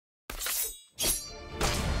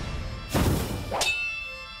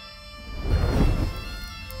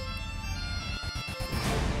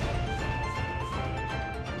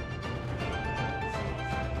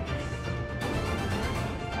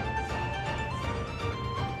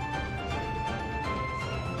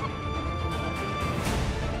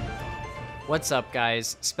What's up,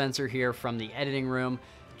 guys? Spencer here from the editing room.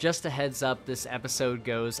 Just a heads up, this episode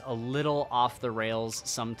goes a little off the rails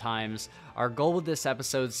sometimes. Our goal with this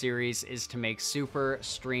episode series is to make super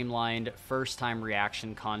streamlined first-time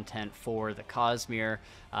reaction content for the Cosmere.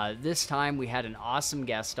 This time we had an awesome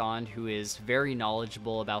guest on who is very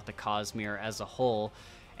knowledgeable about the Cosmere as a whole,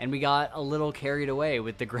 and we got a little carried away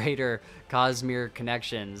with the greater Cosmere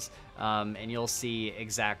connections, and you'll see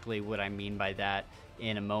exactly what I mean by that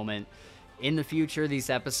in a moment. In the future, these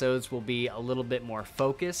episodes will be a little bit more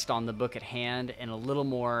focused on the book at hand and a little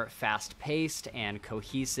more fast-paced and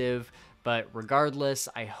cohesive, but regardless,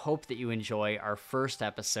 I hope that you enjoy our first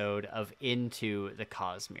episode of Into the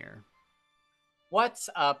Cosmere. What's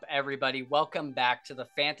up, everybody? Welcome back to the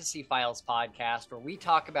Fantasy Files podcast, where we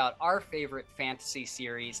talk about our favorite fantasy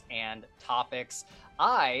series and topics.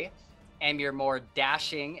 I am your more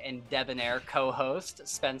dashing and debonair co-host,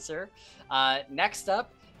 Spencer. Next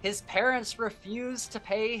up, his parents refused to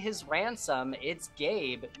pay his ransom. It's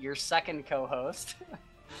Gabe, your second co-host.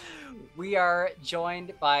 We are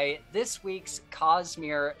joined by this week's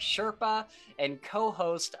Cosmere Sherpa and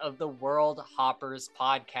co-host of the Worldhoppers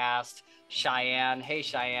Podcast, Cheyenne. Hey,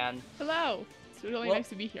 Cheyenne. Hello. It's really nice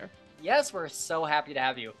to be here. Yes, we're so happy to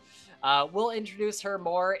have you. We'll introduce her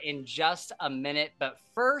more in just a minute, but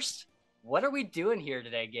first, what are we doing here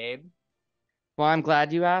today, Gabe? Well, I'm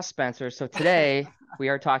glad you asked, Spencer. So today we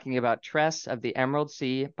are talking about Tress of the Emerald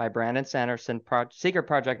Sea by Brandon Sanderson, Secret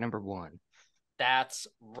Project number 1. That's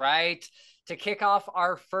right. To kick off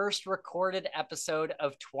our first recorded episode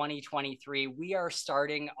of 2023, we are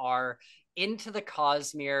starting our Into the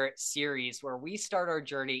Cosmere series, where we start our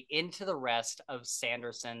journey into the rest of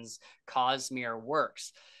Sanderson's Cosmere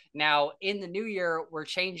works. Now, in the new year, we're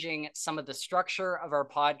changing some of the structure of our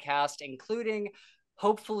podcast, including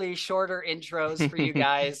hopefully shorter intros for you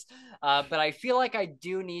guys. But I feel like I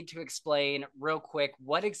do need to explain real quick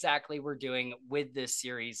what exactly we're doing with this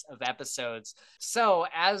series of episodes. So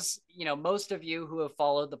as you know, most of you who have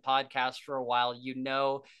followed the podcast for a while, you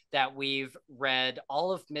know that we've read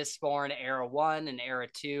all of Mistborn Era 1 and Era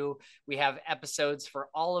 2. We have episodes for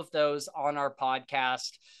all of those on our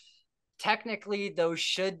podcast. Technically, those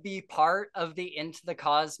should be part of the Into the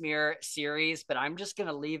Cosmere series, but I'm just going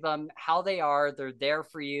to leave them how they are. They're there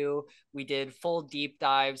for you. We did full deep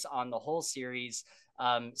dives on the whole series,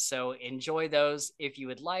 so enjoy those if you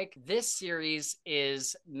would like. This series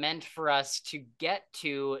is meant for us to get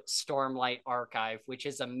to Stormlight Archive, which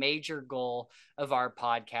is a major goal of our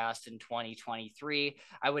podcast in 2023.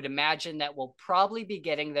 I would imagine that we'll probably be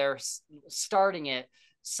getting there, starting it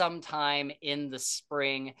sometime in the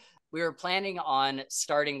spring. We were planning on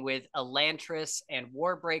starting with Elantris and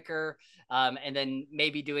Warbreaker, and then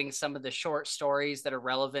maybe doing some of the short stories that are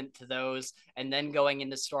relevant to those, and then going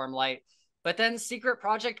into Stormlight. But then Secret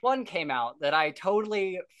Project 1 came out that I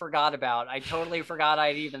totally forgot about. I totally forgot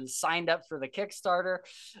I'd even signed up for the Kickstarter.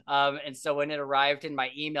 And so when it arrived in my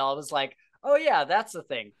email, I was like, oh yeah, that's the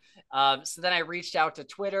thing. So then I reached out to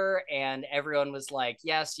Twitter, and everyone was like,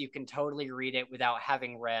 yes, you can totally read it without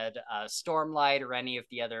having read Stormlight or any of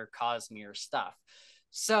the other Cosmere stuff.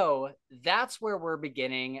 So that's where we're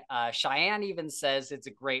beginning. Cheyenne even says it's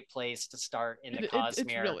a great place to start in the Cosmere.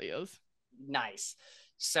 It really is. Nice.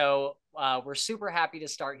 So we're super happy to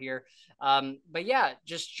start here. But yeah,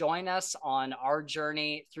 just join us on our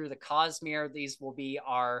journey through the Cosmere. These will be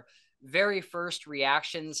our very first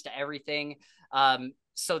reactions to everything.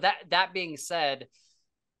 So that being said,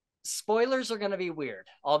 spoilers are going to be weird,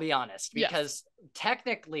 I'll be honest, because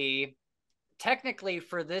technically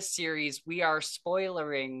for this series, we are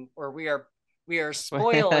spoiling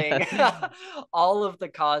all of the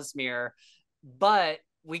Cosmere, but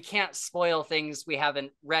we can't spoil things we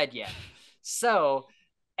haven't read yet. So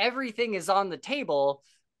everything is on the table,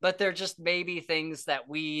 but they're just maybe things that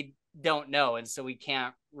we don't know, and so we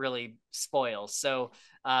can't really spoil. So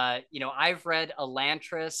I've read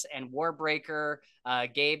Elantris and Warbreaker.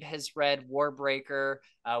 Gabe has read Warbreaker.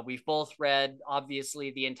 We've both read,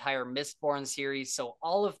 obviously, the entire Mistborn series, so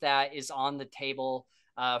all of that is on the table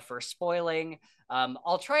for spoiling.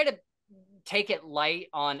 I'll try to take it light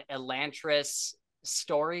on Elantris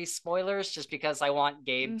story spoilers, just because I want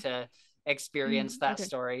Gabe to experience that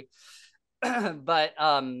story. But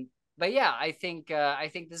yeah, I think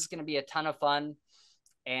this is going to be a ton of fun,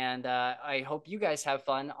 and I hope you guys have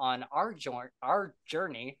fun on our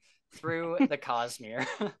journey through the Cosmere.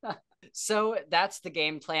 So that's the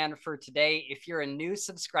game plan for today. If you're a new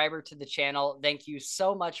subscriber to the channel, thank you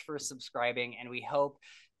so much for subscribing, and we hope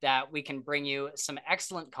that we can bring you some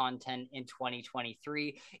excellent content in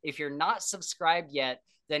 2023. If you're not subscribed yet,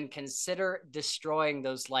 then consider destroying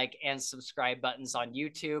those like and subscribe buttons on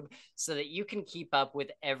YouTube so that you can keep up with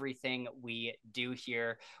everything we do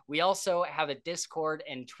here. We also have a Discord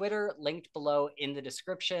and Twitter linked below in the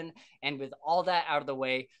description. And with all that out of the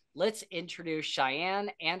way, let's introduce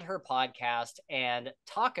Cheyenne and her podcast and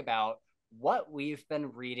talk about what we've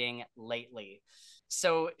been reading lately.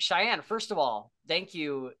 So Cheyenne, first of all, thank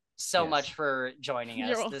you so much for joining us.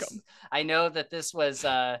 You're welcome. I know that this was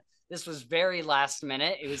very last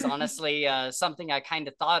minute. It was honestly something I kind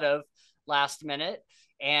of thought of last minute,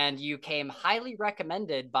 and you came highly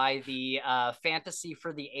recommended by the Fantasy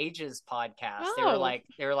for the Ages podcast. Oh.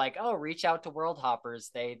 They were like, oh, reach out to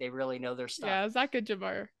Worldhoppers. They really know their stuff. Yeah, Zach and Jim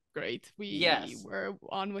are great. We were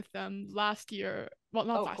on with them last year. Well,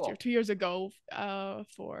 not last year, 2 years ago,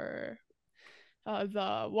 for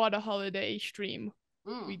the Water Holiday stream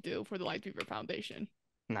we do for the Lightweaver Foundation.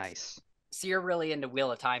 Nice. So you're really into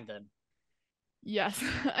Wheel of Time then? Yes.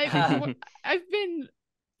 I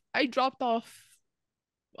dropped off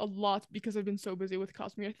a lot because I've been so busy with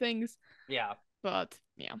Cosmere things. Yeah. But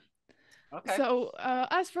yeah. Okay. So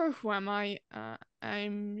as for who am I?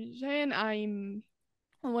 I'm Cheyenne. I'm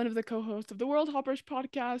one of the co-hosts of the Worldhoppers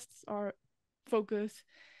Podcast. Our focus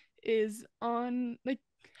is on like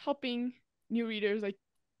helping new readers, like,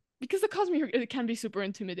 because the Cosmere, it can be super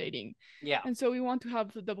intimidating. Yeah. And so we want to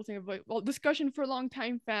have the double thing of like, well, discussion for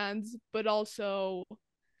long-time fans, but also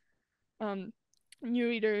new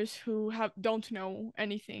readers who don't know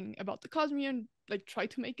anything about the Cosmere and like try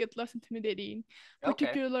to make it less intimidating,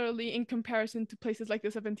 particularly in comparison to places like the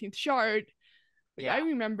 17th Shard. Like, I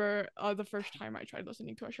remember the first time I tried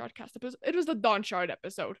listening to a Shardcast episode, it was the Dawn Shard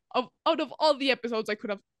episode. Out of all the episodes I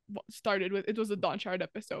could have started with, it was the Dawn Shard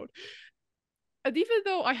episode. And even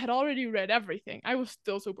though I had already read everything, I was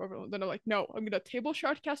still super overwhelmed. And I'm like, no, I'm gonna table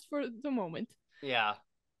Shardcast for the moment. Yeah.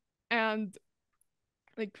 And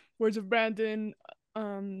like Words of Brandon,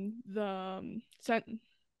 the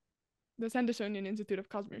Sanderson Institute of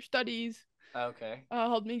Cosmere Studies. Okay.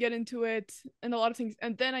 Helped me get into it and a lot of things.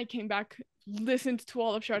 And then I came back, listened to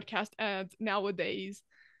all of Shardcast, and nowadays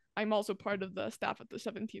I'm also part of the staff at the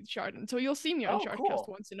 17th Shard. And so you'll see me on Shardcast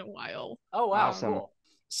once in a while. Oh, wow. Awesome. Cool.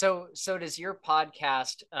 So does your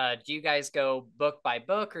podcast, do you guys go book by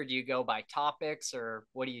book, or do you go by topics, or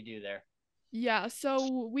what do you do there? Yeah,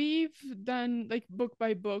 so we've done like book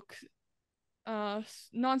by book,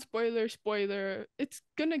 non-spoiler, spoiler. It's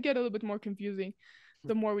gonna get a little bit more confusing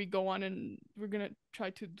the more we go on, and we're gonna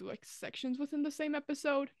try to do like sections within the same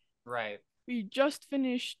episode. Right. We just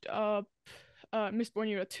finished Mistborn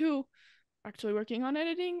Era 2, actually working on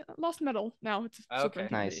editing Lost Metal now. It's a super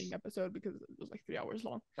intimidating episode because it was like 3 hours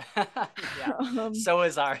long. Yeah. So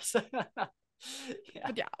is ours.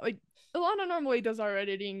 But yeah, like Ilana normally does our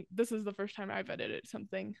editing. This is the first time I've edited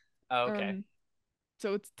something.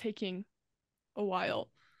 So it's taking a while.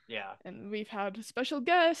 Yeah. And we've had special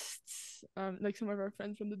guests, like some of our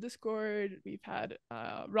friends from the Discord. We've had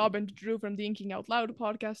Rob and Drew from the Inking Out Loud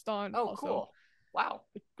podcast on. Oh, also, cool. Wow.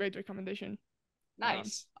 A great recommendation.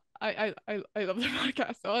 Nice. I love the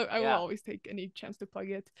podcast, so I will always take any chance to plug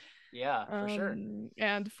it. Yeah, for sure.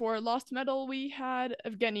 And for Lost Metal, we had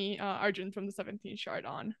Evgeny Arjun from the 17th Shard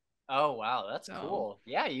on. Oh, wow. That's cool.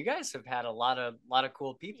 Yeah, you guys have had a lot of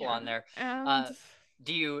cool people on there. And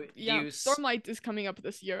do you Stormlight is coming up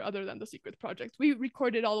this year, other than the Secret Project. We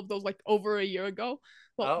recorded all of those like over a year ago.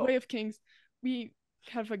 Well, Way of Kings, we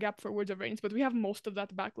have a gap for Words of Radiance, but we have most of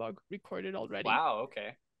that backlog recorded already. Wow,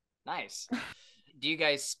 okay. Nice. Do you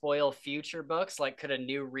guys spoil future books? Like, could a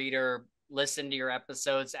new reader listen to your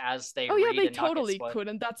episodes as they read? Oh yeah, they totally could,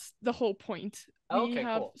 and that's the whole point. We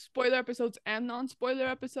have spoiler episodes and non-spoiler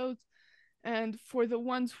episodes, and for the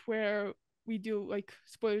ones where we do like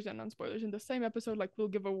spoilers and non-spoilers in the same episode, like we'll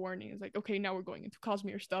give a warning. It's like, okay, now we're going into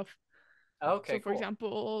Cosmere stuff. Okay. So for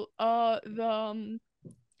example, the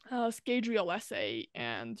Scadrial essay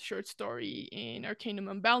and short story in Arcanum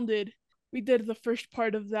Unbounded, we did the first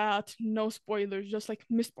part of that, no spoilers, just like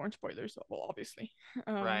Mistborn spoilers, well, obviously,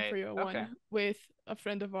 for year one, with a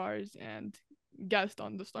friend of ours and guest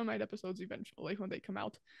on the Stormlight episodes eventually when they come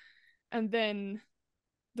out. And then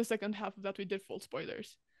the second half of that, we did full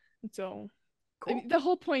spoilers. And so I mean, the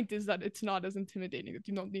whole point is that it's not as intimidating, that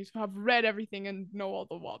you don't need to have read everything and know all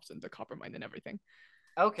the WOBs and the Coppermind and everything.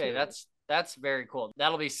 Okay, that's very cool.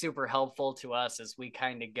 That'll be super helpful to us as we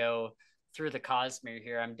kind of go through the Cosmere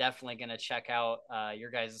here. I'm definitely going to check out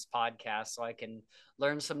your guys' podcast so I can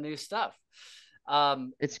learn some new stuff.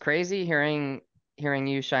 It's crazy hearing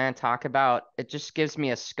you, Cheyenne, talk about it. Just gives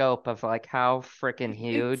me a scope of like how freaking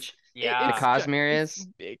huge Yeah. The It's Cosmere it's is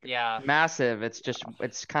big. Yeah. massive. It's just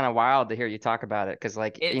it's kind of wild to hear you talk about it because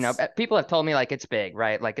like people have told me like it's big,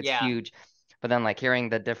 right? Like it's huge, but then like hearing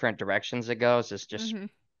the different directions it goes is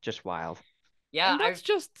just wild. Yeah, And that's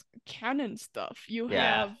just canon stuff. You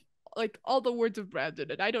have like all the words of Brandon,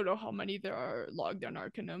 and I don't know how many there are logged on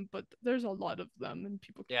Arcanum, but there's a lot of them, and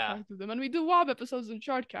people keep track of them. And we do WoB episodes in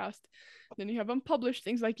Shortcast. Then you have unpublished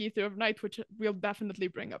things like Ether of Night, which we'll definitely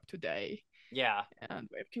bring up today. Yeah. And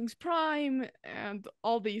we have King's Prime and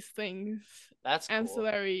all these things. That's cool.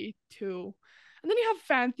 Ancillary too. And then you have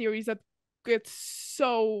fan theories that get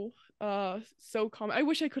so common. I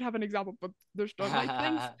wish I could have an example, but there's no like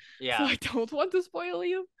things. So I don't want to spoil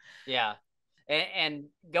you. Yeah. And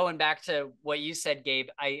going back to what you said, Gabe,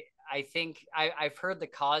 I think I've heard the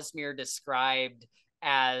Cosmere described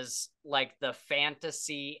as like the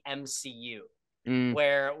fantasy MCU.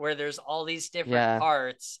 Where there's all these different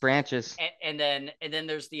parts, branches, and then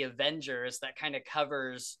there's the Avengers that kind of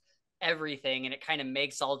covers everything, and it kind of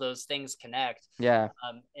makes all those things connect. And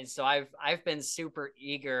so I've been super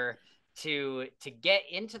eager to get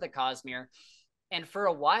into the Cosmere, and for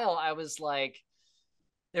a while I was like,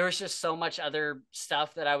 there was just so much other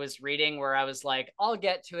stuff that I was reading where I was like, I'll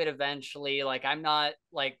get to it eventually. Like I'm not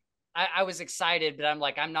like I was excited, but I'm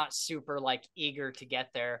like I'm not super like eager to get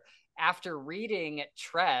there. After reading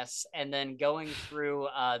Tress and then going through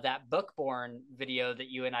that Bookborn video that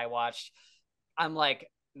you and I watched, I'm like,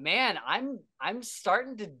 man, I'm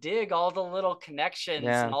starting to dig all the little connections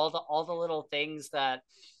and all the little things that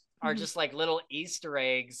are just like little Easter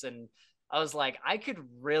eggs. And I was like, I could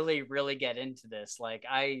really, really get into this. Like,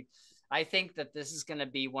 I think that this is going to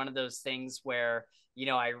be one of those things where, you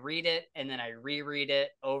know, I read it and then I reread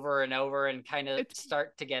it over and over and kind of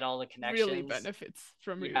start to get all the connections. Really benefits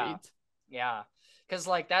from rereads. Yeah. Cause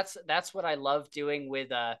like, that's what I love doing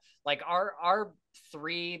with, like our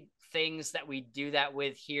three things that we do that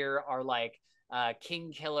with here are like,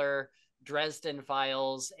 King Killer, Dresden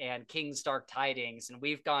Files, and King's Dark Tidings. And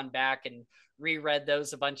we've gone back and reread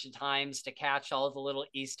those a bunch of times to catch all the little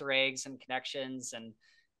Easter eggs and connections. And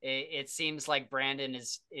it seems like Brandon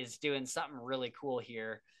is doing something really cool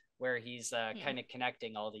here where he's kind of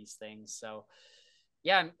connecting all these things. So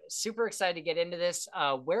yeah, I'm super excited to get into this.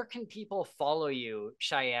 Where can people follow you,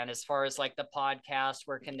 Cheyenne, as far as like the podcast?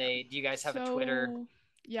 Where can they, do you guys have a Twitter?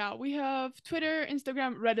 Yeah, we have Twitter,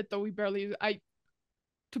 Instagram, Reddit, though we barely use.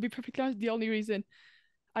 To be perfectly honest, the only reason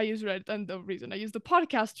I use Reddit and the reason I use the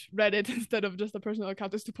podcast Reddit instead of just a personal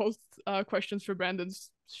account is to post questions for Brandon's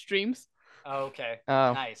streams. Oh, okay.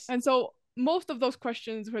 Nice. And so most of those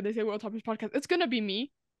questions where they say Worldhoppers Podcast, it's gonna be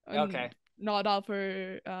me. Okay. Not all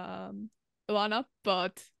for Ilana,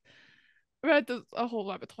 but Reddit is a whole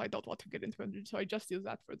rabbit hole I don't want to get into it, so I just use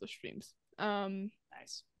that for the streams.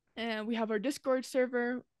 Nice. And we have our Discord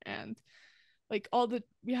server and like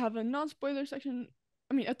we have a non-spoiler section.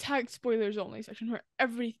 I mean, a tagged spoilers only section where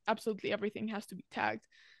absolutely everything has to be tagged.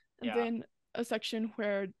 And then a section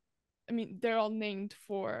where, I mean, they're all named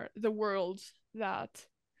for the worlds that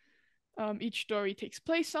each story takes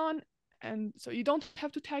place on. And so you don't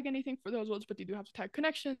have to tag anything for those worlds, but you do have to tag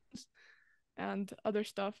connections and other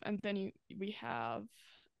stuff. And then we have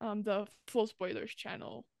the full spoilers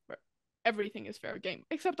channel where everything is fair game,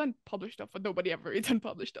 except unpublished stuff, but nobody ever reads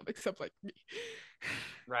unpublished stuff except like me.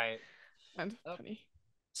 Right. And funny.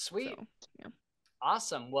 Sweet. So, yeah.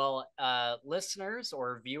 Awesome. Well, listeners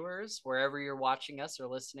or viewers, wherever you're watching us or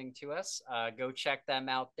listening to us, go check them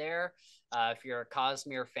out there. If you're a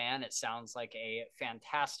Cosmere fan, it sounds like a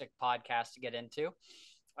fantastic podcast to get into.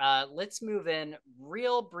 Let's move in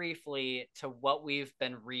real briefly to what we've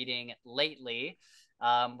been reading lately.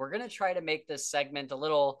 We're going to try to make this segment a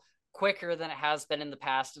little quicker than it has been in the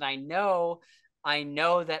past. And I know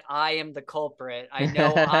that I am the culprit. I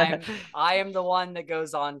know I am the one that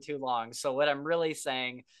goes on too long. So what I'm really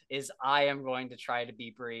saying is I am going to try to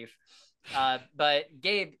be brief. But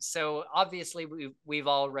Gabe, so obviously we've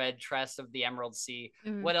all read Tress of the Emerald Sea.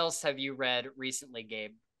 What else have you read recently,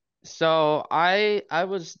 Gabe? So I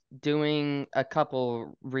was doing a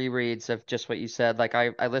couple rereads of just what you said. Like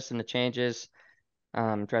I listened to Changes,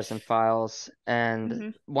 Dresden Files,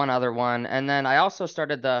 and one other one. And then I also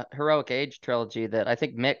started the Heroic Age trilogy that I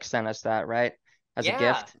think Mick sent us that, right? As a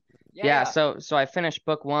gift. Yeah. So I finished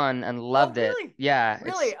book 1 and loved it. Yeah.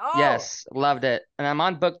 Really? Yes, loved it. And I'm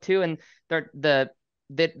on book 2, and they're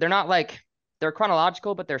not like they're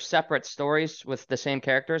chronological, but they're separate stories with the same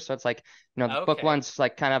characters. So it's like, you know, book 1's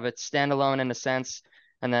like kind of a standalone in a sense.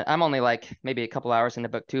 And then I'm only like maybe a couple hours into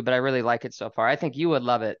book 2, but I really like it so far. I think you would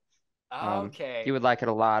love it. Okay. You would like it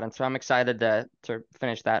a lot. And so I'm excited to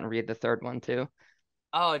finish that and read the third one too.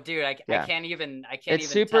 Oh, dude, I Yeah. can't even It's tell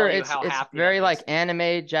super. you how It's happy that very makes like me.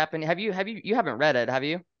 anime Japanese. You haven't read it, have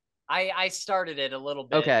you? I started it a little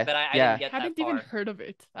bit, Okay. but I didn't Yeah. get that Haven't even far. heard of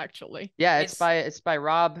it, actually. Yeah. It's It's by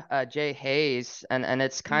Rob J Hayes, and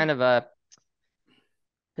it's kind Mm. of a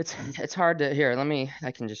it's hard to hear.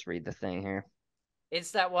 I can just read the thing here.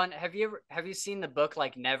 it's that one. Have you seen the book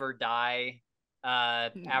like Never Die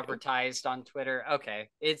No. advertised on Twitter? Okay.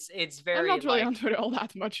 It's I'm very not really like on Twitter all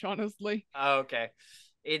that much, honestly. oh, okay.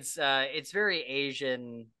 It's very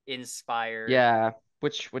Asian inspired. Yeah,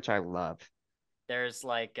 which I love. There's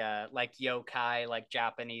like yokai, like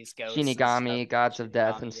Japanese ghosts and stuff. Shinigami, gods of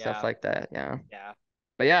death and Shinigami, stuff yeah. like that. Yeah. Yeah.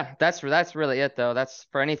 But yeah, that's really it though. That's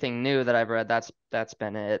for anything new that I've read. That's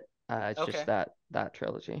been it. It's just Okay. that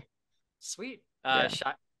trilogy. Sweet. Yeah.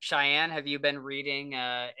 Cheyenne, have you been reading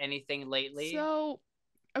anything lately? So,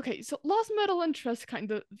 okay, so Lost Metal and Trust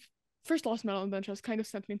first Lost Metal and then Trust kind of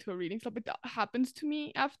sent me into a reading slump. But that happens to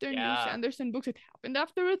me after new Yeah. Sanderson books. It happened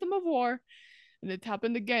after Rhythm of War, and it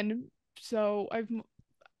happened again. So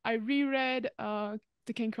I reread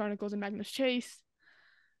The King Chronicles and Magnus Chase.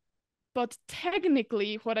 But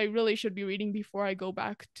technically, what I really should be reading before I go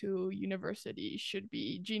back to university should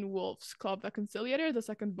be Gene Wolfe's Club the Conciliator, the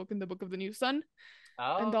second book in the Book of the New Sun.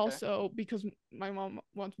 Oh, And okay. also because my mom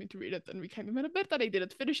wants me to read it, and we kind of made a bet that I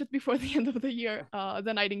didn't finish it before the end of the year.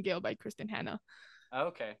 The Nightingale by Kristen Hanna.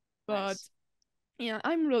 Okay. But Nice. yeah,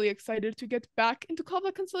 I'm really excited to get back into Club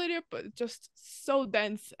the Conciliator, but it's just so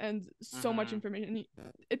dense and so much Mm-hmm. information.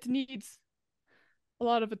 It needs a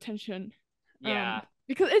lot of attention. Yeah.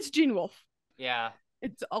 Because it's Gene Wolfe. Yeah.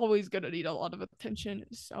 It's always gonna need a lot of attention.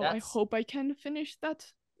 So I That's hope I can finish that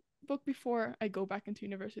book before I go back into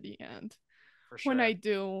university. And for when I sure.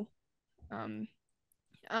 do, um,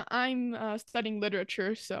 I'm studying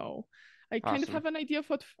literature, so I kind of Awesome. have an idea of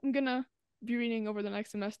what I'm gonna be reading over the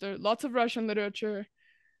next semester. Lots of Russian literature,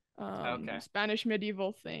 Okay. Spanish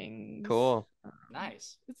medieval things. Cool.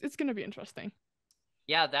 Nice. It's gonna be interesting.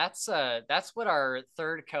 Yeah, that's what our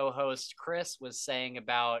third co-host Chris was saying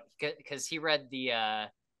about because he read the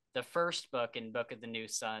first book in Book of the New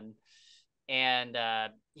Sun, and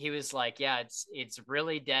he was like, yeah, it's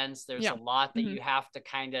really dense. There's a Yeah. lot that Mm-hmm. you have to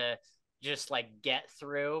kind of just like get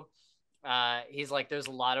through. He's like, there's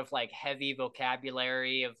a lot of like heavy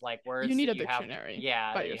vocabulary of like You words need that a you have to, dictionary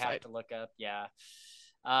yeah, by that your you have side. to look up. Yeah.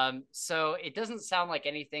 So it doesn't sound like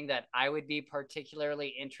anything that I would be particularly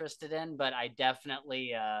interested in, but I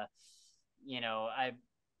definitely, I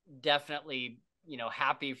definitely,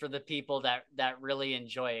 happy for the people that really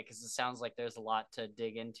enjoy it because it sounds like there's a lot to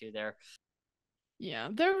dig into there. Yeah,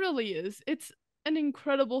 there really is. It's an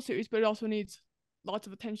incredible series, but it also needs lots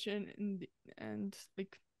of attention and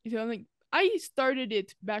like like I started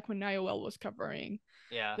it back when IOL was covering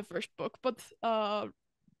Yeah. the first book, but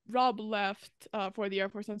Rob left for the Air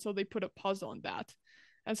Force, and so they put a pause on that.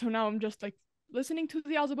 And so now I'm just like listening to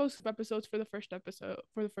the Alzabos episodes for the first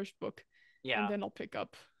book, and Yeah. then I'll pick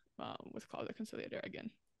up with Cloud the Conciliator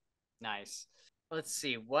again. Nice. Let's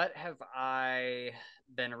see, what have I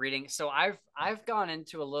been reading? So I've gone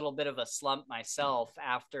into a little bit of a slump myself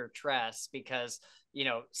after Tress because,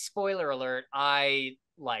 spoiler alert, I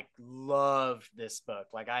like loved this book.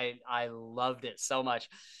 Like I loved it so much.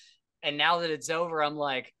 And now that it's over, I'm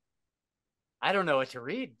like, I don't know what to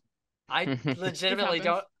read. I It legitimately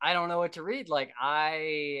happens. I don't know what to read. Like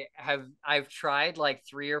I've tried like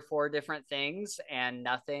 3 or 4 different things and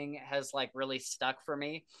nothing has like really stuck for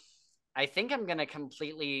me. I think I'm going to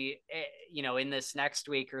completely, in this next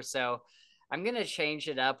week or so, I'm going to change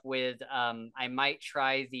it up with, I might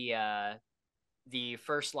try the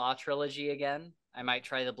First Law trilogy again. I might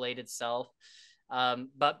try the Blade itself.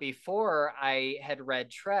 But before I had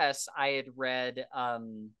read Tress, I had read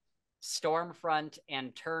Stormfront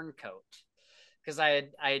and Turncoat because I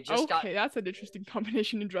had just got Okay, that's an interesting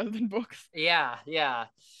combination in Dresden books. yeah,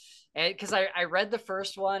 and because I read the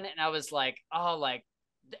first one and I was like, oh, like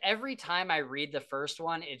every time I read the first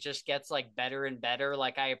one, it just gets like better and better.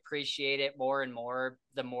 Like I appreciate it more and more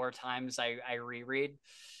the more times I reread.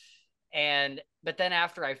 But then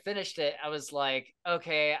after I finished it, I was like,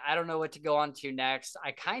 okay, I don't know what to go on to next.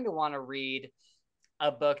 I kind of want to read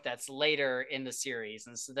a book that's later in the series.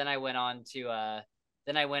 And so then I went on to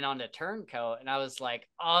Turncoat and I was like,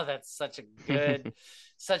 oh, that's such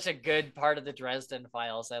a good part of the Dresden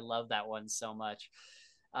Files. I love that one so much.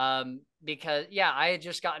 Because yeah, I had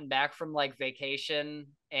just gotten back from like vacation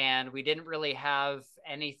and we didn't really have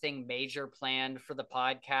anything major planned for the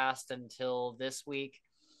podcast until this week.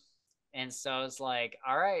 And so I was like,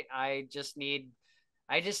 all right, I just need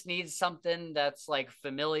something that's like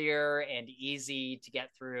familiar and easy to get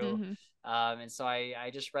through. Mm-hmm. And so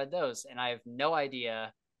I just read those, and I have no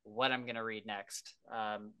idea what I'm going to read next.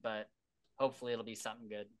 But hopefully it'll be something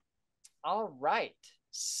good. All right.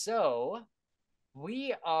 So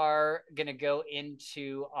we are going to go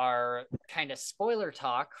into our kind of spoiler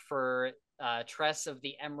talk for Tress of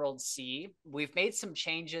the Emerald Sea. We've made some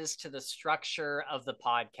changes to the structure of the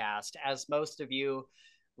podcast. As most of you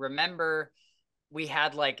remember, we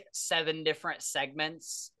had like 7 different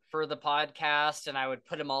segments for the podcast, and I would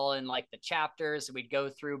put them all in like the chapters, and we'd go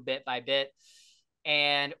through bit by bit.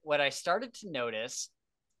 And what I started to notice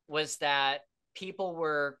was that people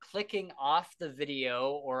were clicking off the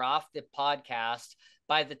video or off the podcast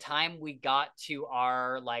by the time we got to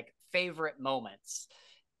our like favorite moments.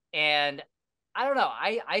 And I don't know,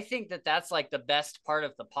 I think that that's like the best part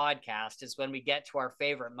of the podcast, is when we get to our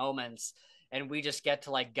favorite moments and we just get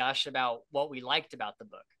to like gush about what we liked about the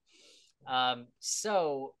book.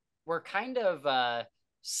 So we're kind of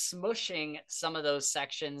smushing some of those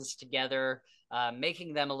sections together,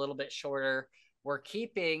 making them a little bit shorter. We're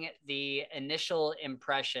keeping the initial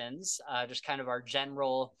impressions, just kind of our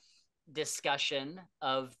general discussion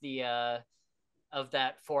of that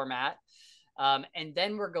format. And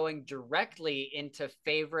then we're going directly into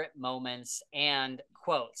favorite moments and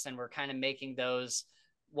quotes, and we're kind of making those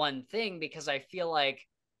one thing, because I feel like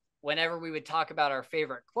whenever we would talk about our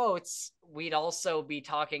favorite quotes, we'd also be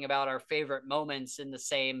talking about our favorite moments in the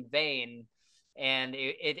same vein. And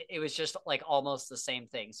it was just like almost the same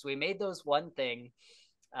thing. So we made those one thing,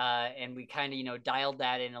 and we kind of, dialed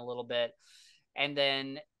that in a little bit. And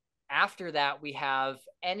then after that, we have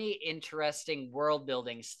any interesting world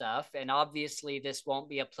building stuff. And obviously this won't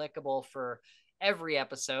be applicable for every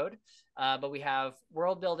episode, but we have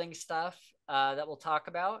world building stuff that we'll talk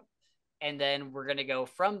about. And then we're going to go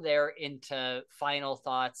from there into final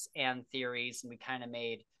thoughts and theories. And we kind of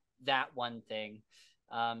made that one thing.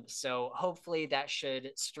 So hopefully that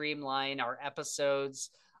should streamline our episodes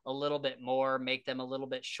a little bit more, make them a little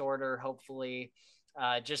bit shorter, hopefully,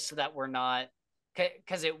 just so that we're not,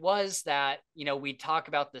 because it was that, we talk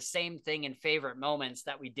about the same thing in favorite moments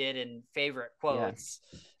that we did in favorite quotes.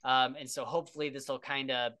 Yeah. And so hopefully this will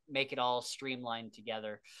kind of make it all streamlined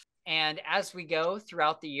together. And as we go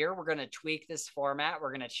throughout the year, we're going to tweak this format.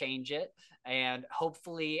 We're going to change it. And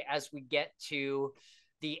hopefully as we get to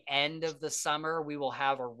the end of the summer, we will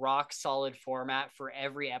have a rock solid format for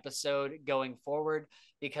every episode going forward,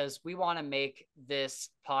 because we want to make this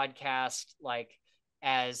podcast like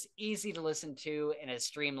as easy to listen to and as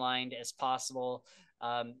streamlined as possible.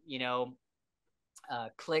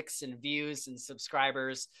 Clicks and views and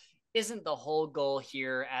subscribers isn't the whole goal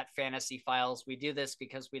here at Fantasy Files. We do this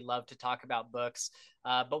because we love to talk about books,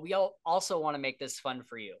 but we also want to make this fun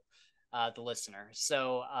for you, the listener.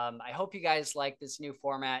 So I hope you guys like this new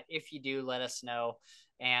format. If you do, let us know.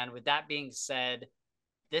 And with that being said,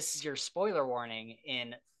 this is your spoiler warning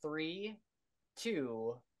in 3,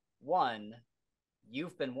 2, 1.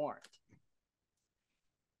 You've been warned.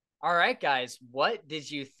 All right, guys, what did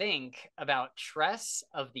you think about Tress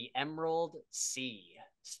of the Emerald Sea?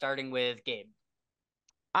 Starting with Gabe.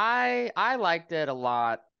 I liked it a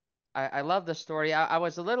lot. I love the story. I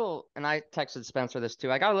was a little, and I texted Spencer this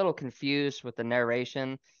too, I got a little confused with the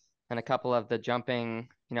narration and a couple of the jumping.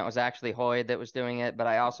 It was actually Hoyd that was doing it, but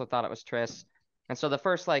I also thought it was Triss. And so the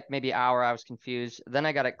first like maybe hour I was confused. Then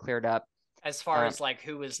I got it cleared up. As far as like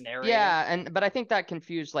who was narrating? Yeah, but I think that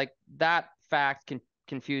confused, like that fact can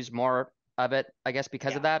confuse more of it, I guess,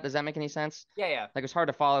 because of that. Does that make any sense? Yeah. Like it was hard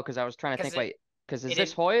to follow because I was trying to think, wait, because is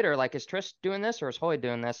this Hoyd, or like is Triss doing this, or is Hoyd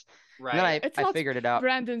doing this? Right. And then I figured it out.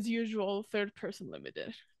 Brandon's usual third person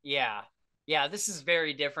limited. Yeah. This is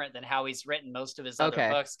very different than how he's written most of his other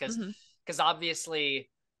books, because obviously,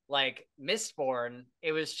 like Mistborn,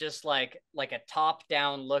 it was just like a top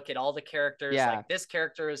down look at all the characters. Yeah. Like this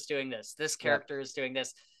character is doing this, this character is doing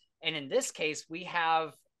this, and in this case, we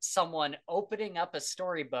have someone opening up a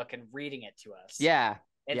storybook and reading it to us. Yeah.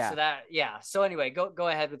 So anyway, go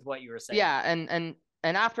ahead with what you were saying. Yeah, and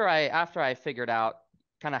after I figured out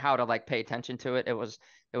kind of how to like pay attention to it, it was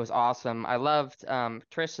awesome. I loved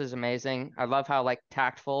Triss is amazing. I love how like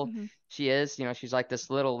tactful she is. She's like this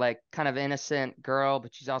little like kind of innocent girl,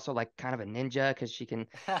 but she's also like kind of a ninja because she can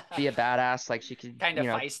be a badass. Like she could kind of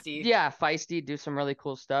feisty. Yeah, feisty, do some really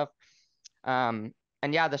cool stuff.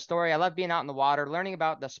 And yeah, the story, I love being out in the water. Learning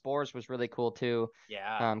about the spores was really cool too.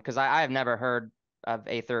 Yeah. Because I have never heard of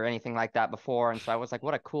Aether or anything like that before, and so I was like,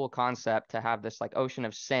 what a cool concept to have this like ocean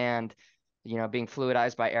of sand, being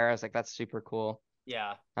fluidized by eras. Like that's super cool.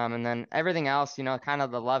 Yeah. And then everything else, kind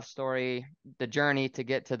of the love story, the journey to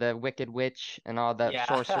get to the Wicked Witch and all the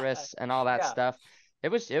sorceress and all that stuff. It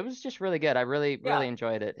was just really good. I really Yeah.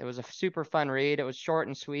 enjoyed it. It was a super fun read. It was short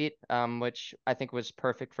and sweet, which I think was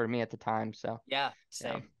perfect for me at the time. So Yeah,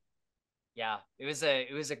 same. Yeah, it was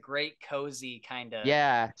a great cozy kind of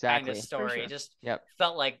exactly. story. sure. It just Yep.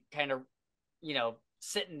 felt like kind of,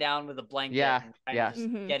 sitting down with a blanket Yeah, and kind yeah. of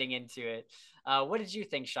just getting into it. What did you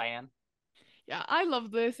think, Cheyenne? Yeah, I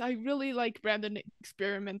love this. I really like Brandon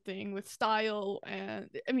experimenting with style, and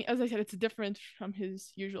I mean, as I said, it's different from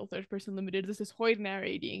his usual third-person limited. This is Hoyd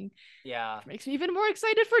narrating, Yeah. which makes me even more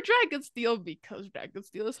excited for Dragonsteel because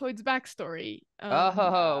Dragonsteel is Hoyd's backstory.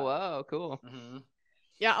 Whoa, cool. Mm-hmm.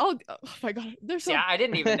 Yeah, oh my god, there's See, so I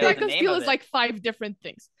didn't even know the name Dragonsteel of is it. like 5 different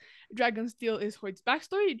things. Dragonsteel is Hoyd's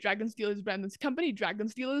backstory. Dragonsteel is Brandon's company.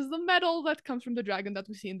 Dragonsteel is the metal that comes from the dragon that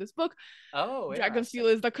we see in this book. Oh, Dragonsteel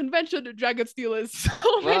is the convention. Dragonsteel is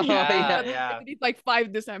so many Whoa, things. yeah, That yeah. it needs like 5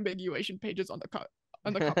 disambiguation pages on the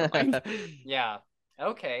cover line. Yeah.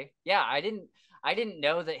 Okay. Yeah, I didn't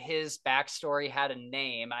know that his backstory had a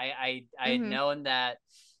name. I had known that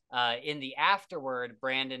in the afterword,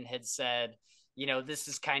 Brandon had said, this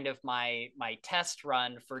is kind of my test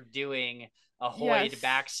run for doing a Hoyd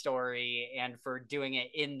backstory and for doing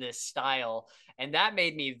it in this style. And that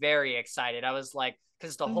made me very excited. I was like,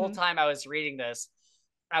 because the whole time I was reading this,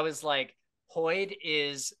 I was like, Hoyd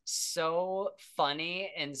is so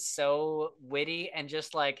funny and so witty and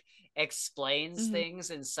just like explains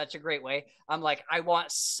things in such a great way. I'm like, I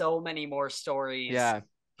want so many more stories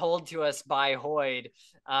told to us by Hoyd.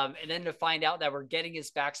 And then to find out that we're getting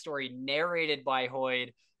his backstory narrated by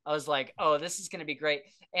Hoyd, I was like, oh, this is going to be great.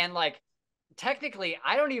 And like, technically,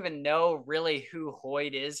 I don't even know really who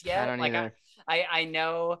Hoyd is yet. I don't either.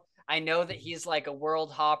 I know that he's like a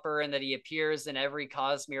world hopper and that he appears in every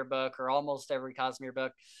Cosmere book or almost every Cosmere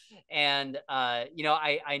book. And, I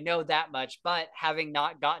know that much, but having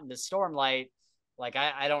not gotten to Stormlight, like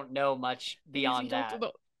I don't know much beyond that.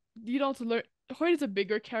 You don't learn. Hoyd is a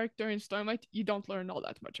bigger character in Stormlight. You don't learn all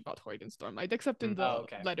that much about Hoyd in Stormlight, except in the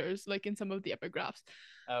letters, like in some of the epigraphs.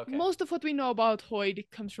 Okay. Most of what we know about Hoyd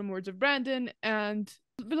comes from Words of Brandon and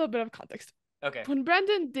a little bit of context. Okay. When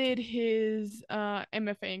Brandon did his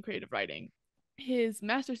MFA in creative writing, his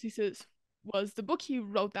master's thesis was the book he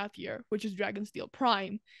wrote that year, which is Dragonsteel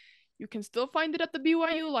Prime. You can still find it at the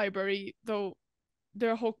BYU library, though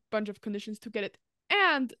there are a whole bunch of conditions to get it.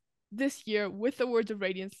 And this year, with the Words of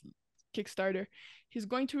Radiance Kickstarter, he's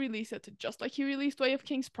going to release it just like he released Way of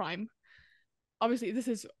Kings Prime. Obviously, this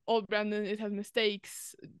is old Brandon, it has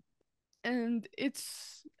mistakes, and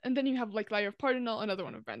then you have like Liar of Pardonal, another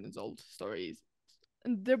one of Brandon's old stories,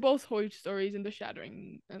 and they're both Hoyd stories in the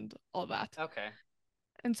Shattering and all that. Okay.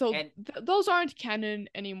 And so those aren't canon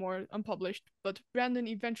anymore, unpublished, but Brandon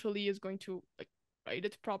eventually is going to like write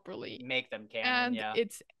it properly, make them canon. And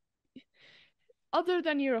it's, other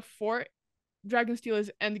than Year of 4, Dragonsteel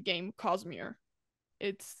is Endgame Cosmere.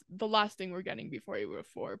 It's the last thing we're getting before Year of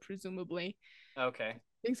 4, presumably. Okay.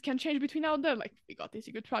 Things can change between now and then, like we got these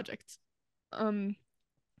secret projects. But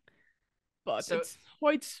it's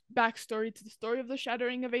Hoyd's backstory to the story of the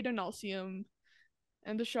Shattering of Adonalsium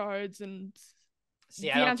and the shards and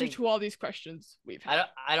the answer to all these questions we've had.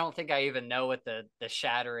 I don't think I even know what the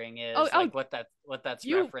Shattering is, what that's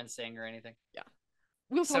referencing or anything. Yeah.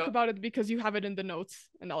 We'll talk about it because you have it in the notes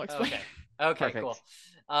and I'll explain. Okay, cool.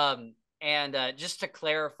 And just to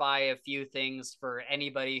clarify a few things for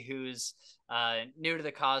anybody who's new to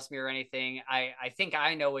the Cosmere or anything, I think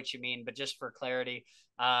I know what you mean, but just for clarity,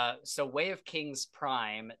 so Way of Kings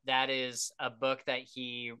Prime, that is a book that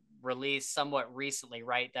he released somewhat recently,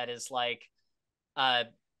 right? That is like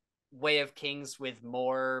Way of Kings with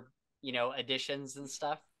more, additions and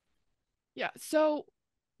stuff. Yeah, so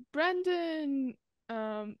Brandon,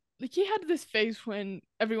 like he had this phase when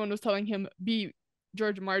everyone was telling him be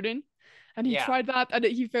George Martin, and he tried that and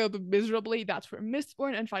he failed miserably. That's where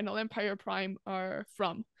Mistborn and Final Empire Prime are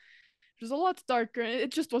from. It was a lot darker, and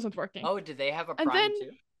it just wasn't working. Oh, did they have a Prime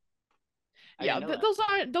too? Yeah,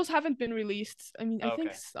 those haven't been released. I mean, I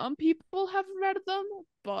think some people have read them,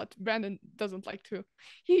 but Brandon doesn't like to.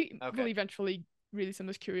 He will eventually release some of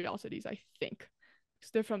his curiosities, I think,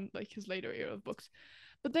 because they're from like his later era of books.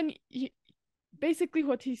 But then basically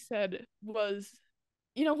what he said was,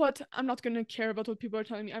 you know what, I'm not going to care about what people are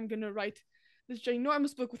telling me. I'm going to write this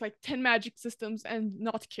ginormous book with like 10 magic systems and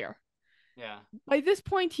not care. Yeah. By this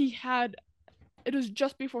point, it was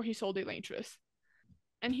just before he sold Elantris.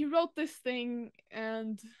 And he wrote this thing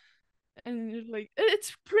and like,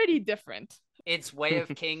 it's pretty different. It's Way of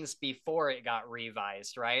Kings before it got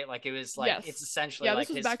revised, right? Like it was like, it's essentially like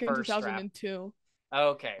his first draft. Yeah, this was back in 2002.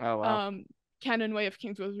 Okay. Oh, wow. Canon Way of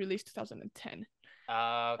Kings was released 2010.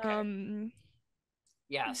 Okay.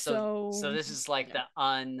 Yeah, So this is like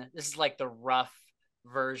this is like the rough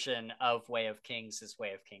version of Way of Kings is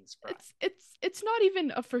Way of Kings Prime. It's not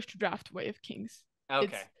even a first draft Way of Kings. Okay.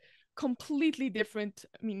 It's completely different.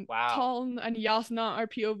 I mean, Wow. Taln and Yasna are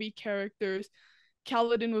POV characters.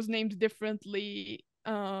 Kaladin was named differently.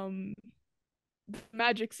 The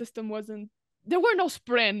magic system wasn't. There were no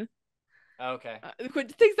Spren. Okay.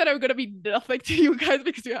 Things that are gonna be nothing to you guys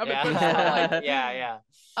because you haven't read Starlight. Yeah.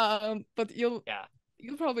 But you'll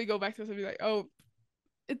probably go back to this and be like, oh,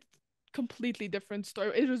 it's completely different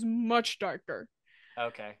story. It was much darker.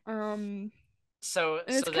 Okay. So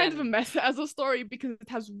it's kind of a mess as a story because it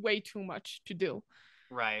has way too much to do.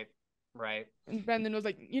 Right. And Brandon was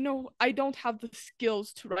like, I don't have the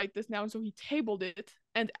skills to write this now, and so he tabled it.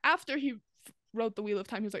 And after he wrote the Wheel of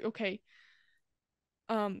Time, he was like, okay,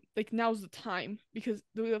 like now's the time, because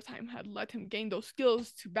the Wheel of Time had let him gain those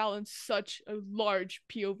skills to balance such a large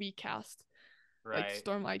POV cast, like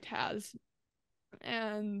Stormlight has.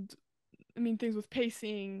 And I mean, things with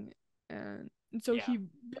pacing, and so he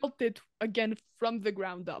built it again from the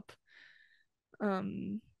ground up.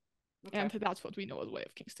 And that's what we know as Way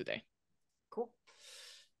of Kings today. Cool.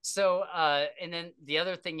 So, and then the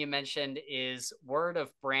other thing you mentioned is Word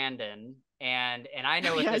of Brandon, and I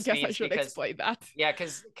know what this means. I should explain that. Yeah,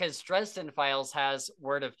 because Dresden Files has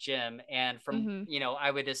Word of Jim, and from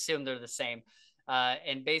I would assume they're the same.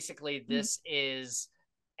 And basically, this is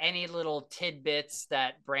any little tidbits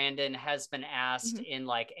that Brandon has been asked in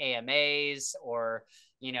like AMAs or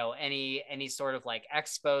any sort of like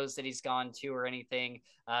expos that he's gone to or anything.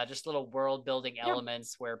 Just little world building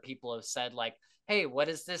elements where people have said like, hey, what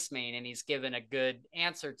does this mean? And he's given a good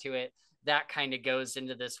answer to it. That kind of goes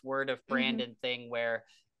into this Word of Brandon thing where,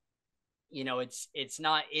 it's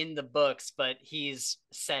not in the books, but he's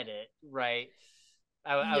said it, right?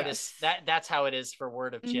 That's how it is for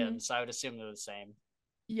Word of Jim. So I would assume they're the same.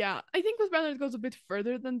 Yeah, I think with Brandon it goes a bit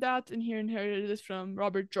further than that, and he inherited this from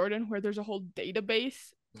Robert Jordan, where there's a whole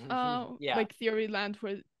database, like Theoryland,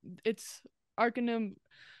 where it's Arcanum,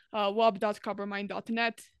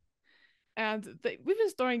 wob.coppermine.net, and we've been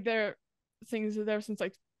storing their things there since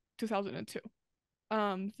like 2002.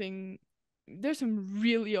 There's some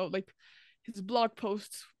really old, like his blog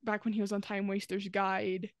posts back when he was on Time Waster's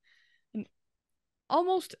Guide, and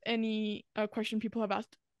almost any question people have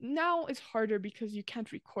asked. Now it's harder because you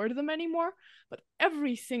can't record them anymore, but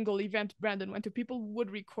every single event Brandon went to, people would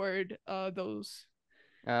record those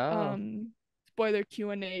spoiler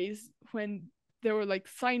Q&As when there were like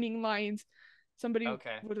signing lines. Somebody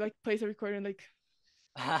would like place a recording and like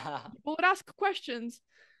people would ask questions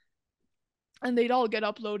and they'd all get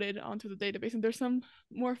uploaded onto the database. And there's some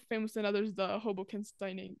more famous than others. The Hoboken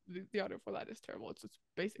signing, the audio for that is terrible. It's just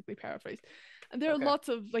basically paraphrased. And there are lots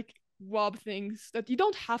of like WoB things that you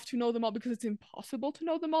don't have to know them all because it's impossible to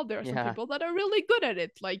know them all. There are some people that are really good at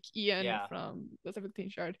it, like Ian from the 17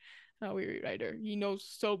 Shard, Weary Rider. He knows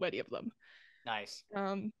so many of them. Nice.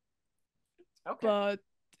 But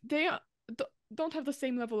they don't have the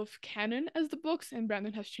same level of canon as the books, and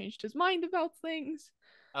Brandon has changed his mind about things.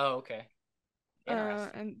 Oh, okay.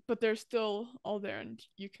 But they're still all there, and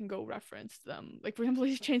you can go reference them. Like, for example,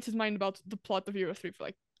 he's changed his mind about the plot of Euro 3 for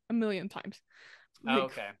like a million times.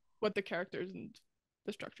 Like, what the characters and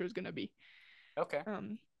the structure is gonna be.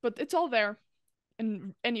 But it's all there,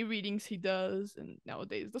 and any readings he does, and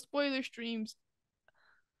nowadays the spoiler streams,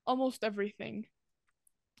 almost everything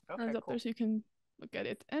ends up there, so you can look at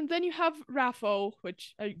it. And then you have RAFO,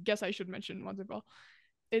 which I guess I should mention once as well.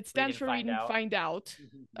 It stands for Read and Find Out,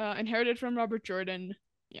 inherited from Robert Jordan.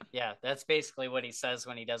 Yeah, that's basically what he says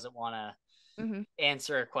when he doesn't want to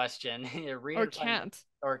answer a question. Or can't.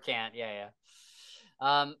 Yeah.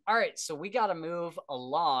 All right, so we got to move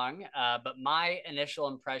along, but my initial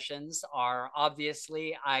impressions are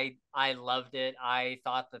obviously I loved it. I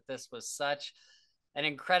thought that this was such an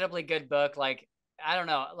incredibly good book. Like, I don't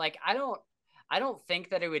know, like I don't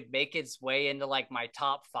think that it would make its way into like my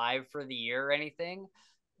top 5 for the year or anything,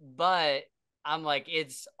 but I'm like,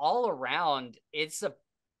 it's all around, it's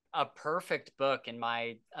a perfect book in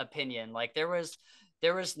my opinion. Like there was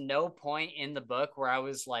no point in the book where I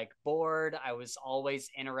was like bored. I was always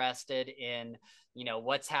interested in,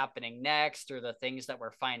 what's happening next or the things that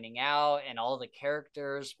we're finding out, and all the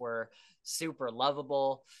characters were super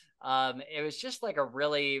lovable. It was just like a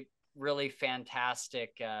really, really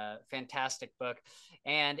fantastic book,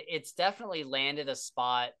 and it's definitely landed a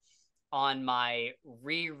spot on my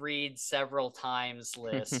reread several times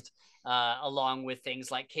list. Along with things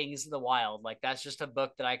like Kings of the Wild. Like that's just a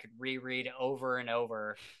book that I could reread over and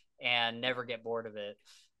over and never get bored of it.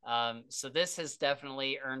 So this has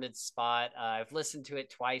definitely earned its spot. I've listened to it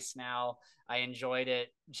twice now. I enjoyed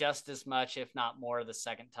it just as much, if not more, the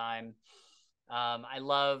second time. I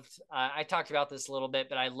loved, I talked about this a little bit,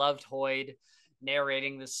 but I loved Hoyd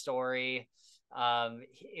narrating the story.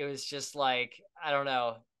 It was just like, I don't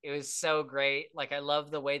know, it was so great. Like, I love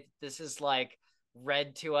the way that this is like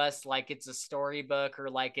read to us like it's a storybook, or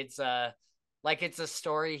like it's a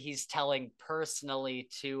story he's telling personally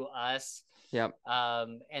to us. Yep.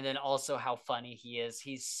 And then also how funny he is.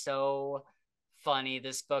 He's so funny.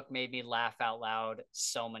 This book made me laugh out loud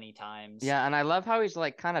so many times. Yeah, and I love how he's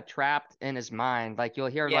like kind of trapped in his mind. Like you'll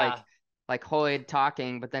hear Yeah. like Hoyd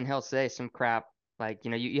talking, but then he'll say some crap. Like,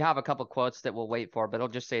 you have a couple quotes that we'll wait for, but he'll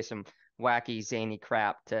just say some wacky, zany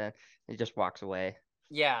crap he just walks away.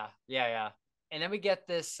 Yeah. And then we get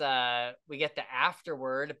this, we get the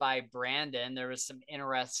afterword by Brandon. There was some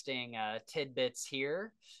interesting tidbits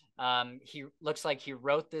here. He looks like he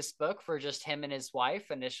wrote this book for just him and his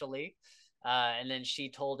wife initially. And then she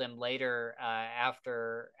told him later,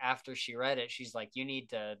 after she read it, she's like, you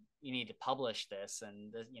need to publish this.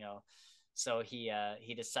 And, so he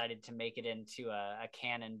decided to make it into a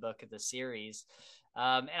canon book of the series.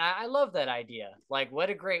 And I love that idea. Like, what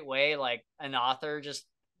a great way, like an author just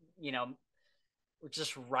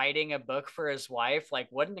writing a book for his wife. Like,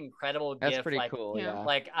 what an incredible gift. That's pretty like, cool. Yeah.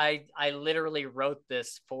 Like, I literally wrote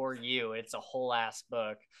this for you. It's a whole ass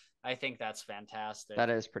book. I think that's fantastic. That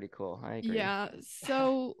is pretty cool. I agree. Yeah.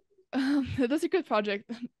 So The Secret Project.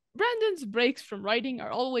 Brandon's breaks from writing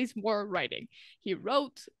are always more writing. He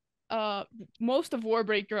wrote most of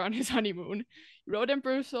Warbreaker on his honeymoon. He wrote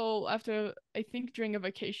Emperor's Soul after, I think, during a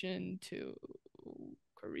vacation to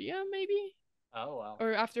Korea, maybe? Oh, wow.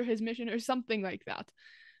 Or after his mission or something like that.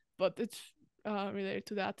 But it's related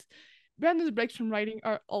to that. Brandon's breaks from writing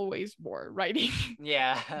are always more writing.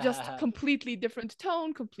 Yeah. Just completely different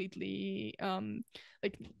tone, completely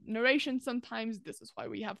like narration sometimes. This is why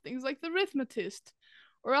we have things like The Rhythmatist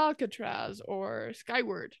or Alcatraz or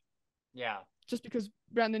Skyward. Yeah. Just because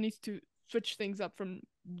Brandon needs to switch things up from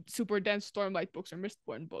super dense Stormlight books or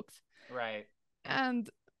Mistborn books. Right. And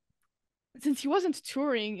since he wasn't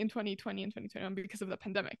touring in 2020 and 2021 because of the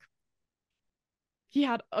pandemic, he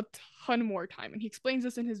had a ton more time. And he explains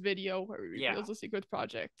this in his video where he reveals the secret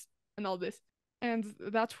project and all this. And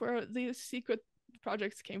that's where the secret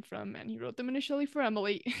projects came from. And he wrote them initially for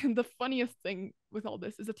Emily. And the funniest thing with all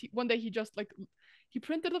this is that one day he just he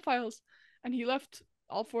printed the files and he left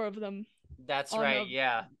all 4 of them. That's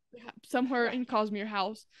right. Somewhere in Cosmere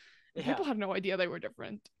house. People had no idea they were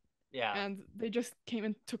different. Yeah. And they just came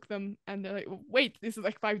and took them, and they're like, wait, this is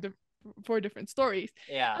like 4 different stories.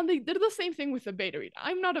 Yeah. And they did the same thing with the beta reader.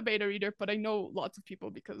 I'm not a beta reader, but I know lots of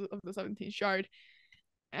people because of the 17th Shard.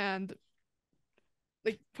 And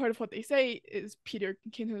like part of what they say is Peter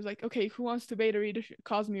King was like, okay, who wants to beta read a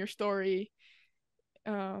Cosmere story?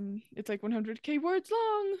 It's like 100k words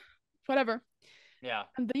long, whatever. Yeah.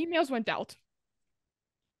 And the emails went out.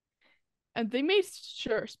 And they made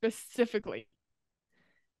sure specifically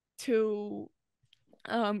to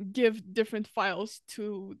give different files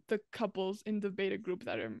to the couples in the beta group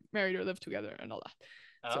that are married or live together and all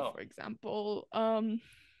that. So for example,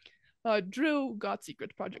 Drew got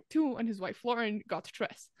Secret Project 2 and his wife Lauren got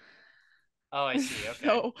Tress. Oh, I see. Okay.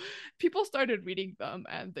 So people started reading them,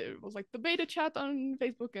 and there was like the beta chat on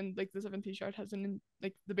Facebook, and like the 17th Shard has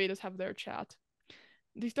like the betas have their chat.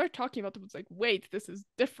 They start talking about it. It's like, wait, this is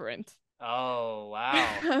different. Oh,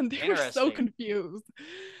 wow. And they were so confused.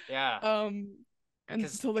 Yeah. And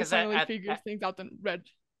so they finally figured things out and read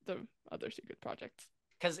the other secret projects.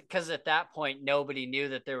 Because at that point, nobody knew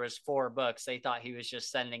that there was 4 books. They thought he was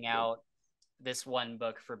just sending out this one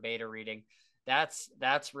book for beta reading. That's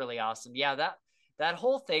really awesome. Yeah, that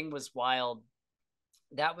whole thing was wild.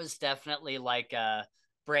 That was definitely like a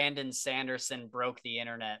Brandon Sanderson broke the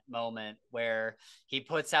internet moment, where he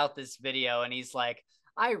puts out this video and he's like,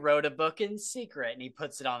 I wrote a book in secret, and he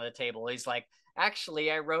puts it on the table. He's like,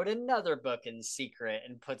 actually, I wrote another book in secret,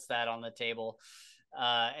 and puts that on the table.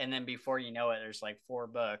 And then before you know it, there's like 4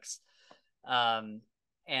 books. And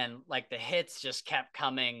like the hits just kept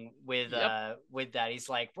coming with that. He's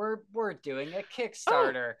like, we're doing a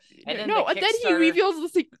Kickstarter. And then he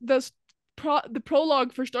reveals the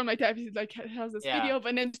prologue for Stormlight Type. He's like, has this video of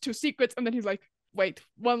an end to secrets, and then he's like, wait,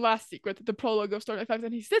 one last secret, the prologue of Stormlight 5.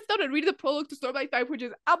 And he sits down and reads the prologue to Stormlight 5, which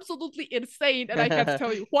is absolutely insane, and I can't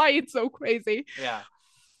tell you why it's so crazy. Yeah.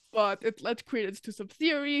 But it led credence to some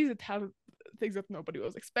theories. It had things that nobody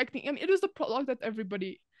was expecting. I mean, it was the prologue that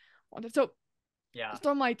everybody wanted. So,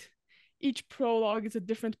 Stormlight, each prologue is a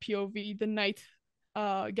different POV the night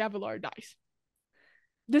Gavilar dies.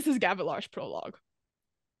 This is Gavilar's prologue.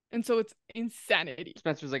 And so it's insanity.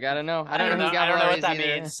 Spencer's like, I don't know. I don't know. I don't know what that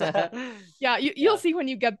means. Yeah, you'll see when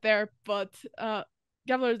you get there. But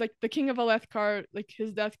Gavlar is like the king of Alethkar. Like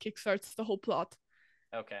his death kickstarts the whole plot.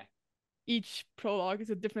 Okay. Each prologue is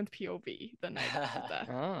a different POV the night of his death.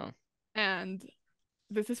 Oh. And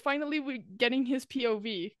this is finally we getting his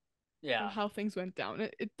POV. Yeah. Of how things went down.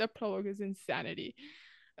 The prologue is insanity.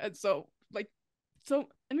 And so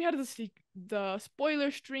and we had the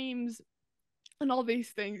spoiler streams and all these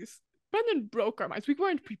things. Brendan broke our minds. We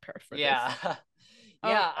weren't prepared for this. Yeah,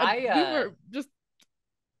 we were just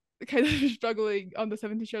kind of struggling on the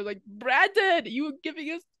 17th show. Like, Brandon, you were giving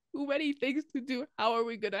us too many things to do. How are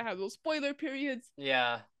we gonna have those spoiler periods?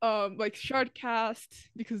 Yeah. Like Shardcast,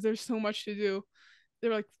 because there's so much to do.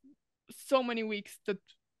 There were like so many weeks that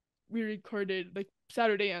we recorded like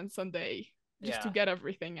Saturday and Sunday just to get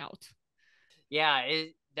everything out. Yeah,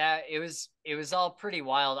 it was all pretty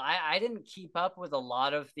wild. I didn't keep up with a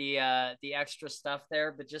lot of the extra stuff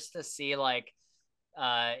there, but just to see like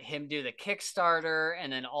him do the Kickstarter,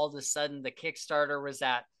 and then all of a sudden the Kickstarter was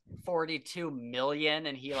at 42 million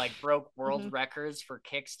and he like broke world records for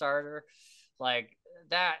Kickstarter. Like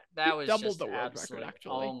that was doubled just the world record,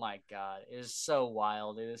 actually. Oh my god, it was so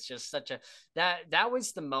wild. It was just such a that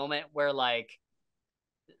was the moment where like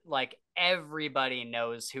everybody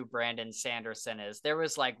knows who Brandon Sanderson is. There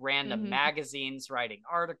was like random magazines writing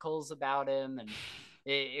articles about him, and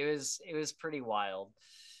it was pretty wild.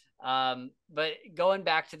 But going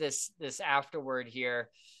back to this afterword here,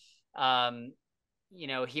 you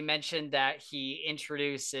know, he mentioned that he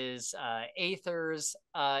introduces aethers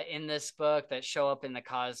in this book that show up in the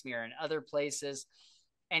Cosmere and other places.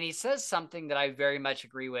 And he says something that I very much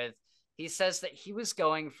agree with. He says that he was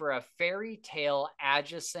going for a fairy tale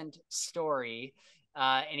adjacent story,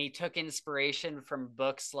 and he took inspiration from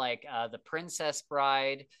books like The Princess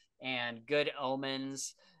Bride and Good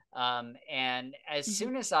Omens. And as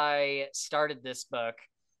soon as I started this book,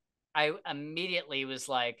 I immediately was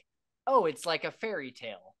like, oh, it's like a fairy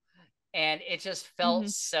tale. And it just felt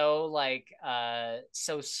so like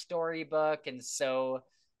so storybook and so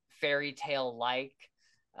fairy tale like.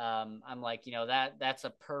 I'm like, you know, that's a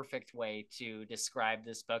perfect way to describe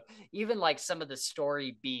this book. Even like some of the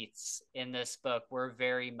story beats in this book were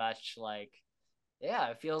very much like, yeah,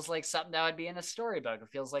 it feels like something that would be in a storybook. It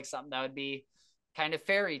feels like something that would be kind of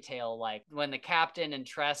fairy tale like, when the captain and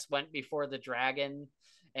Tress went before the dragon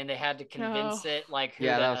and they had to convince it like who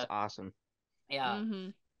that was awesome. Yeah.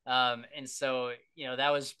 And so, you know,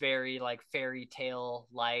 that was very like fairy tale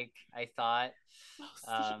like, I thought.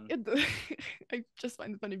 I just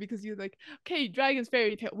find it funny because you're like, okay, dragons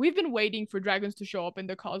fairy tale. We've been waiting for dragons to show up in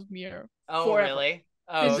the Cosmere. Oh, forever. Really?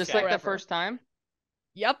 Oh, is this like the first time?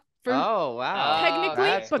 Yep. Oh, wow.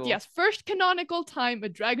 Technically, but cool. Yes, first canonical time a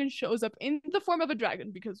dragon shows up in the form of a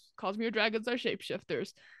dragon, because Cosmere dragons are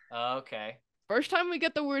shapeshifters. Okay. First time we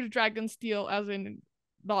get the word Dragonsteel, as in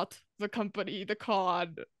not the company, the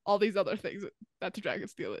con, all these other things that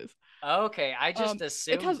Dragonsteel is. Okay, I just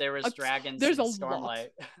assumed there was dragons in Stormlight.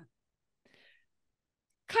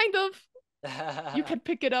 Kind of. You can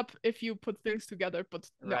pick it up if you put things together, but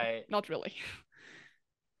no, not really.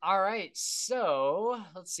 All right, so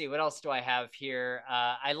let's see, what else do I have here?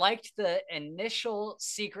 I liked the initial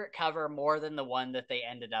secret cover more than the one that they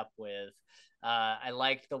ended up with. I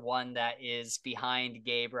liked the one that is behind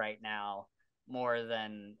Gabe right now more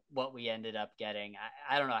than what we ended up getting.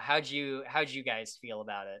 I don't know. How'd you guys feel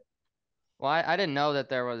about it? Well, I didn't know that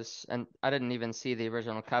there was, and I didn't even see the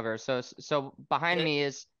original cover. So behind me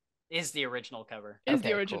is the original cover. Is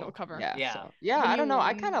the original cover. Yeah. So, I don't know.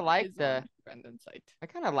 I kind of like the I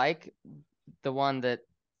kind of like the one that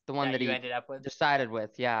he ended up with. Decided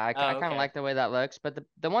with. Yeah, I kind of like the way that looks, but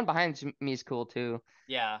the one behind me is cool too.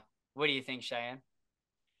 Yeah. What do you think, Cheyenne?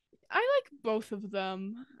 I like both of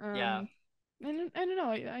them. Yeah. And I don't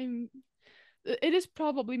know. It is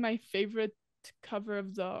probably my favorite cover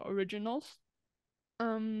of the originals.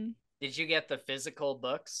 Did you get the physical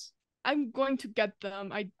books? I'm going to get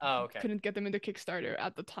them. I okay. couldn't get them in the Kickstarter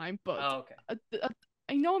at the time, but okay.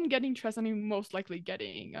 I know I'm getting Tress, and I'm most likely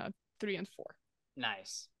getting 3 and 4.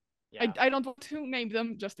 Nice. Yeah. I don't want to name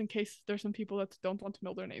them just in case there's some people that don't want to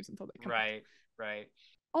know their names until they come out. Right.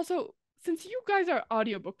 Also, since you guys are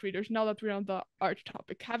audiobook readers, now that we're on the art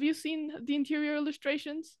topic, have you seen the interior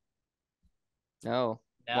illustrations? No.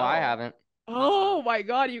 Well, I haven't. Oh my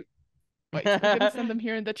god, Wait, I'm gonna send them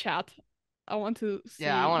here in the chat. I want to see.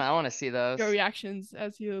 Yeah, I want to see those. Your reactions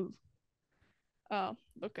as you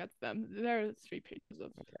look at them. There are 3 pages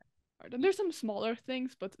of art, and there's some smaller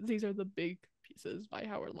things, but these are the big pieces by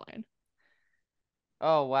Howard Lyon.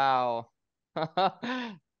 Oh wow,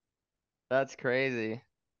 that's crazy.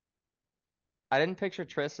 I didn't picture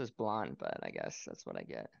Triss as blonde, but I guess that's what I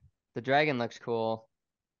get. The dragon looks cool.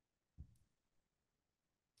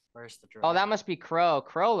 Where's the Oh, dragon? that must be Crow.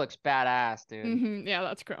 Crow looks badass, dude. Yeah,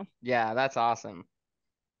 that's Crow. Yeah, that's awesome.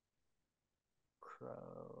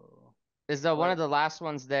 Crow. Is the one of the last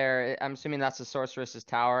ones there? I'm assuming that's the Sorceress's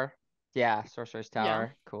Tower. Yeah, Sorcerer's Tower.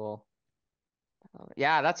 Yeah. Cool.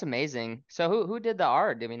 Yeah, that's amazing. So who did the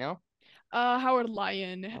art? Do we know? Howard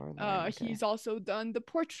Lyon. Howard Lyon, okay. He's also done the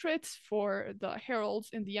portraits for the heralds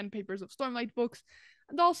in the end papers of Stormlight books,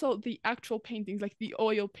 and also the actual paintings, like the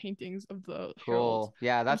oil paintings of the heralds. Cool.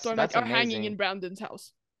 Yeah, that's Stormlight are hanging amazing. in Brandon's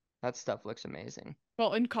house. That stuff looks amazing.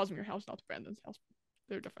 Well, in Cosmere house, not Brandon's house.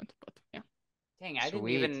 They're different, but yeah. Dang,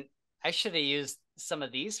 I should have used some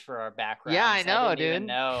of these for our backgrounds. Yeah, I know, I didn't dude. even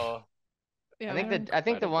know. Yeah, I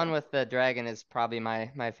think the one with the dragon is probably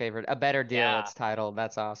my favorite. A Better Deal, Yeah. it's titled.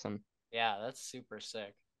 That's awesome. Yeah, that's super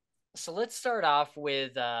sick. So let's start off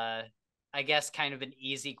with I guess kind of an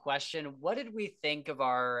easy question. What did we think of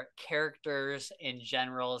our characters in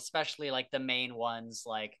general, especially like the main ones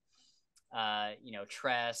like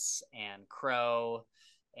Tress and Crow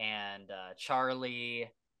and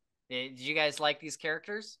Charlie? Did you guys like these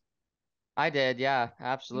characters? I did, yeah,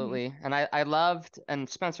 absolutely. And I loved, and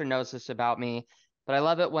Spencer knows this about me, but I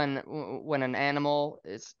love it when an animal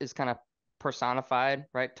is kind of personified,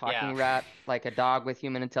 right? Talking rat, like a dog with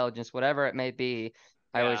human intelligence, whatever it may be.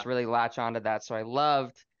 I always really latch onto that. So I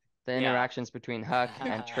loved the interactions between Huck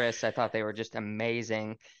and Triss. I thought they were just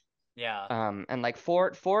amazing. Yeah. And like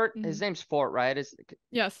Fort, his name's Fort, right?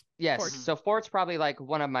 Yes. Fort. So Fort's probably like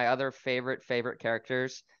one of my other favorite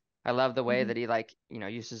characters. I love the way that he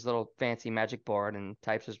uses little fancy magic board and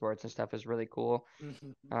types his words and stuff is really cool.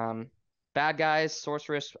 Bad guys,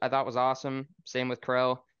 Sorceress, I thought was awesome. Same with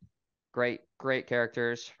Crow. Great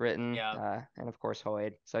characters written. And of course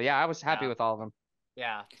Hoid. So yeah, I was happy with all of them.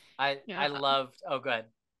 Yeah. I loved. Oh, good.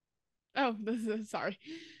 Oh, sorry.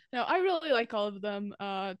 No, I really like all of them.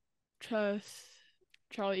 Tress,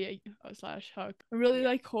 Charlie / Huck. I really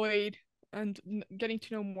like Hoid and getting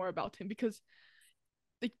to know more about him because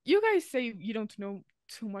like you guys say you don't know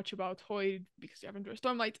too much about Hoid because you haven't read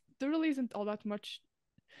Stormlight. There really isn't all that much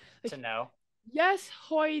to know. Yes,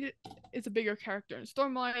 Hoid is a bigger character in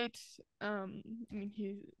Stormlight. I mean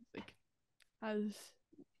he like has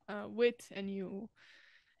wit and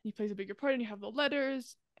he plays a bigger part and you have the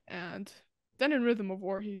letters, and then in Rhythm of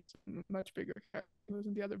War he's a much bigger character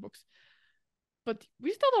than the other books. But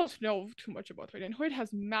we still don't know too much about Hoid, and Hoid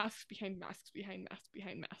has masks behind masks behind masks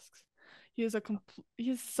behind masks. He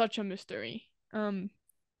is such a mystery.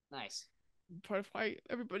 Nice. Part of why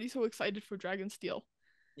everybody's so excited for Dragonsteel.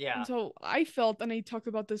 Yeah. And so I felt, and I talked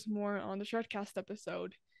about this more on the Shortcast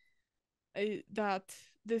episode, that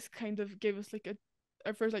this kind of gave us like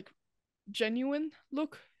a first like genuine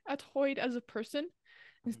look at Hoid as a person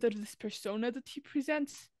instead of this persona that he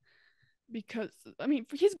presents. Because I mean,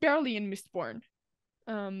 he's barely in Mistborn.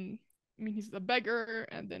 I mean, he's a beggar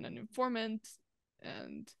and then an informant,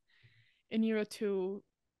 and in Era 2,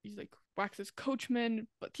 he's like Wax's coachman,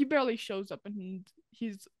 but he barely shows up and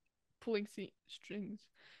he's pulling strings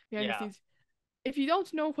behind the scenes. If you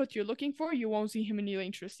don't know what you're looking for, you won't see him in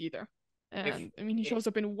Elantris either. And I mean, he shows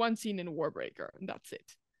up in one scene in Warbreaker, and that's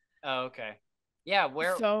it. Oh, okay. Yeah,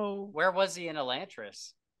 where was he in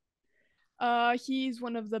Elantris? He's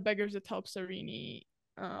one of the beggars that helps Irene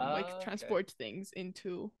transport things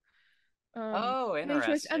into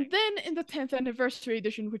interesting. And then in the 10th anniversary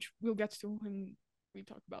edition, which we'll get to when we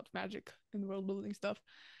talk about magic and world building stuff,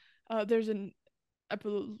 there's an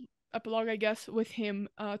epilogue, I guess, with him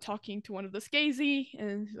talking to one of the Skazi,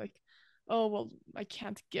 and he's like, oh well, I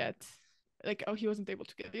can't get he wasn't able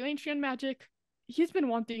to get the Elantrian magic. He's been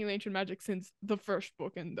wanting Elantrian magic since the first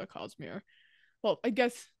book in the Cosmere. Well, I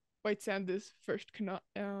guess White Sand is first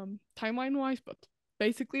timeline wise, but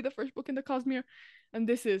basically the first book in the Cosmere, and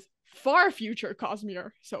this is far future Cosmere,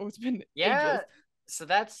 so it's been ages. So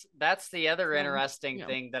that's the other interesting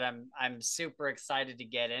thing that I'm super excited to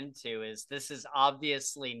get into is this is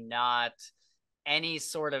obviously not any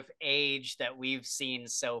sort of age that we've seen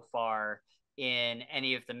so far in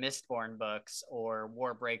any of the Mistborn books or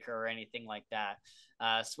Warbreaker or anything like that.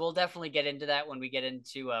 So we'll definitely get into that when we get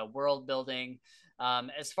into world building.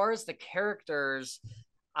 As far as the characters,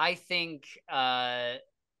 I think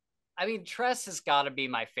Tress has got to be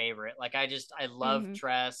my favorite. Like I love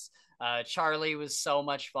Tress. Charlie was so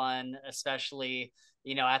much fun, especially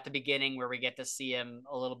at the beginning where we get to see him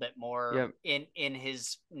a little bit more in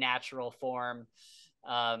his natural form.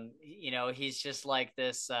 He's just like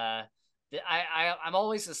this. I'm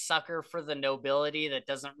always a sucker for the nobility that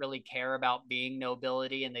doesn't really care about being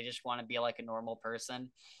nobility and they just want to be like a normal person.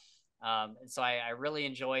 And so I really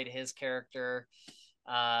enjoyed his character.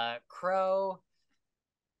 Crow,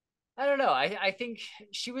 I don't know. I think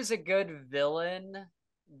she was a good villain,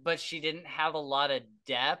 but she didn't have a lot of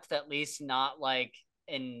depth, at least not like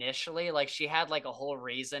initially. Like she had like a whole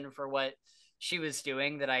reason for what she was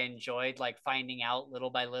doing that I enjoyed, like finding out little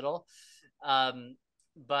by little.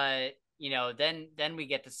 But then we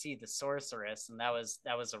get to see the sorceress, and that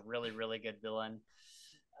was a really, really good villain.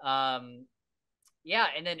 Yeah,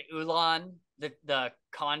 and then Ulan, the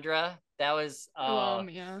Khandra,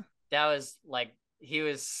 Yeah. that was like he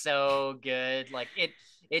was so good. Like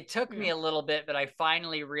it took me a little bit, but I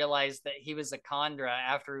finally realized that he was a Khandra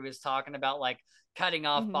after he was talking about like cutting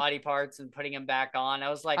off body parts and putting them back on. I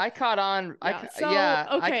was like, I caught on. Yeah,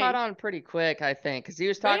 I caught on pretty quick, I think, because he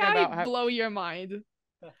was May talking about I blow your mind?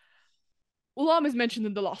 Ulam is mentioned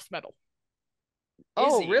in the Lost Metal.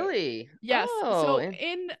 Oh, really? Yes. Oh,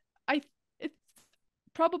 It's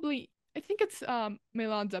probably, I think it's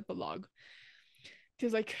Milan's epilogue.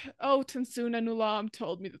 He's like, oh, Tansun and Ulam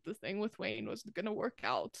told me that the thing with Wayne wasn't gonna work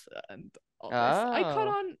out and all this. I caught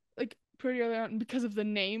on like pretty early on because of the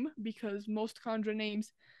name, because most Khandra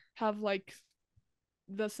names have like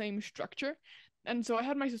the same structure. And so I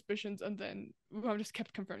had my suspicions, and then I just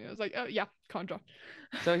kept confirming. I was like, oh yeah, Khandra.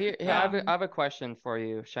 So here I have a question for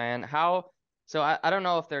you, Cheyenne. So I don't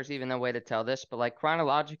know if there's even a way to tell this, but like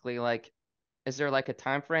chronologically, like, is there like a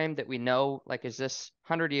time frame that we know? Like, is this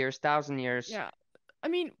 100 years, 1,000 years? Yeah. I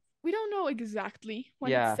mean, we don't know exactly when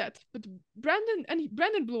Yeah. it's set, but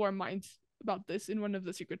Brandon blew our minds about this in one of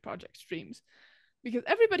the Secret Project streams. Because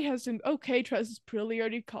everybody has assumed, okay, Tress is pretty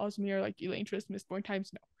early Cosmere, like Elantris, Mistborn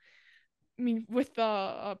times. No. I mean, with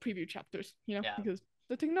the preview chapters, because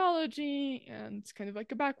the technology and it's kind of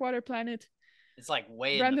like a backwater planet. It's like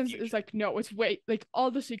way Brandon's in the future. is like, no, it's way, like all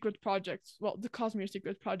the secret projects, well, the Cosmere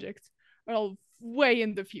secret projects are all way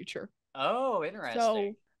in the future. Oh, interesting.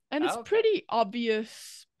 So, and it's pretty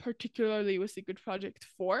obvious, particularly with Secret Project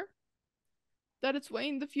 4, that it's way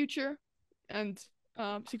in the future. And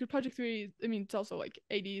Secret Project 3, I mean, it's also like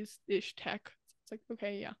 80s-ish tech. It's like,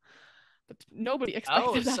 okay, yeah. But nobody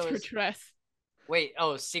expected that for Tress. Wait,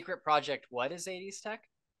 Secret Project what is 80s tech?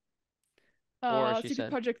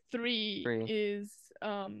 Secret Project 3 is,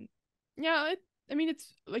 yeah, I mean,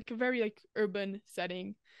 it's like a very like urban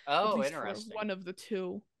setting. Oh, at least interesting. For one of the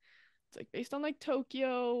two. It's like based on like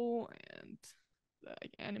Tokyo and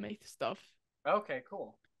like anime stuff. Okay,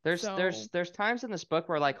 cool. There's times in this book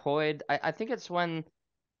where like Hoyd, I think it's when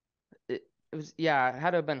it was, yeah, it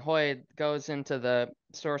had to have been Hoyd goes into the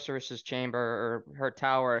sorceress's chamber or her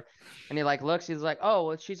tower, and he like looks, he's like, oh,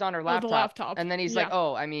 well, she's on her laptop. The laptop. And then he's like,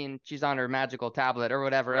 oh, I mean, she's on her magical tablet or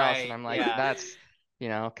whatever else. And I'm like, that's,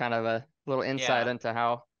 kind of a little insight into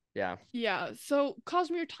how, Yeah, so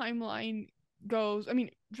Cosmere timeline goes, I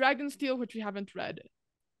mean, Dragonsteel, which we haven't read,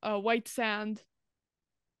 White Sand,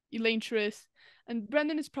 Elantris, and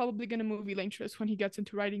Brendan is probably going to move Elantris when he gets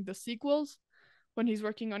into writing the sequels, when he's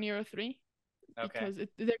working on Era 3. Okay. Because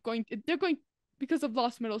they're going because of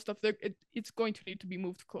Lost Metal stuff, it's going to need to be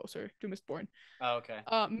moved closer to Mistborn. Oh, okay.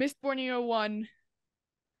 Mistborn Era 1,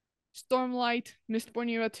 Stormlight, Mistborn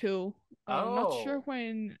Era 2. Not sure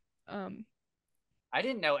when I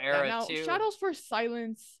didn't know Era 2. Shadows for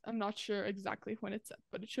Silence, I'm not sure exactly when it's set,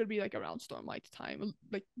 but it should be like around Stormlight time,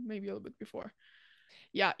 like maybe a little bit before.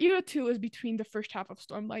 Yeah, Era 2 is between the first half of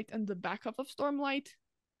Stormlight and the back half of Stormlight.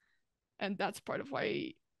 And that's part of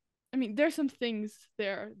why, I mean, there's some things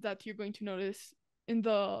there that you're going to notice in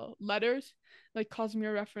the letters, like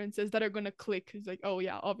Cosmere references that are going to click. It's like, oh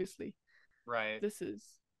yeah, obviously. Right. This is,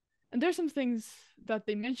 and there's some things that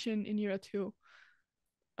they mention in Era 2.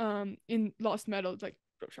 In Lost Metal, like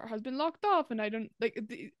Broshar has been locked off, and I don't like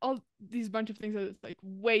all these bunch of things that it's like,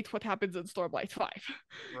 wait, what happens in Stormlight 5?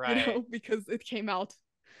 Right. Because it came out,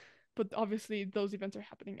 but obviously those events are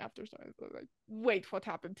happening after. So like, wait, what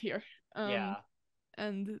happened here? Yeah.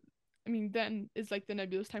 And I mean, then it's like the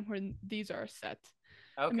nebulous time when these are set.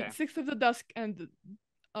 Okay. I mean, Sixth of the Dusk and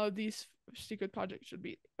these secret projects should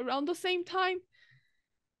be around the same time,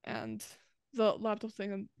 and the laptop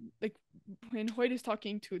thing, and like when Hoyt is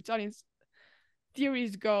talking to its audience,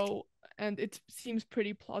 theories go, and it seems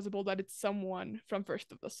pretty plausible that it's someone from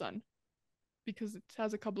First of the Sun, because it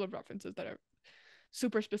has a couple of references that are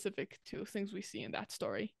super specific to things we see in that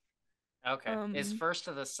story. Okay. Is First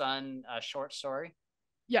of the Sun a short story?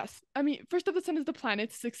 Yes. I mean, First of the Sun is the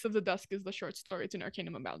planet, Sixth of the Dusk is the short story. It's in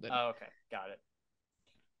Arcanum Unbounded. Oh, okay. Got it.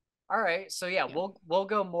 All right. So yeah, we'll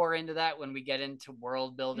go more into that when we get into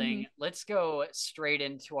world building. Let's go straight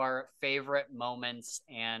into our favorite moments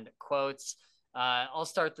and quotes. I'll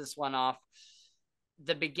start this one off.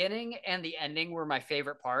 the beginning and the ending were my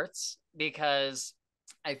favorite parts, because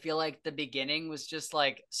I feel like the beginning was just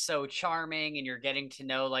like so charming, and you're getting to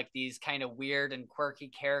know like these kind of weird and quirky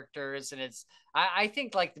characters. And I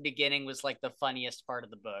think like the beginning was like the funniest part of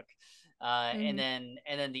the book. And then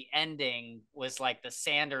the ending was like the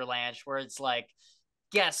Sanderlanche, where it's like,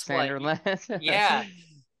 guess what? Sanderland. Yeah.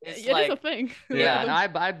 It's like, a thing. Yeah, and I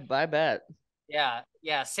bet. Yeah.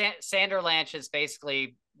 Sanderlanche is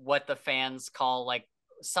basically what the fans call like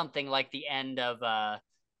something like the end of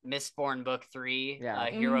Mistborn Book 3,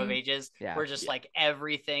 Hero of Ages, where just like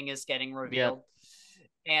everything is getting revealed.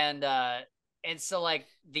 And so like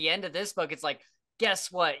the end of this book, it's like,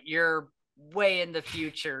 guess what? You're way in the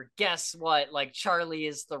future. Guess what? Like Charlie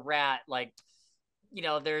is the rat. Like,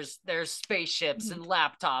 there's spaceships and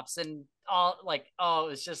laptops and all, like, oh,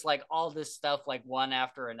 it's just like all this stuff, like one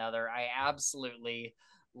after another. I absolutely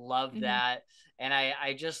loved that. And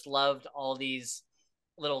I just loved all these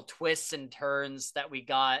little twists and turns that we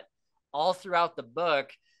got all throughout the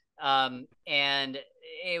book. And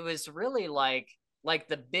it was really like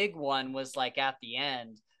the big one was like at the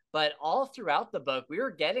end, but all throughout the book we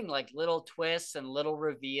were getting like little twists and little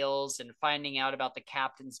reveals and finding out about the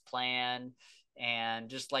captain's plan, and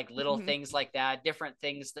just like little things like that, different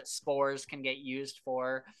things that spores can get used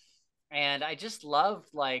for. And I just loved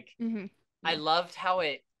like I loved how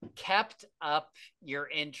it kept up your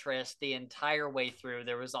interest the entire way through.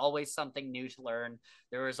 There was always something new to learn.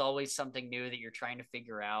 There was always something new that you're trying to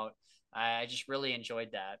figure out. I just really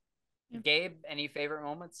enjoyed that. Gabe, any favorite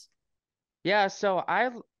moments? Yeah, so I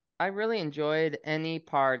really enjoyed any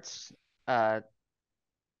parts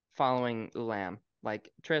following Ulam.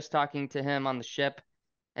 Like Tress talking to him on the ship.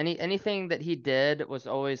 Anything that he did was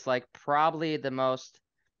always like probably the most,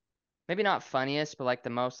 maybe not funniest, but like the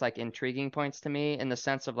most like intriguing points to me, in the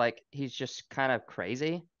sense of like he's just kind of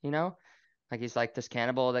crazy, Like he's like this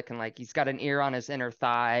cannibal that can, like, he's got an ear on his inner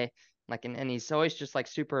thigh, like, and he's always just like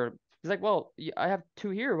super. He's like, well, I have two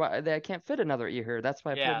here. Why I can't fit another ear here? That's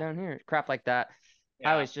why I put it down here. Crap like that.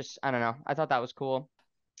 I always just, I don't know. I thought that was cool.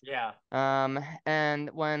 Yeah. And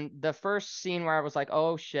when the first scene where I was like,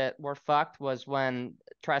 oh shit, we're fucked, was when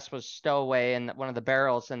Tress was stowaway in one of the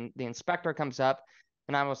barrels and the inspector comes up,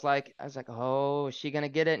 and I was like, oh, is she gonna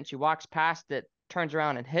get it? And she walks past it, turns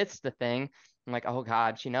around and hits the thing. I'm like, oh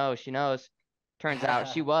god, she knows. Turns out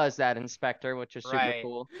she was that inspector, which is super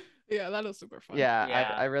cool. Yeah, that is super fun.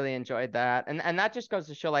 Yeah. I really enjoyed that. And that just goes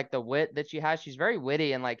to show like the wit that she has. She's very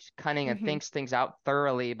witty and like cunning and thinks things out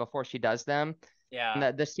thoroughly before she does them. Yeah.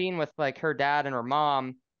 And the scene with like her dad and her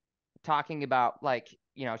mom talking about, like,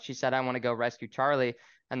 she said, I want to go rescue Charlie,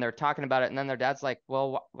 and they're talking about it, and then their dad's like,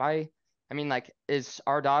 well, why? I mean, like, is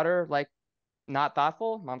our daughter like not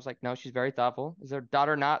thoughtful? Mom's like, no, she's very thoughtful. Is their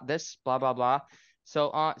daughter not this? Blah blah blah. So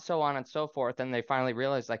on and so forth. And they finally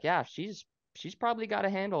realize, like, yeah, she's probably got a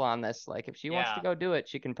handle on this. Like, if she wants to go do it,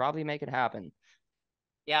 she can probably make it happen.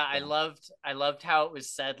 Yeah, I loved how it was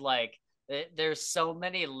said. Like, there's so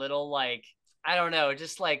many little, like, I don't know,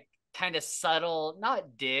 just like kind of subtle,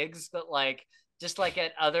 not digs, but like just like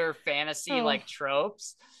at other fantasy like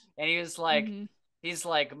tropes. And he was like, he's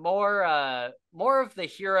like, more of the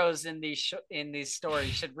heroes in these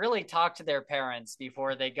stories should really talk to their parents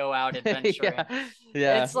before they go out adventuring.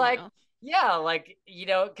 Yeah. It's like, like,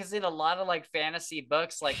 because in a lot of like fantasy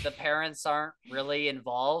books, like the parents aren't really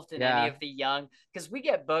involved in any of the young, because we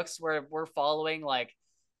get books where we're following like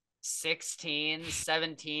 16,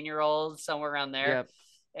 17-year-olds, somewhere around there. Yep.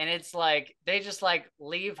 And it's like they just like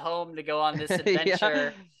leave home to go on this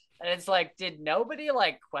adventure. And it's like, did nobody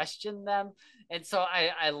like question them? And so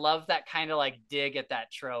I love that kind of like dig at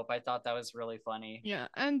that trope. I thought that was really funny. Yeah,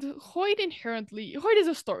 and Hoyt is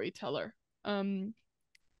a storyteller. And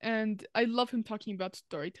I love him talking about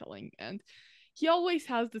storytelling, and he always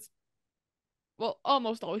has this, well,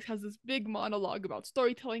 almost always has this big monologue about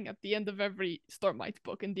storytelling at the end of every Stormlight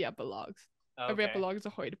book in the epilogues. Okay. Every epilogue is a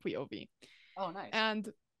Hoyt POV. Oh, nice. And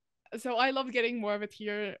so I love getting more of it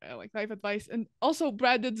here, like life advice. And also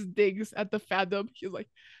Brandon's digs at the fandom. He's like,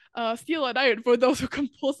 steel and iron for those who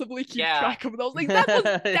compulsively keep track of those. Like, that was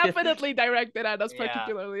definitely directed at us,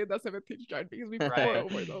 particularly in the 17th chart, because we pour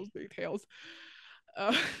over those details.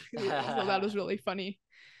 So that was really funny.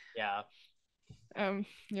 Yeah.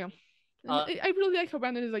 Yeah. I really like how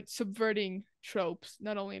Brandon is like subverting tropes,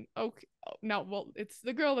 not only it's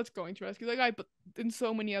the girl that's going to rescue the guy, but in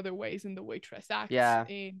so many other ways, in the way Tress acts,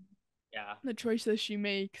 in the choices she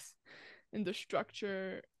makes, in the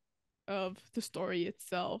structure of the story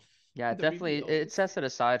itself. Yeah, definitely it sets it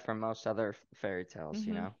aside from most other fairy tales,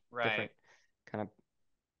 Right. Different kind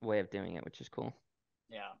of way of doing it, which is cool.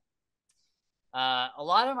 Yeah. A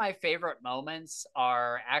lot of my favorite moments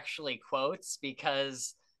are actually quotes,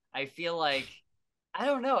 because I feel like, I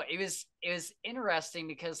don't know, it was interesting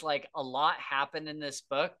because like a lot happened in this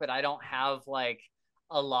book, but I don't have like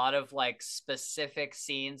a lot of like specific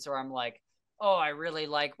scenes where I'm like, oh, I really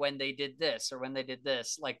like when they did this or when they did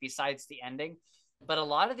this, like besides the ending. But a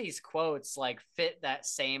lot of these quotes like fit that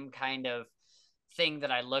same kind of thing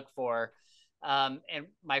that I look for. And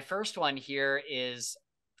my first one here is,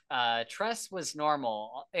 Tress was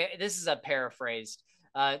normal. This is a paraphrased.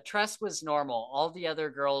 Tress was normal. All the other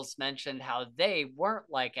girls mentioned how they weren't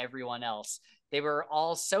like everyone else. They were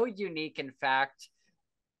all so unique, in fact,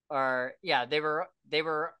 or yeah, they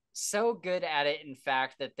were so good at it, in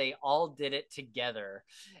fact, that they all did it together.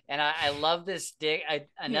 And I love this dig,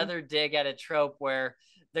 another dig at a trope where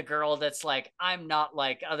the girl that's like, I'm not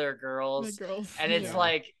like other girls, and it's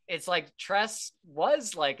like Tress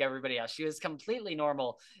was like everybody else. She was completely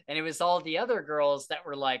normal, and it was all the other girls that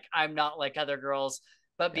were like, I'm not like other girls.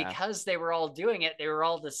 But because they were all doing it, they were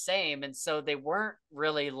all the same, and so they weren't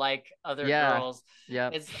really like other girls.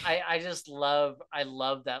 Yeah. I just love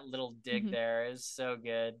that little dig there. It's so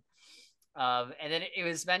good. And then it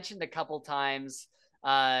was mentioned a couple times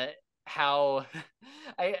how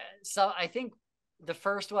I think the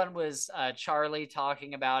first one was Charlie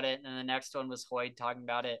talking about it, and the next one was Hoyd talking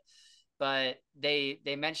about it. But they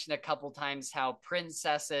mentioned a couple times how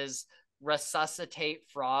princesses resuscitate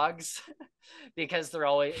frogs because they're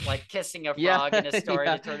always like kissing a frog in a story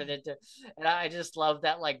to turn it into. And I just love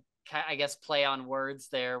that, like, I guess, play on words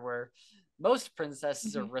there, where most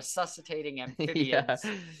princesses are resuscitating amphibians.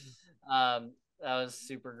 That was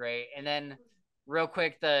super great. And then real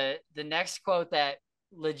quick, the next quote that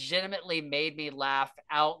legitimately made me laugh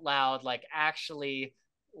out loud, like actually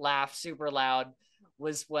laugh super loud,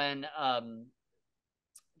 was when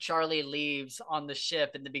Charlie leaves on the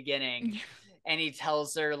ship in the beginning, and he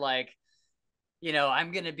tells her, like,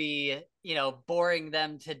 I'm going to be, boring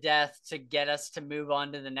them to death to get us to move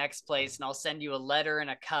on to the next place. And I'll send you a letter and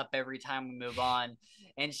a cup every time we move on.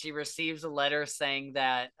 And she receives a letter saying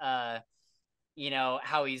that,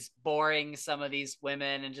 how he's boring some of these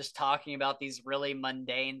women and just talking about these really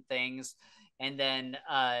mundane things. And then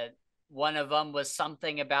one of them was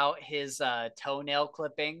something about his toenail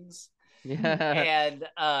clippings. And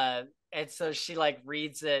so she like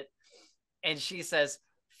reads it, and she says,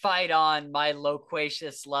 "Fight on, my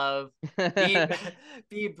loquacious love.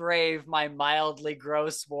 Be brave, my mildly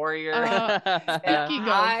gross warrior." Speaking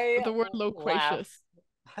of the word loquacious,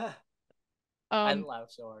 I laugh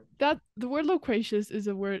so hard. That the word loquacious is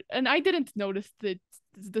a word, and I didn't notice that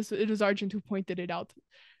it was Argent who pointed it out.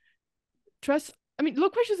 Tress, I mean,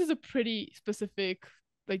 loquacious is a pretty specific,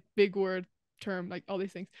 like, big word term, like all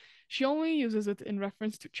these things. She only uses it in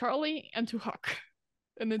reference to Charlie and to Huck.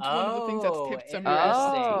 And it's one of the things that skipped some.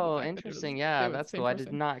 Interesting. Yeah, that's cool. I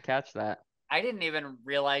did not catch that. I didn't even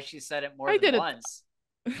realize she said it more than once.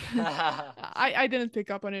 I didn't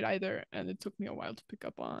pick up on it either, and it took me a while to pick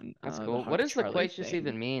up on. That's cool. What does loquacious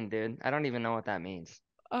even mean, dude? I don't even know what that means.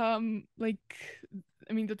 Like,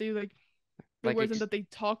 I mean that they like the words, and that they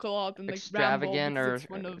talk a lot and like extravagant, ramble, or it's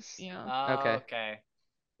one of, okay.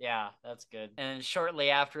 Yeah, that's good. And shortly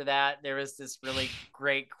after that, there was this really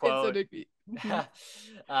great quote.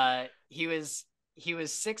 He was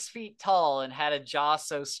 6 feet tall and had a jaw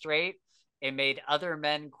so straight it made other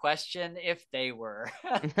men question if they were.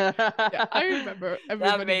 Yeah, I remember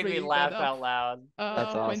everybody that made me laugh out loud.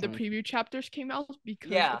 That's awesome. When the preview chapters came out,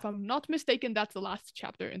 because if I'm not mistaken, that's the last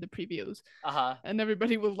chapter in the previews. And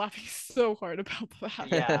everybody was laughing so hard about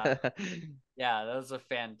that. Yeah, that was a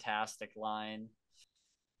fantastic line.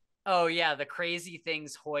 Oh yeah, the crazy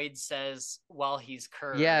things Hoyd says while he's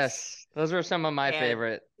cursed. Yes, those are some of my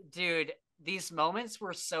favorite. Dude, these moments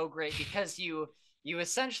were so great because you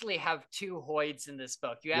essentially have two Hoyds in this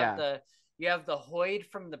book. You have the Hoyd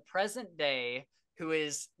from the present day who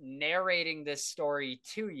is narrating this story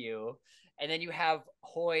to you, and then you have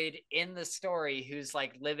Hoyd in the story who's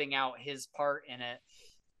like living out his part in it.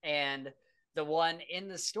 And the one in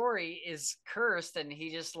the story is cursed, and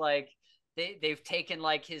he just like they've taken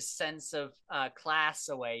like his sense of class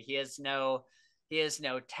away. He has no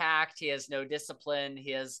tact, he has no discipline,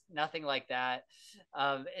 he has nothing like that.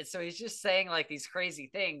 And so he's just saying like these crazy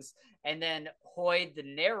things, and then Hoyd, the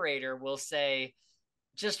narrator, will say,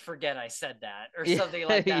 "Just forget I said that," or something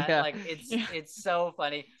like that. Like it's so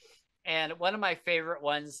funny. And one of my favorite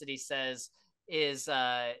ones that he says is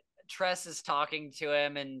Tress is talking to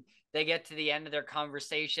him, and they get to the end of their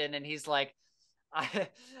conversation, and he's like,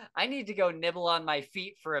 I need to go nibble on my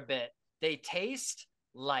feet for a bit. They taste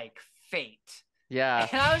like fate. Yeah.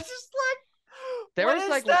 And I was just like, There what was does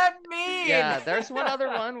like that mean? Yeah, there's one other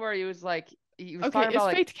one where he was Okay, talking is about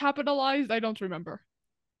like fate capitalized? I don't remember.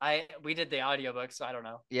 We did the audiobook, so I don't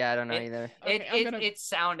know. yeah, I don't know either. Okay, I'm gonna It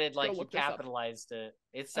sounded like he look this up. capitalized it.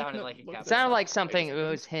 It I'm sounded gonna like he look this Sounded capitalized up. like it. something Wait a it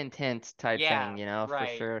was second. hint type Yeah, thing, you know, for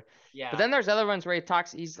right. sure. Yeah. But then there's other ones where he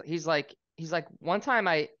talks. He's like one time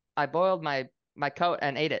I boiled my coat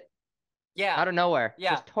and ate it Yeah. out of nowhere,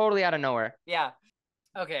 Yeah. just totally out of nowhere. Yeah.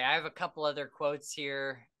 Okay, I have a couple other quotes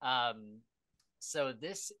here. So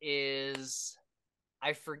this is,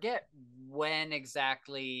 I forget when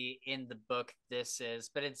exactly in the book this is,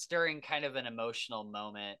 but it's during kind of an emotional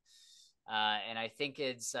moment. And I think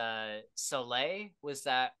it's Soleil, was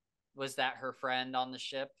that her friend on the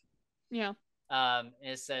ship? Yeah.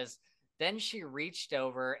 It says, then she reached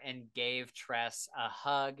over and gave Tress a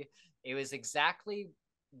hug. It was exactly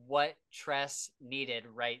what Tress needed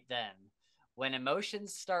right then. When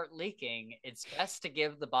emotions start leaking, it's best to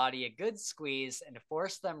give the body a good squeeze and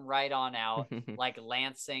force them right on out, like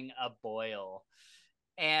lancing a boil.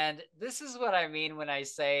 And this is what I mean when I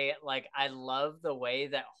say, like, I love the way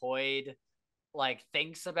that Hoyd like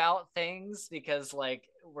thinks about things, because like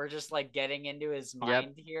we're just like getting into his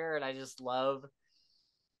mind here, and I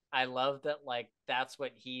love that, like, that's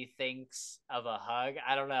what he thinks of a hug.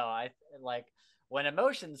 I don't know. I like when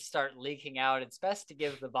emotions start leaking out, it's best to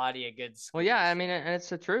give the body a good squeeze. Well, yeah, I mean, and it's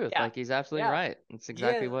the truth. Yeah. Like he's absolutely Yeah. right. It's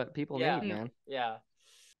exactly what people Yeah. need, man. Yeah.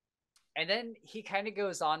 And then he kind of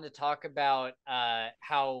goes on to talk about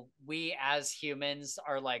how we as humans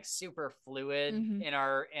are like super fluid in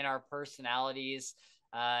our personalities,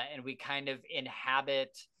 and we kind of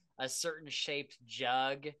inhabit a certain shaped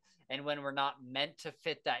jug. And when we're not meant to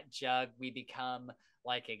fit that jug, we become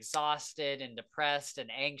like exhausted and depressed and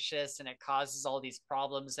anxious, and it causes all these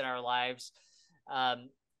problems in our lives.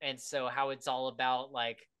 And so how it's all about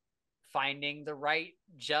like finding the right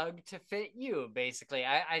jug to fit you, basically.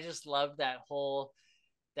 I just love that whole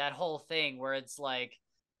thing where it's like,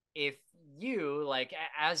 if you like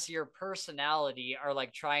as your personality are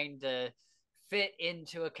like trying to fit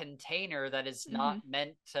into a container that is not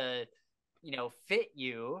meant to, you know, fit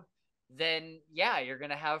you, then yeah, you're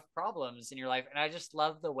gonna have problems in your life. And I just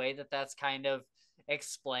love the way that that's kind of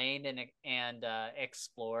explained and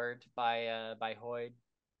explored by Hoyd.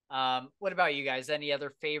 What about you guys? Any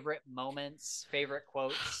other favorite moments, favorite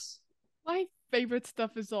quotes? My favorite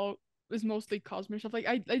stuff is mostly Cosmere stuff. Like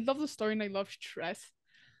I love the story and I love Tress.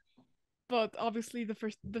 But obviously the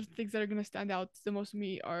things that are gonna stand out the most to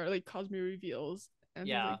me are like Cosmere reveals and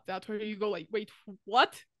things like that, where you go like, wait,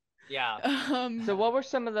 what? Yeah. So what were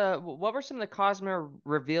some of the Cosmere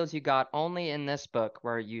reveals you got only in this book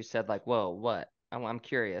where you said like, whoa, what? I'm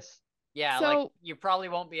curious. Yeah, so, like you probably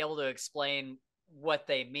won't be able to explain what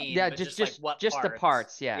they mean, yeah, but just like what just parts. the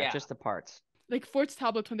parts, yeah, just the parts. Like Fort's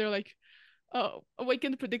tablet when they're like,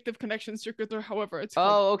 awakened predictive connection circuit, or however it's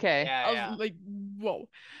called. Oh, okay. Yeah, I was like, whoa.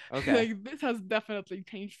 Okay. Like this has definitely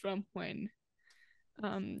changed from when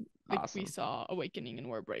like awesome. we saw Awakening in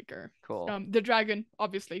Warbreaker. Cool. The dragon,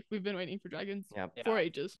 obviously, we've been waiting for dragons for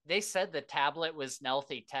ages. They said the tablet was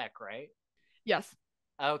Nelthy tech, right? Yes.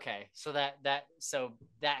 Okay, so that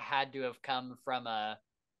had to have come from a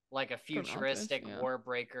futuristic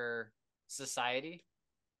Warbreaker society.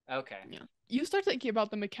 Okay. Yeah. You start thinking about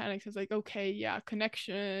the mechanics as like, okay, yeah,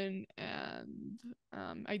 connection and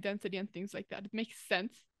identity and things like that. It makes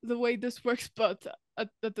sense the way this works, but at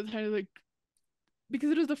the time, like,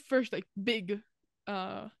 because it was the first like big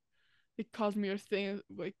like Cosmere thing,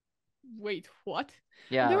 like, wait, what?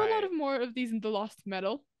 Yeah. And there were a lot of more of these in the Lost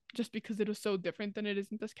Metal, just because it was so different and it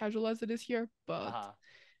isn't as casual as it is here. But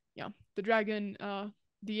yeah, the dragon,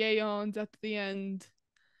 the Aeons at the end,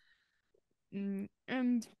 and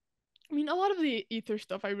I mean, a lot of the ether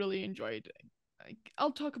stuff I really enjoyed. Like,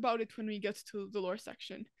 I'll talk about it when we get to the lore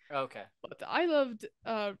section. Okay. But I loved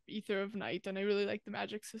Ether of Night, and I really like the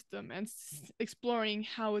magic system and exploring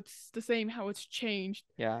how it's the same, how it's changed.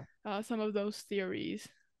 Yeah. Some of those theories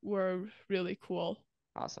were really cool.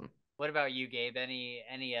 Awesome. What about you, Gabe?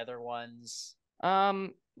 Any other ones?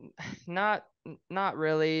 Not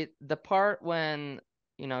really. The part when,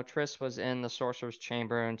 you know, Tress was in the sorcerer's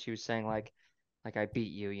chamber and she was saying like I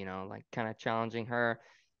beat you, you know, like kind of challenging her.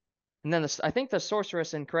 And then I think the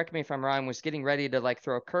sorceress, and correct me if I'm wrong, was getting ready to like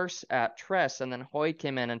throw a curse at Tress, and then Hoyd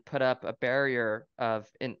came in and put up a barrier of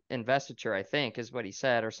investiture, I think is what he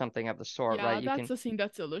said, or something of the sort, right? Yeah, that's a scene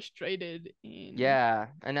that's illustrated in. Yeah,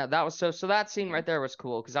 and that was so that scene right there was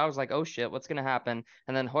cool, because I was like, oh shit, what's gonna happen?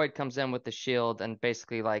 And then Hoyd comes in with the shield and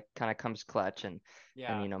basically like kind of comes clutch and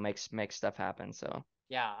you know makes stuff happen. So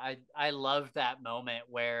yeah, I love that moment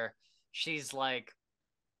where she's like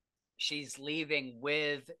she's leaving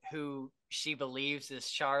with who she believes is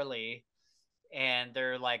Charlie, and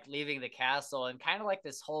they're like leaving the castle, and kind of like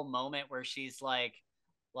this whole moment where she's like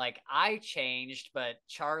I changed but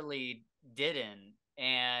Charlie didn't,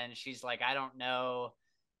 and she's like, I don't know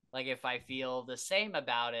like if I feel the same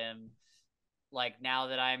about him like now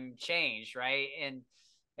that I'm changed, right?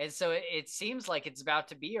 And so it seems like it's about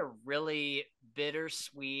to be a really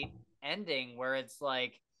bittersweet ending where it's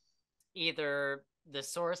like either the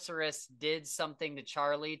sorceress did something to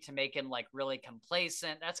Charlie to make him like really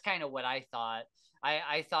complacent. That's kind of what I thought.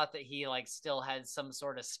 I thought that he like still had some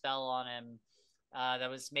sort of spell on him that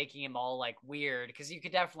was making him all like weird, because you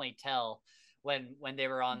could definitely tell when they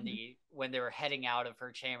were on when they were heading out of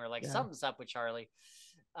her chamber, like something's up with Charlie.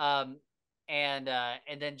 And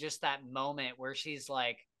then just that moment where she's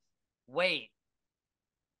like, wait,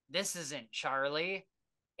 this isn't Charlie.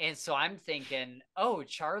 And so I'm thinking, oh,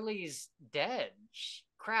 Charlie's dead.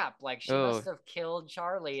 Crap, like she must have killed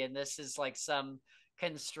Charlie, and this is like some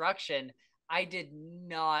construction. I did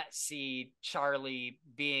not see Charlie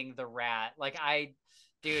being the rat. Like I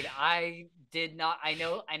did not. I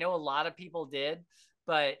know a lot of people did,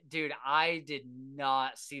 but dude, I did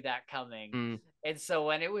not see that coming. And so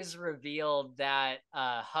when it was revealed that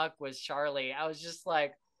Huck was Charlie, I was just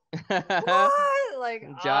like, what? Like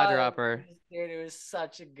jaw dropper. Dude, it was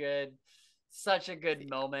such a good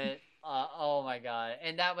moment. Oh my god.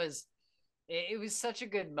 And that was it was such a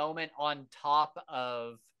good moment on top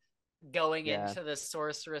of going into the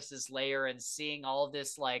sorceress's lair and seeing all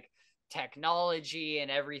this like technology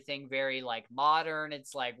and everything very like modern.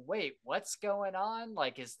 It's like, wait, what's going on?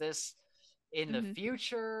 Like, is this in the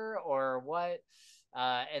future or what?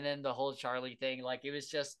 And then the whole Charlie thing, like it was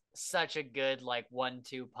just such a good like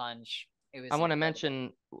 1-2 punch. It was I want to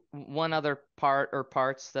mention one other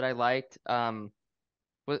parts that I liked.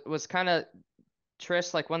 Was kind of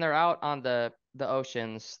Tress, like when they're out on the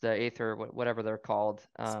oceans, the aether, whatever they're called,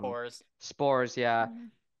 spores, yeah.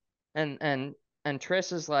 And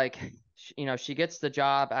Tress is like, she gets the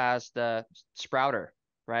job as the sprouter,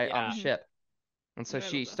 right, on the ship. And so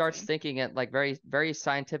she starts thinking it like very, very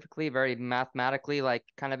scientifically, very mathematically, like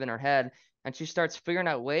kind of in her head. And she starts figuring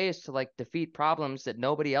out ways to like defeat problems that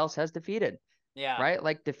nobody else has defeated. Yeah. Right?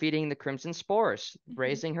 Like defeating the Crimson Spores,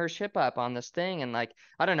 raising her ship up on this thing. And like,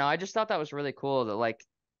 I don't know. I just thought that was really cool that like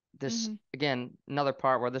this, again, another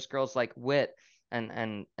part where this girl's like wit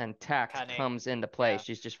and tact comes into play.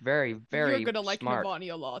 She's just very, very You're gonna like smart.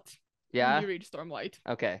 Navani a lot. Yeah. When you read Stormlight.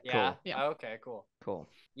 Okay. Yeah. Cool. Yeah. Okay. Cool.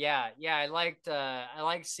 Yeah. I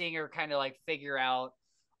liked seeing her kind of like figure out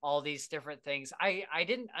all these different things. I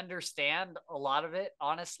didn't understand a lot of it,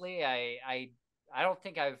 honestly. I don't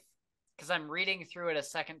think because I'm reading through it a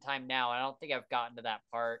second time now. I don't think I've gotten to that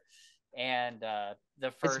part. And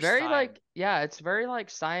the first it's very time, like it's very like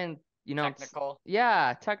science, technical.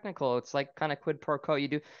 Technical. It's like kind of quid pro quo. You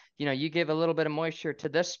do, you give a little bit of moisture to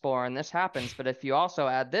this spore and this happens, but if you also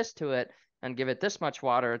add this to it and give it this much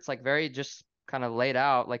water, it's like very just kind of laid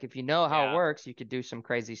out. Like if you know how it works, you could do some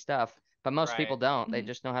crazy stuff, but most people don't. They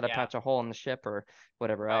just know how to patch a hole in the ship or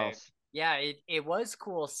whatever else. Yeah, it was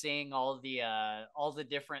cool seeing all the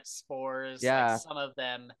different spores. Yeah. Like some of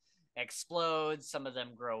them explode, some of them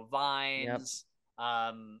grow vines.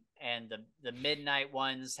 And the midnight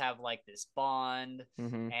ones have like this bond.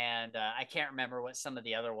 And I can't remember what some of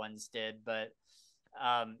the other ones did, but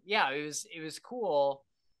it was cool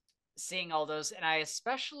seeing all those. And I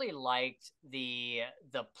especially liked the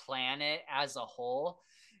planet as a whole,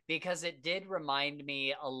 because it did remind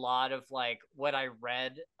me a lot of like what I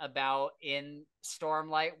read about in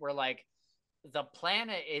Stormlight, where like the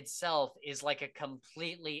planet itself is like a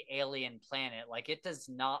completely alien planet. Like it does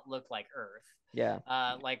not look like Earth. Yeah.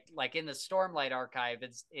 Like in the Stormlight archive,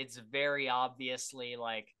 it's very obviously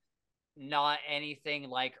like not anything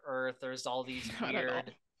like Earth. There's all these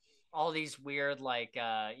weird like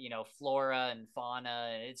flora and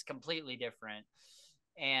fauna. It's completely different.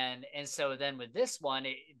 And so then with this one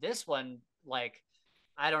like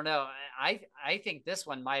I don't know, I think this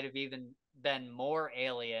one might have even been more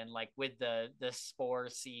alien, like with the spore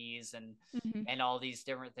seas and all these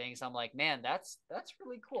different things. I'm like, man, that's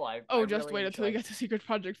really cool. I just really wait until you get to Secret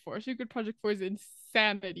Project 4. Secret Project 4 is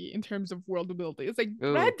insanity in terms of world building. It's like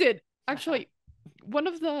Brad did actually one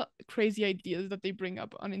of the crazy ideas that they bring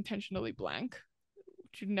up unintentionally blank,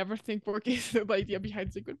 which you'd never think is the idea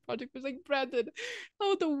behind Secret Project, was like, Brandon,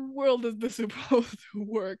 how the world is this supposed to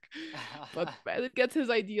work? But Brandon gets his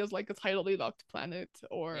ideas like a tidally locked planet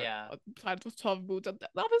or a planet with 12 moons. And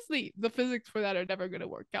obviously, the physics for that are never going to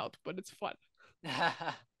work out, but it's fun.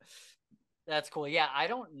 That's cool. Yeah, I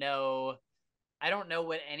don't know I don't know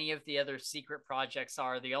what any of the other secret projects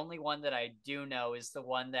are. The only one that I do know is the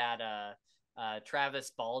one that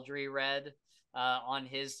Travis Baldry read on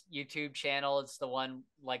his YouTube channel. It's the one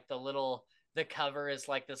like the cover is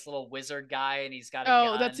like this little wizard guy and he's got a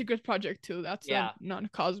gun. That's a good project too. That's yeah, not a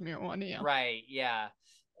Cosmere one. Yeah. Right. Yeah.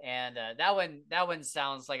 And that one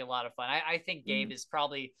sounds like a lot of fun. I think Gabe is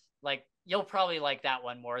probably like, you'll probably like that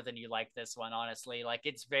one more than you like this one, honestly. Like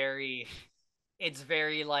it's very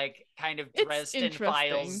like kind of Dresden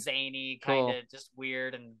Files zany, kind of just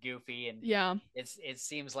weird and goofy, and it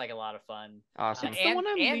seems like a lot of fun. Awesome. It's the one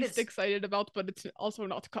I'm least excited about, but it's also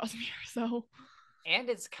not Cosmere, so. And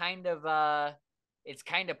it's kind of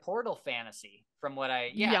Portal fantasy from what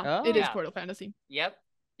I it is Portal fantasy. Yep.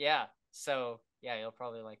 Yeah. So yeah, you'll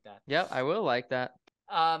probably like that. Yep, I will like that.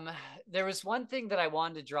 There was one thing that I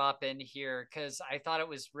wanted to drop in here because I thought it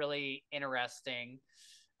was really interesting.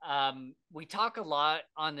 We talk a lot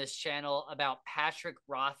on this channel about Patrick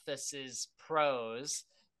Rothfuss's prose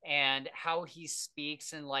and how he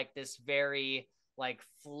speaks in like this very like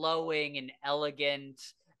flowing and elegant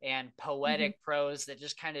and poetic prose that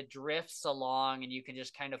just kind of drifts along and you can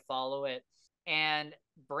just kind of follow it. And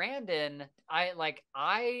Brandon,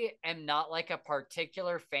 I am not like a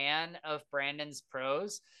particular fan of Brandon's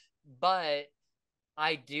prose, but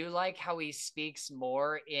I do like how he speaks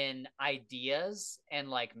more in ideas and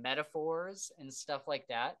like metaphors and stuff like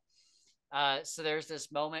that. So there's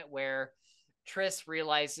this moment where Tress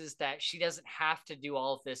realizes that she doesn't have to do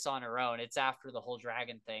all of this on her own. It's after the whole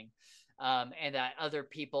dragon thing, and that other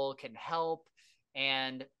people can help,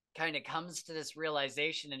 and kind of comes to this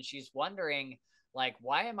realization, and she's wondering, like,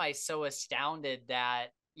 why am I so astounded that,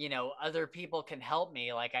 you know, other people can help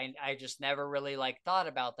me? Like, I just never really like thought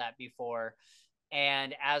about that before.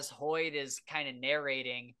 And as Hoyt is kind of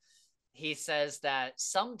narrating, he says that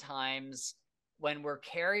sometimes when we're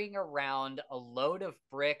carrying around a load of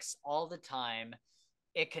bricks all the time,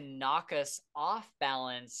 it can knock us off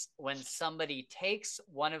balance when somebody takes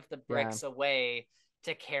one of the bricks away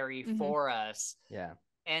to carry for us. Yeah.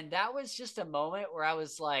 And that was just a moment where I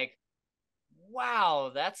was like,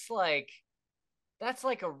 wow, that's like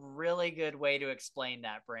a really good way to explain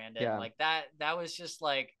that, Brandon. Yeah. Like that was just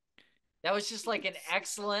like an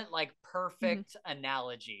excellent, like perfect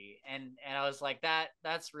analogy. And I was like,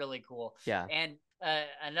 that's really cool. Yeah. And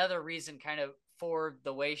another reason kind of for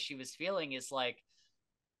the way she was feeling is like,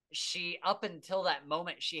 she, up until that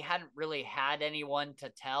moment, she hadn't really had anyone to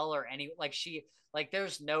tell or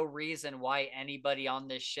there's no reason why anybody on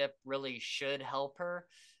this ship really should help her.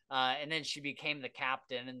 And then she became the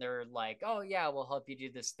captain and they're like, oh yeah, we'll help you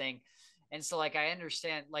do this thing. And so like, I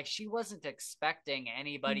understand, like she wasn't expecting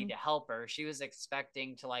anybody to help her. She was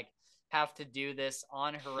expecting to like have to do this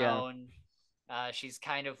on her own. She's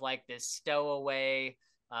kind of like this stowaway.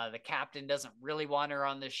 The captain doesn't really want her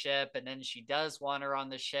on the ship. And then she does want her on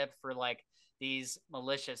the ship for like these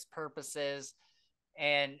malicious purposes.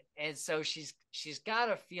 And so she's got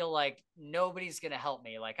to feel like nobody's going to help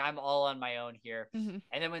me. Like I'm all on my own here. And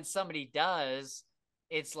then when somebody does,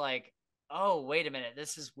 it's like, oh, wait a minute,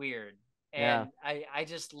 this is weird. And I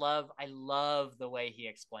love the way he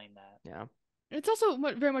explained that. Yeah. It's also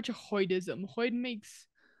very much a Hoytism. Hoyt makes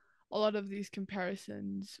a lot of these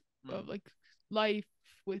comparisons of like life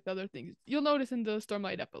with other things. You'll notice in the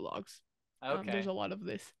Stormlight epilogues. Okay. There's a lot of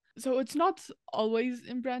this. So it's not always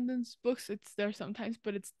in Brandon's books. It's there sometimes,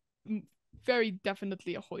 but it's very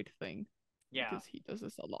definitely a Hoyt thing. Yeah. Because he does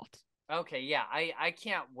this a lot. Okay, yeah. I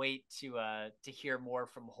can't wait to hear more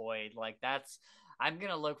from Hoyt. Like I'm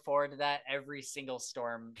gonna look forward to that every single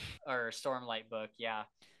Stormlight book. Yeah,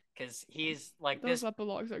 because he's like those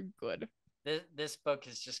epilogues are good. This book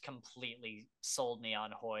has just completely sold me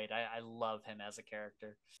on Hoyt. I love him as a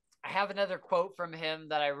character. I have another quote from him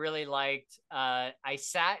that I really liked. I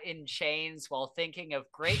sat in chains while thinking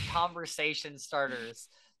of great conversation starters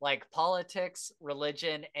like politics,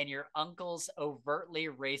 religion, and your uncle's overtly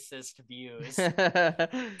racist views.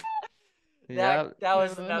 That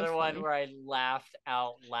was another one where I laughed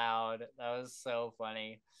out loud. That was so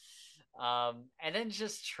funny. And then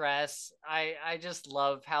just Tress, I just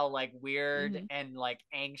love how like weird and like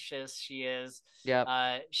anxious she is.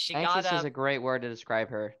 Yeah. Anxious is a great word to describe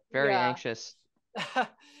her. Very anxious.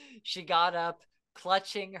 She got up,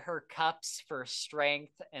 clutching her cups for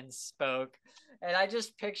strength, and spoke. And I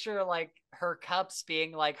just picture like her cups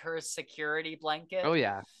being like her security blanket. Oh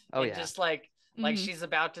yeah. Just like she's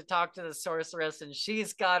about to talk to the sorceress and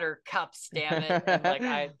she's got her cups, damn it. And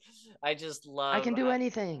like I just love, I can do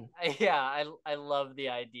anything. I love the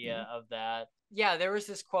idea of that. Yeah, there was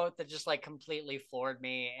this quote that just like completely floored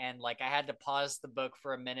me, and like I had to pause the book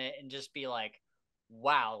for a minute and just be like,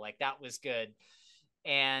 wow, like that was good.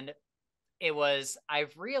 And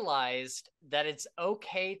I've realized that it's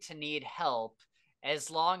okay to need help as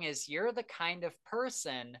long as you're the kind of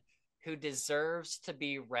person who deserves to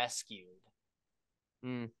be rescued.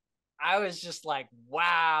 I was just like,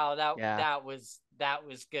 wow, that was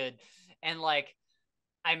good. And like,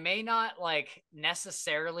 I may not like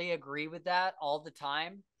necessarily agree with that all the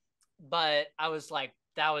time, but I was like,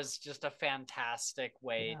 that was just a fantastic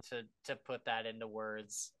way to put that into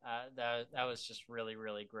words. That was just really,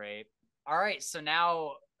 really great. All right, so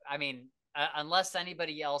now, I mean, unless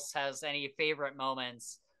anybody else has any favorite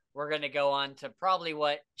moments, we're going to go on to probably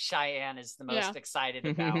what Cheyenne is the most excited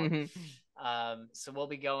about. So we'll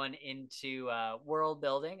be going into world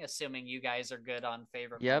building, assuming you guys are good on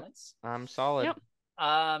favorite moments. I'm solid. Yep.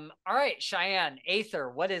 All right, Cheyenne, Aether,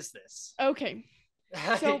 what is this? Okay.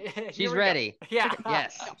 So she's ready. Yeah. Okay.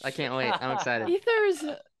 Yes. I can't wait. I'm excited. Aether's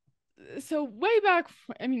so way back,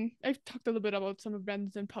 I mean, I've talked a little bit about some of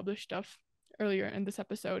Brandon's unpublished stuff earlier in this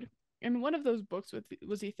episode. And one of those books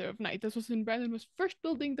was Aether of Night. This was when Brandon was first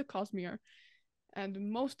building the Cosmere.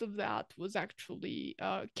 And most of that was actually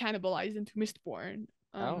cannibalized into Mistborn.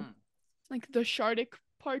 Like the Shardic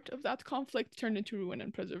part of that conflict turned into Ruin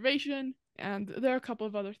and Preservation. And there are a couple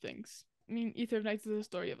of other things. I mean, Aether of Night is a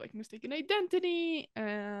story of like mistaken identity,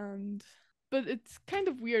 but it's kind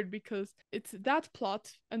of weird because it's that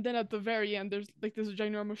plot, and then at the very end there's like this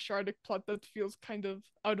ginormous Shardic plot that feels kind of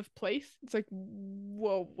out of place. It's like,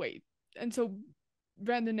 whoa, wait. And so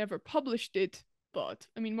Brandon never published it, but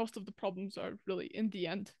I mean, most of the problems are really in the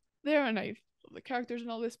end there, and I love the characters and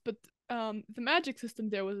all this, but the magic system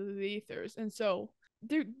there was the Aethers, and so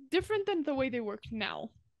they're different than the way they work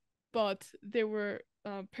now, but they were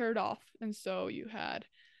paired off, and so you had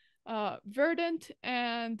Verdant,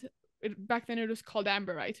 and back then it was called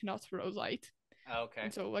Amberite, not Rosite. Okay.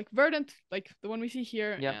 And so like Verdant, like the one we see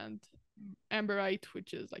here, and Amberite,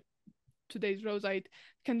 which is like today's Rosite,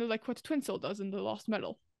 kind of like what Twin Soul does in the Lost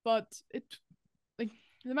Metal, but it like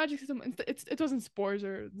the magic system, it wasn't spores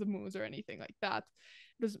or the moons or anything like that.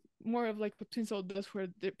 It was more of like what Twin Soul does, where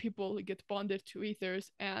the people get bonded to Aethers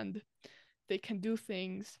and they can do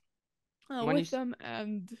things with them,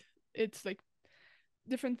 and it's like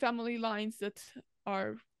different family lines that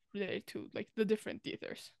are related to like the different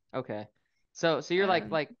Aethers. Okay, so you're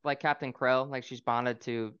like Captain Crow, like she's bonded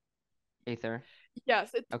to Aether.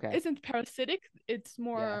 Yes, it isn't parasitic. It's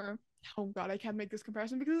more. Oh god, I can't make this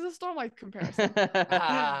comparison because it's a Stormlight comparison.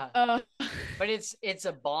 But it's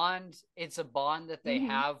a bond. It's a bond that they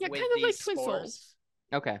have with kind of these like spores. Twin Souls.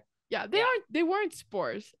 Okay. Yeah, they weren't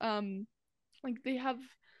spores. Like they have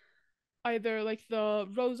either like the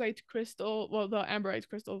Rosite crystal, well, the Amberite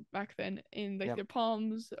crystal back then in like their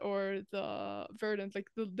palms, or the Verdant, like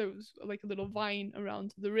there was like a little vine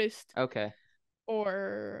around the wrist. Okay.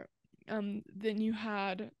 Or then you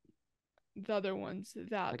had the other ones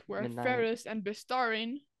that like were Midnight. Ferrous and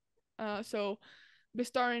Bistarin. So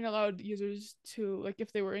Bistarin allowed users to, like,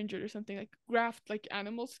 if they were injured or something, like graft like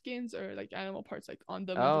animal skins or like animal parts like on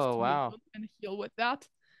them and just move them and heal with that.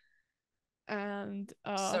 And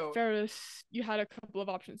Ferrous, you had a couple of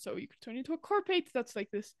options. So you could turn into a Corpate. That's like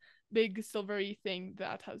this big silvery thing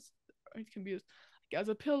that it can be used like as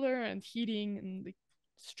a pillar and heating and like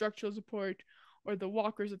structural support. Or the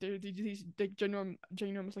walkers, that they're these like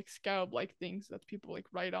ginormous like scarab like things that people like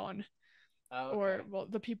ride on. Or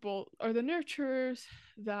the people or the nurturers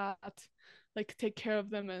that like take care of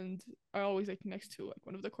them and are always like next to like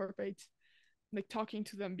one of the Corpates, like talking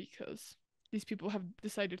to them because these people have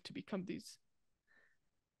decided to become these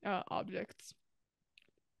objects.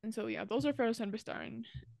 And so those are Ferrous and Bistarin.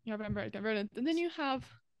 You have Amberite and Verdant, and then you have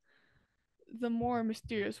the more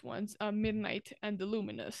mysterious ones, Midnight and the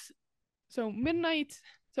Luminous. So Midnight,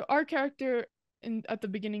 so our character at the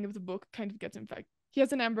beginning of the book kind of gets infected. He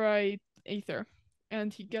has an Amberite Aether,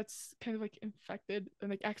 and he gets kind of like infected and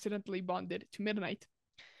like accidentally bonded to Midnight.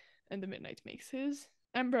 And the Midnight makes his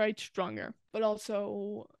Amberite stronger, but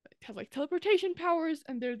also it has like teleportation powers,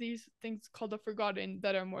 and there are these things called the Forgotten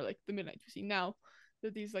that are more like the Midnight we see now.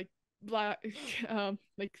 They're these like black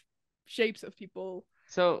like shapes of people.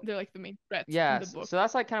 So they're like the main threats in the book. So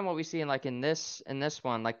that's like kind of what we see in this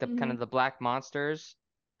one, like the kind of the black monsters.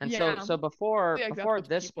 And so before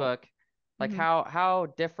this book, like how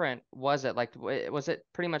different was it? Like was it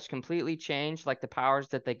pretty much completely changed, like the powers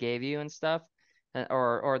that they gave you and stuff,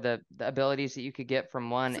 or the abilities that you could get from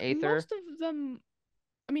one Aether? Most of them,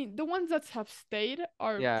 I mean, the ones that have stayed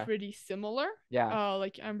are pretty similar.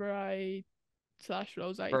 Like Amberite /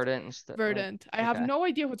 Rosite, Verdant. I have no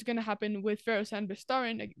idea what's gonna happen with Ferrous and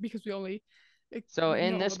Bistarin because we only Like, So we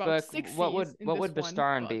in know this about book, 6 what seas would in what this would one,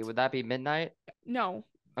 Bastaran be? but Would that be midnight? no,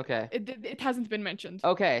 Okay. it hasn't been mentioned.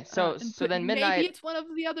 Okay. So And then maybe midnight. it's one of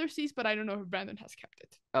the other seas, but I don't know if Brandon has kept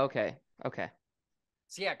it. Okay. Okay.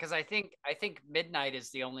 So yeah, because I think Midnight is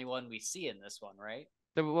the only one we see in this one, right?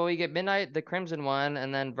 Well, we get Midnight, the Crimson one,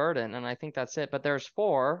 and then Verdant, and I think that's it. But there's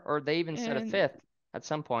four, or they even said a And fifth at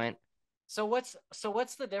some point. So what's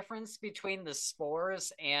the difference between the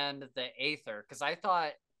spores and the Aether? Because I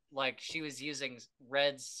thought like she was using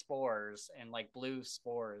red spores and like blue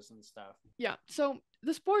spores and stuff. yeah, so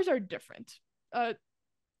the spores are different.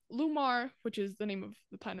 Lumar, which is the name of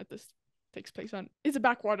the planet this takes place on, is a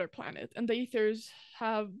backwater planet, and the Aethers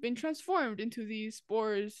have been transformed into these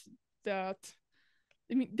spores that,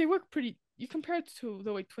 I mean, they work pretty. You compare it to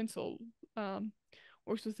the way Twinsel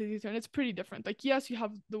works with the Aether, and it's pretty different. Like, yes, you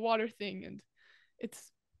have the water thing, and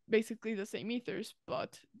it's basically the same ethers,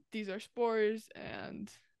 but these are spores, and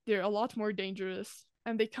they're a lot more dangerous.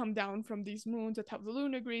 And they come down from these moons that have the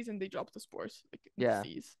lunagries, and they drop the spores like in the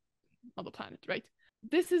seas on the planet, right?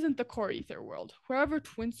 This isn't the core ether world. Wherever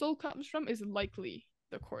Twinsel comes from is likely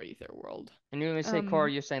the core ether world. And when you say core,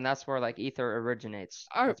 you're saying that's where like ether originates.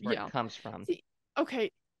 That's where it comes from. See, okay,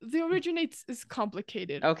 the originates is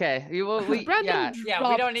complicated. Okay, we Brandon yeah,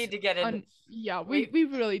 we don't need to get in. We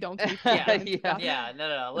really don't need to get into that. Yeah,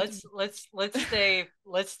 no.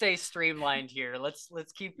 Let's stay streamlined here. Let's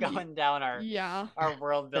keep going down our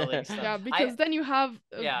world building stuff. Yeah, because then you have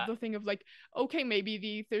the thing of like, okay, maybe the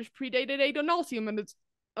ethers predated Adonalcium, and it's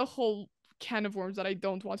a whole can of worms that I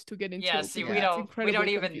don't want to get into. Yeah, see, we don't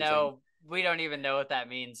even know what that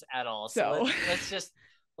means at all. So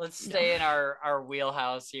let's stay in our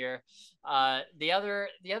wheelhouse here. The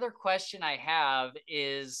other question I have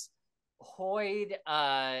is Hoyd.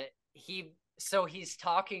 He's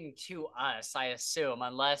talking to us, I assume,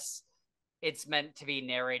 unless it's meant to be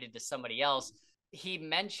narrated to somebody else. He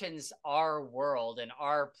mentions our world and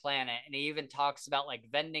our planet, and he even talks about like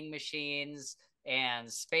vending machines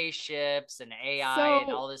and spaceships and AI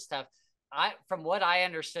and all this stuff. From what I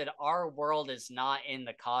understood, our world is not in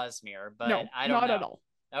the Cosmere, but no, I don't know. Not at all.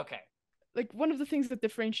 Okay. Like, one of the things that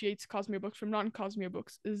differentiates Cosmere books from non-Cosmere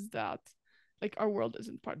books is that like our world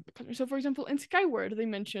isn't part of the Cosmere. So for example, in Skyward, they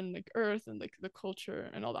mention like Earth and like the culture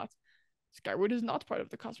and all that. Skyward is not part of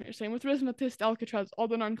the Cosmere. Same with Rhythmatist, Alcatraz. All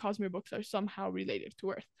the non-Cosmere books are somehow related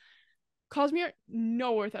to Earth. Cosmere,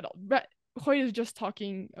 no Earth at all. But Hoyt is just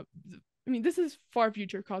talking. I mean, this is far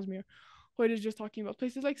future Cosmere. Hoyt is just talking about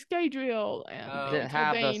places like Skadriel and that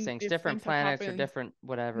have those things, different planets or different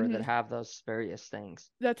whatever that have those various things.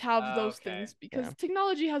 That have those things because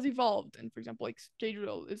technology has evolved. And for example, like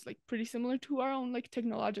Skadriel is like pretty similar to our own like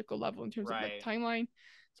technological level in terms of like timeline.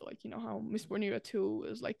 So like, you know how Miss Borneo 2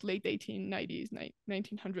 is like late 1890s,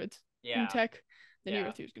 1900s in tech. Then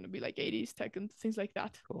Era 2 is going to be like 80s tech and things like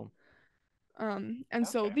that. Cool. And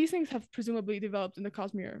so these things have presumably developed in the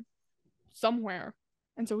Cosmere somewhere.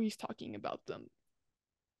 And so he's talking about them.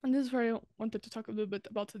 And this is where I wanted to talk a little bit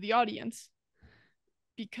about the audience,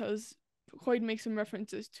 because Hoyt makes some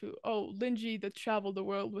references to, Linji that traveled the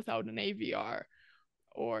world without an AVR,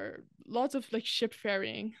 or lots of like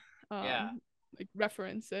shipfaring, like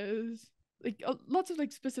references, like lots of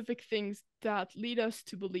like specific things that lead us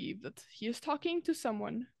to believe that he is talking to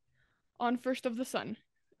someone on First of the Sun,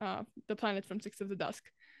 the planet from Sixth of the Dusk.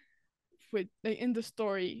 In the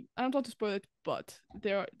story, I don't want to spoil it, but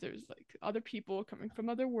there's like other people coming from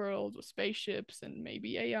other worlds with spaceships and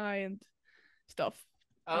maybe AI and stuff.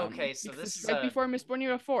 Okay, so this is right before Miss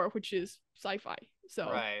Borneo 4, which is sci-fi. So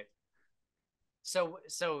right.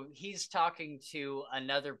 So he's talking to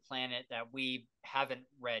another planet that we haven't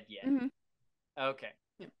read yet. Mm-hmm. Okay.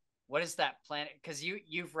 Yeah. What is that planet? Because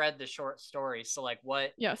you've read the short story, so like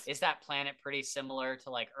what? Yes. Is that planet pretty similar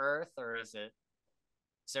to like Earth, or is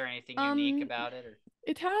there anything unique about it? Or?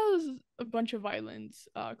 It has a bunch of islands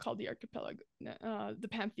called the archipelago, the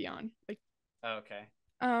Pantheon. Like. Okay.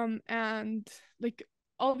 And like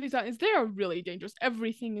all of these islands, they are really dangerous.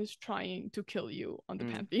 Everything is trying to kill you on the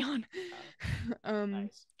Pantheon.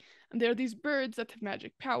 Nice. And there are these birds that have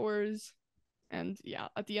magic powers, and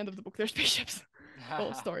at the end of the book, there's spaceships.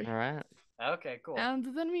 Whole story. All right. Okay, cool. And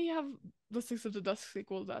then we have the Six of the Dusk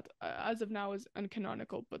sequel that, as of now, is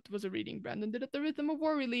uncanonical, but was a reading Brandon did at the Rhythm of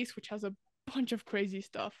War release, which has a bunch of crazy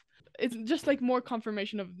stuff. It's just like more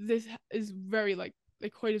confirmation of this is very like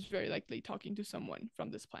Hoyt is very likely talking to someone from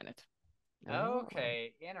this planet.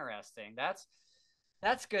 Okay, interesting.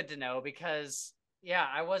 That's good to know, because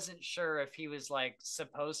I wasn't sure if he was like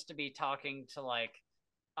supposed to be talking to like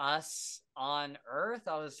us on Earth.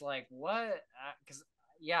 I was like, what? Because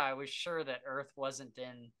I was sure that Earth wasn't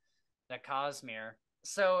in the Cosmere.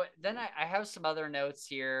 So then I have some other notes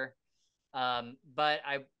here, but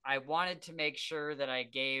I wanted to make sure that I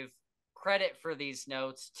gave credit for these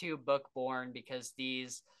notes to Bookborn, because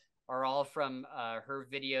these are all from her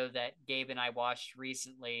video that Gabe and I watched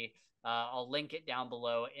recently. I'll link it down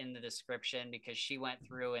below in the description, because she went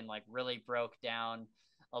through and like really broke down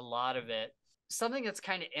a lot of it. Something that's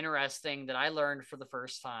kind of interesting that I learned for the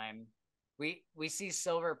first time, we see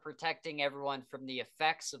silver protecting everyone from the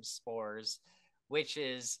effects of spores, which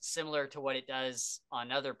is similar to what it does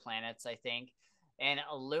on other planets, I think. And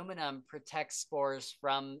aluminum protects spores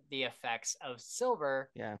from the effects of silver.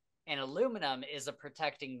 Yeah. And aluminum is a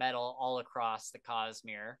protecting metal all across the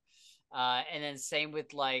Cosmere. And then same with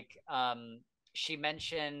she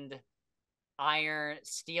mentioned iron,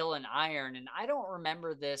 steel, and iron. And I don't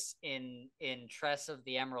remember this in Tress of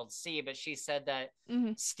the Emerald Sea, but she said that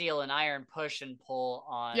steel and iron push and pull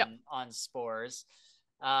on spores.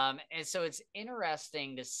 And so it's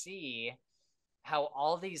interesting to see how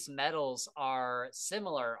all these metals are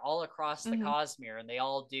similar all across the Cosmere, and they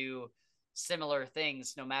all do similar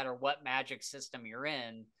things no matter what magic system you're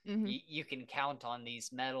in. You can count on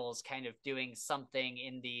these metals kind of doing something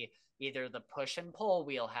in the either the push and pull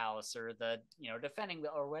wheelhouse or the defending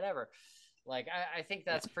or whatever. Like I think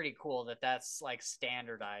that's pretty cool that that's like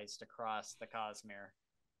standardized across the Cosmere.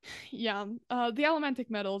 Yeah, the elementic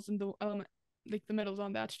metals and the metals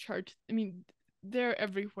on that chart, I mean, they're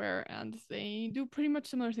everywhere and they do pretty much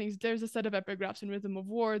similar things. There's a set of epigraphs in Rhythm of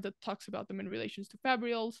War that talks about them in relations to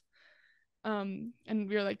fabrials. And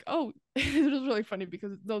we were like, oh, it was really funny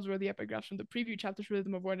because those were the epigraphs from the preview chapters for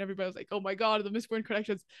Rhythm of War, and everybody was like, oh my god, the Mistborn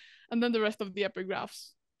corrections. And then the rest of the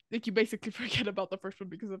epigraphs, like, you basically forget about the first one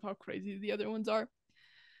because of how crazy the other ones are.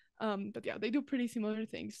 But yeah, they do pretty similar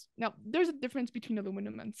things. Now, there's a difference between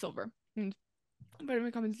aluminum and silver. And part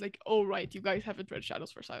of comments like, oh right, you guys haven't read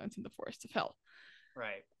Shadows for Silence in the Forest of Hell.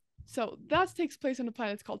 Right. So that takes place on a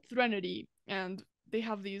planet called Threnody, and they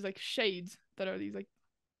have these like shades that are these like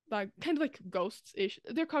kind of like ghosts-ish.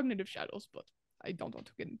 They're cognitive shadows, but I don't want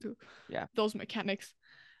to get into those mechanics.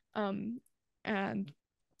 And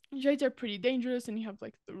shades are pretty dangerous, and you have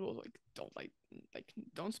like the rules like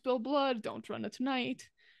don't spill blood, don't run at night,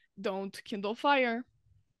 don't kindle fire,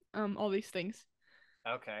 all these things.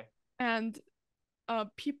 Okay. And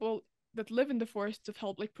people that live in the forests have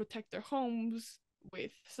helped like protect their homes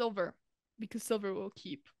with silver, because silver will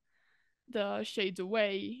keep the shades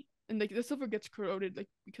away, and like the silver gets corroded, like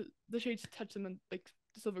because the shades touch them and like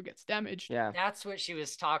the silver gets damaged. Yeah, that's what she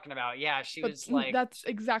was talking about. Yeah, but was like, that's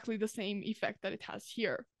exactly the same effect that it has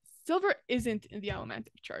here. Silver isn't in the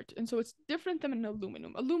elementic chart, and so it's different than an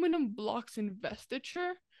aluminum. Aluminum blocks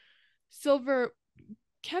investiture. Silver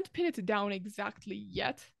can't pin it down exactly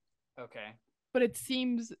yet. Okay. But it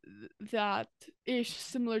seems that ish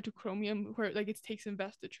similar to chromium, where like it takes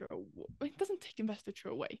investiture away. It doesn't take investiture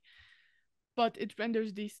away, but it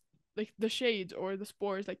renders these like the shades or the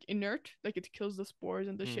spores like inert, like it kills the spores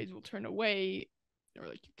and the shades will turn away, or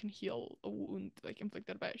like you can heal a wound like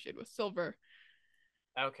inflicted by a shade with silver.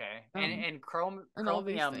 Okay. And chromium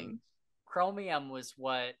was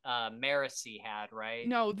what Marasi had, right?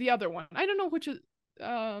 No, the other one. I don't know which is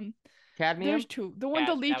cadmium. There's two. The one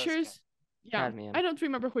the leechers. Yeah, cadmium. I don't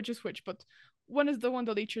remember which is which, but one is the one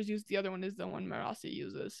the leechers use. The other one is the one Marasi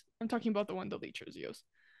uses. I'm talking about the one the leechers use.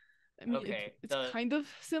 I mean, okay, it's kind of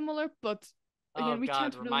similar, but again, we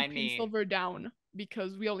can't really pin silver down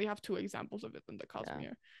because we only have two examples of it in the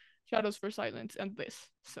Cosmere. Shadows for Silence and this.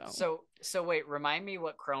 So wait, remind me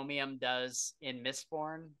what chromium does in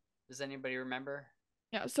Mistborn. Does anybody remember?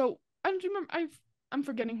 Yeah, so I don't remember. I'm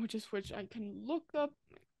forgetting which is which. I can look up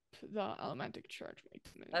the elementic chart.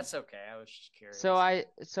 That's okay. I was just curious.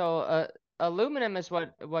 So aluminum is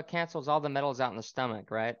what cancels all the metals out in the stomach,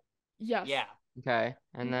 right? Yes. Yeah. Okay.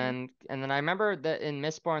 And then I remember that in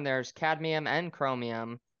Mistborn there's cadmium and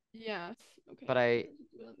chromium. Yes. Okay. But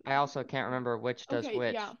I also can't remember which does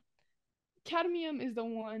which. Yeah. Cadmium is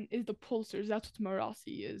the pulsars. That's what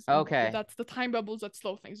Marasi is. Okay. That's the time bubbles that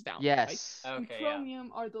slow things down. Yes. Right? Okay. And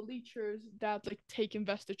chromium are the leechers that like take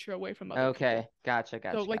investiture away from other Okay. people. Gotcha.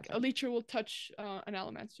 So like a leecher will touch an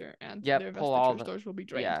elementor and their investiture stores will be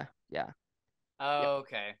drained. Yeah. Oh,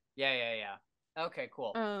 okay. Yeah. Okay,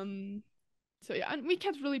 cool. So yeah, and we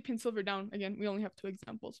can't really pin silver down. Again, we only have two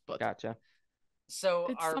examples, but gotcha. So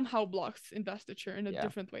it somehow blocks investiture in a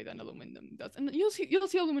different way than aluminum does, and you'll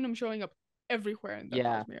see aluminum showing up everywhere in the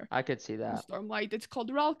Cosmere. I could see that. Stormlight, it's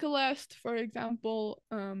called Ralkalest, for example.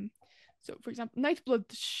 So for example, Nightblood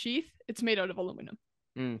Sheath, it's made out of aluminum.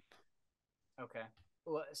 Okay.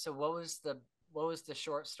 So what was the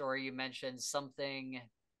short story you mentioned? Something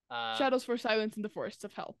Shadows for Silence in the Forests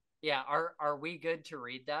of Hell. Yeah, are we good to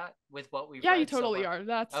read that with what we've Yeah, read you totally so far? are.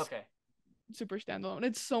 That's Okay. super standalone.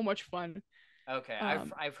 It's so much fun. Okay.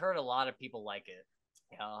 I've heard a lot of people like it.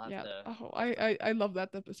 Yeah, I'll have to. I love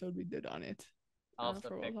that episode we did on it. I'll have to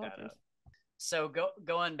pick that up. So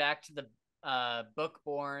going back to the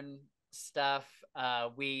Bookborn stuff,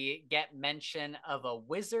 we get mention of a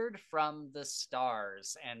wizard from the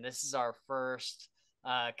stars, and this is our first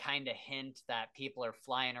kind of hint that people are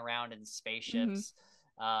flying around in spaceships.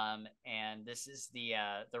 And this is the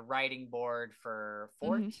writing board for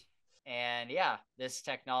Fort. And yeah, this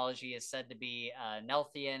technology is said to be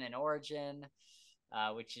Nelthian in origin,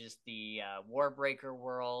 which is the Warbreaker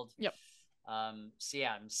world. Yep. So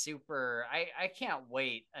yeah, I'm super. I can't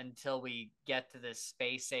wait until we get to this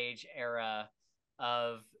space age era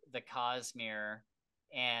of the Cosmere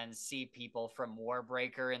and see people from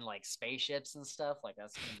Warbreaker in like spaceships and stuff. Like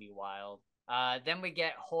that's gonna be wild. Then we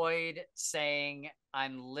get Hoyd saying,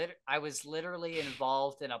 I was literally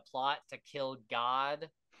involved in a plot to kill God.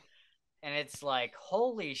 And it's like,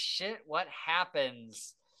 holy shit, what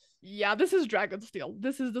happens? Yeah, this is Dragonsteel.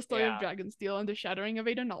 This is the story of Dragonsteel and the shattering of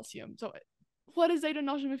Adonalsium. So what is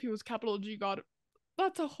Adonalsium if he was capital G God?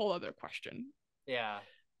 That's a whole other question. Yeah.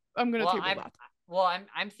 I'm gonna table that. Well,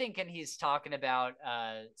 I'm thinking he's talking about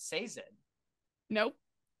Sazed. Nope.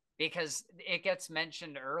 Because it gets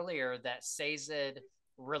mentioned earlier that Sazed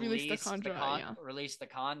released the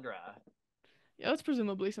Khandra. Yeah, that's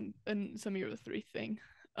presumably some Year 3 thing.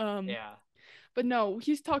 Yeah. But no,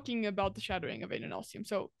 he's talking about the shattering of Adonalsium.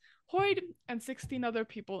 So Hoyd and 16 other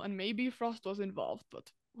people, and maybe Frost was involved,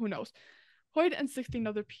 but who knows? Hoyd and 16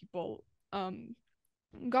 other people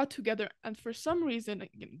got together, and for some reason,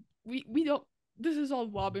 again, we don't. This is all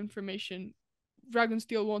WoB information.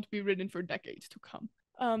 Dragonsteel won't be written for decades to come.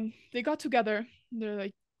 They got together. They're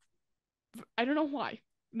like, I don't know why.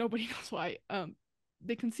 Nobody knows why.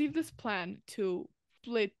 They conceived this plan to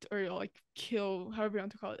split or like kill, however you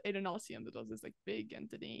want to call it, Adonalsium. That was this like big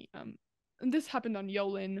entity. And this happened on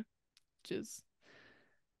Yolin, which is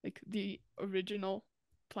like the original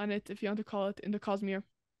planet, if you want to call it, in the Cosmere.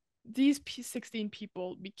 These 16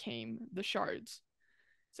 people became the shards.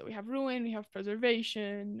 So we have Ruin, we have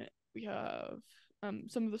Preservation, we have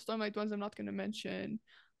some of the Stormlight ones I'm not going to mention.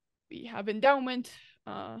 We have Endowment,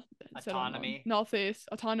 Autonomy, Nalthis,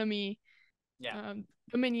 Autonomy, yeah,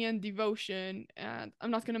 Dominion, Devotion, and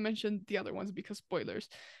I'm not going to mention the other ones because spoilers.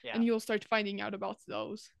 Yeah. And you'll start finding out about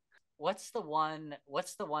those. What's the one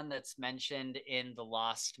that's mentioned in the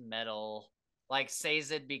Lost Metal? Like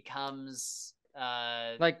Sazed becomes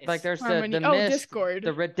like there's Harmony. the mist, Discord.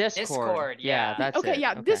 The Discord. Yeah, that's okay, it.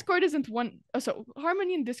 yeah. Okay. Discord isn't one. So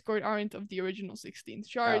Harmony and Discord aren't of the original 16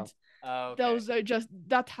 shards. Okay. Those are just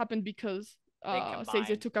that happened because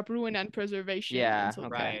Sazed took up Ruin and Preservation. Yeah. And so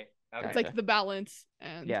right. Okay. It's like the balance,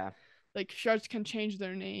 and yeah, like shards can change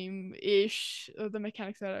their name ish. The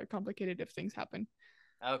mechanics that are complicated if things happen.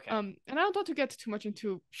 Okay. And I don't want to get too much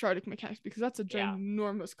into shardic mechanics because that's a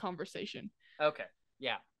ginormous conversation. Okay.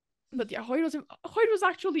 Yeah. But yeah, Hoyd was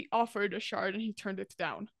actually offered a shard and he turned it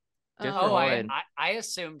down. I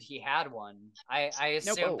assumed he had one. I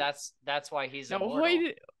assumed that's why he's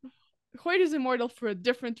immortal. Hoyd is immortal for a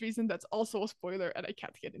different reason that's also a spoiler and I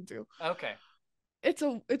can't get into. Okay. It's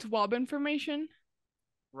WoB information.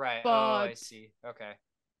 Right. But, I see. Okay.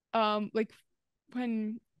 Like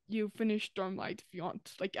when you finish Stormlight, if you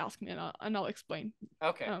want, like ask me and I'll explain.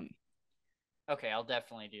 Okay. Okay, I'll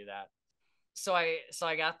definitely do that. So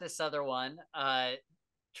I got this other one.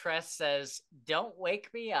 Tress says, "Don't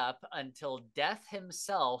wake me up until Death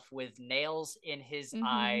himself with nails in his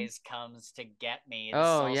eyes comes to get me." This is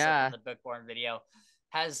also from the Bookborn video.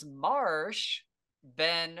 Has Marsh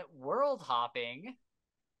been world hopping?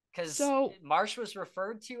 Because Marsh was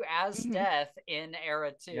referred to as Death in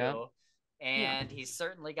Era 2, and he's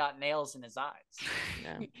certainly got nails in his eyes.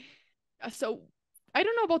 Yeah. So I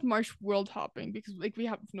don't know about Marsh world hopping because like we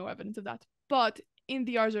have no evidence of that. But in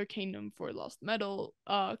the Ars Arcanum for Lost Metal,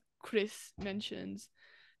 Chris mentions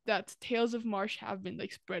that tales of Marsh have been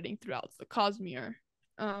like spreading throughout the Cosmere.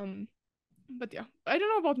 But yeah, I don't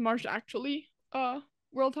know about Marsh actually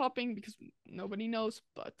world hopping because nobody knows,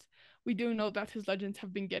 but we do know that his legends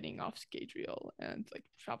have been getting off Scadrial and like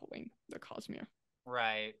traveling the Cosmere.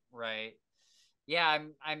 Right. Yeah,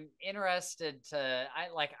 I'm interested to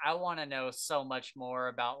I want to know so much more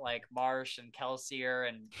about like Marsh and Kelsier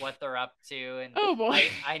and what they're up to. And oh boy,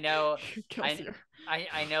 I know Kelsier.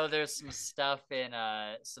 I know there's some stuff in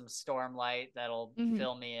some Stormlight that'll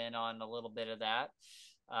fill me in on a little bit of that.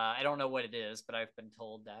 I don't know what it is, but I've been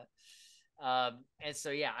told that. And so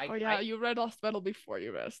yeah, you read Lost Metal before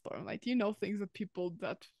you read Stormlight. You know things that people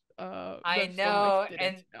that I Rev know,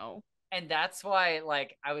 didn't know. And that's why,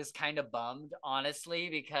 like, I was kind of bummed, honestly,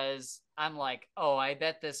 because I'm like, oh, I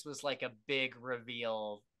bet this was like a big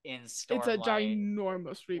reveal in Stormlight. It's a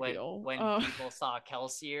ginormous reveal. When people saw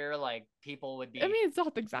Kelsier, like, people would be. I mean, it's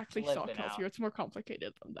not exactly saw flipping Kelsier. out. It's more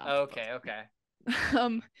complicated than that. Okay, but...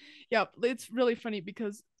 okay. Yeah, it's really funny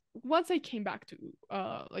because once I came back to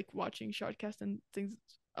like watching Shotcast and things,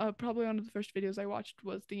 probably one of the first videos I watched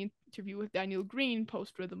was the interview with Daniel Green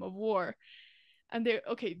post Rhythm of War. And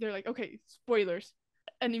they're like, okay, spoilers.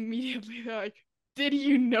 And immediately they're like, did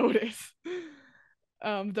you notice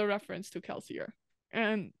the reference to Kelsier?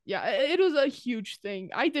 And yeah, it was a huge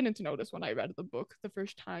thing. I didn't notice when I read the book the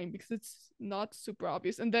first time because it's not super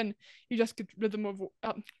obvious. And then you just get Rhythm of War,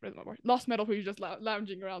 Lost Metal, where you're just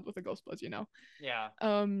lounging around with the Ghost Bloods, you know? Yeah.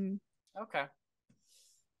 Okay.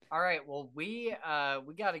 All right. Well, we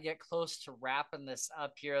got to get close to wrapping this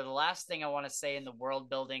up here. The last thing I want to say in the world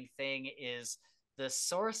building thing is the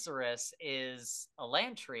sorceress is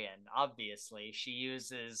Elantrian. Obviously, she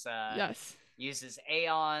uses uses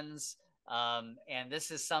aeons. And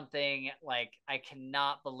this is something like I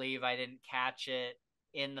cannot believe I didn't catch it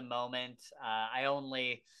in the moment. I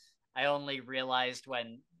only realized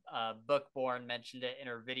when Bookborn mentioned it in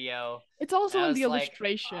her video. It's also in the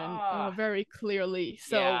illustration very clearly.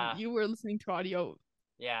 So yeah. You were listening to audio.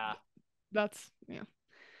 Yeah. It's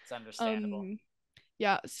understandable.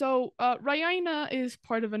 Yeah, so Raina is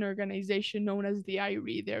part of an organization known as the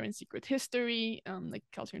Irie. They're in Secret History. Like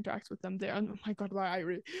Kelsier interacts with them there. And, oh my god, the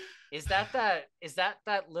Irie. Is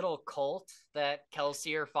that little cult that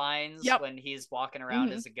Kelsier finds when he's walking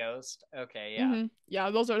around as a ghost? Okay, yeah. Yeah,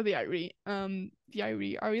 those are the Irie. The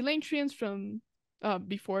Irie are Elantrians from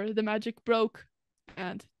before the magic broke,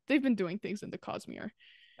 and they've been doing things in the Cosmere.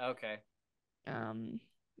 Okay.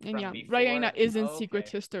 And yeah, Raina is in Secret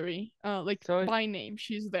History. By name,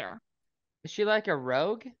 she's there. Is she like a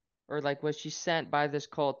rogue, or like was she sent by this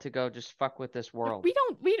cult to go just fuck with this world? We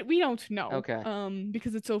don't know. Okay.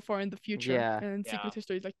 Because it's so far in the future. Yeah. And Secret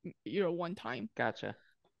History is like one time. Gotcha.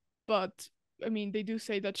 But I mean, they do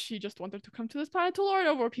say that she just wanted to come to this planet to lord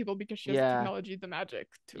over people because she has the technology, the magic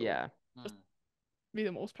to just be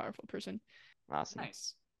the most powerful person. Awesome.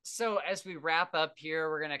 Nice. So as we wrap up here,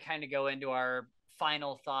 we're gonna kind of go into our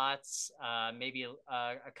final thoughts, maybe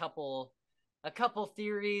a couple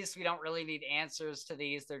theories. We don't really need answers to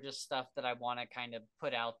these. They're just stuff that I want to kind of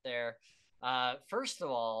put out there. First of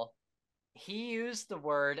all, he used the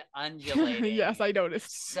word undulating. Yes, I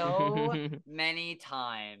noticed. So many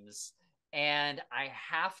times. And I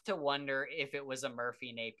have to wonder if it was a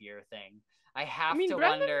Murphy Napier thing. I mean,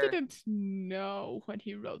 Brandon didn't know when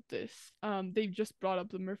he wrote this. They just brought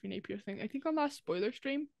up the Murphy Napier thing, I think on last spoiler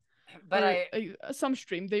stream. But some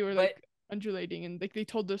stream they were like undulating and like they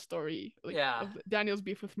told the story of Daniel's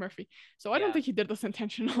beef with Murphy. So I don't think he did this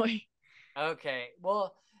intentionally. Okay,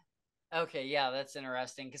 well, that's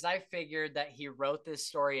interesting because I figured that he wrote this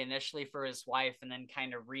story initially for his wife and then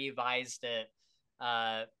kind of revised it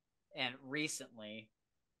and recently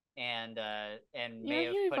and may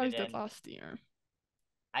have put it in last year.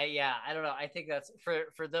 I don't know. I think that's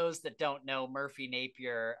for those that don't know, Murphy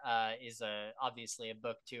Napier is obviously a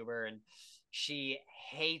booktuber, and she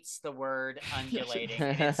hates the word undulating.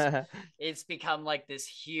 It's become like this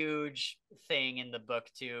huge thing in the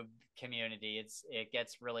booktube community. It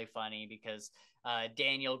gets really funny because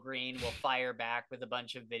Daniel Green will fire back with a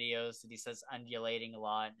bunch of videos that he says undulating a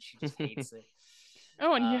lot, and she just hates it.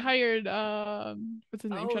 Oh, and he hired what's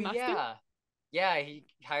his name? Sean Astin? Yeah, he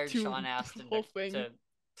hired Sean Astin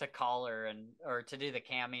to call her or to do the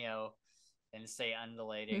cameo and say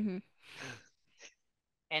undulating. Mm-hmm.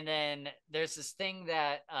 And then there's this thing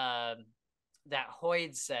that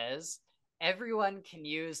Hoyd says, everyone can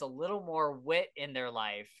use a little more wit in their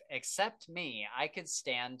life, except me. I could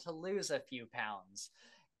stand to lose a few pounds.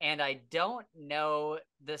 And I don't know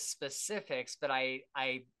the specifics, but I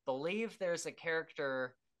believe there's a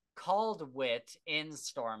character called Wit in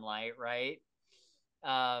Stormlight, right?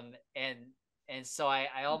 And so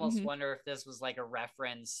I almost wonder if this was like a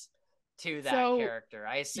reference to that character.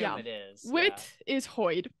 I assume it is. Wit is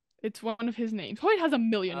Hoyd. It's one of his names. Hoyd has a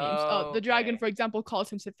million names. The dragon, for example, calls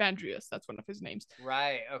him Cephandrius. That's one of his names.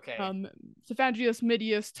 Right, okay. Cephandrius,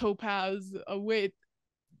 Midius, Topaz, Wit.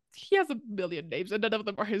 He has a million names, and none of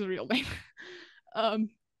them are his real name.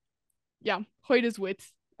 Hoyd is Wit.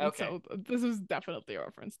 Okay. So this is definitely a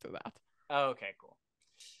reference to that. Okay, cool.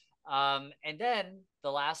 And then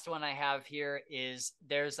the last one I have here is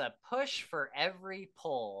there's a push for every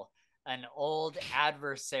pull, an old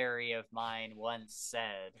adversary of mine once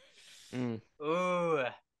said. Ooh.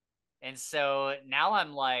 And so now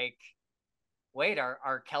I'm like, wait,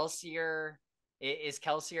 are Kelsier is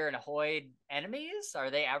Kelsier and Hoyd enemies? Are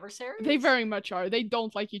they adversaries? They very much are. They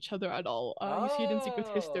don't like each other at all. You see it in Secret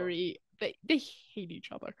Oh. History. They hate each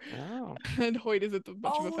other. Oh. And Hoyd isn't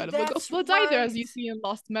much of a fan of the that's Ghostbloods either, as right. you see in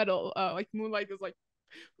Lost Metal. Like Moonlight is like,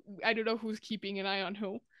 I don't know who's keeping an eye on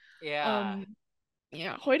who. Yeah.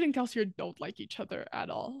 Yeah, Hoyd and Kelsier don't like each other at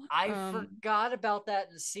all. I forgot about that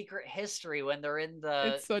in Secret History when they're in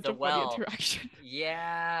It's such a funny well. interaction.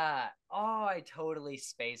 Yeah. Oh, I totally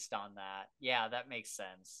spaced on that. Yeah, that makes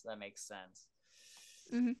sense.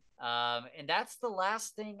 Mhm. And that's the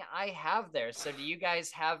last thing I have there. So do you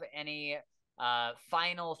guys have any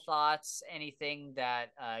final thoughts? Anything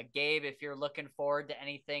that Gabe, if you're looking forward to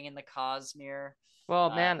anything in the Cosmere?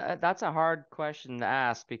 Well, man, that's a hard question to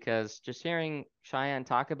ask because just hearing Cheyenne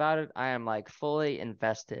talk about it, I am like fully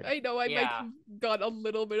invested. I know I might have got a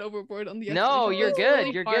little bit overboard on the No, explanation. you're good.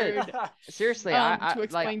 Really You're hard, good. Seriously, to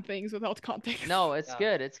explain like, things without context. No, it's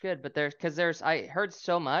good. It's good. But I heard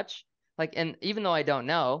so much, like, and even though I don't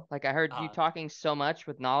know, like, I heard you talking so much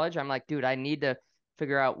with knowledge. I'm like, dude, I need to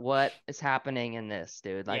figure out what is happening in this,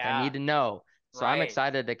 dude. Like, I need to know. So I'm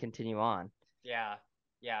excited to continue on. Yeah.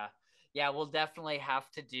 We'll definitely have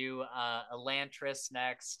to do Elantris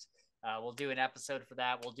next. We'll do an episode for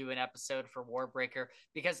that. We'll do an episode for Warbreaker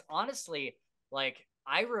because honestly, like,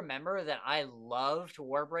 I remember that I loved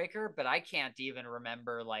Warbreaker, but I can't even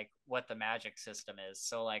remember like what the magic system is.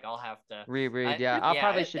 So like I'll have to reread. I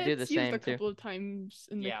probably should do the same too. It's used a couple of times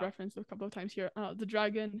in the reference a couple of times here. The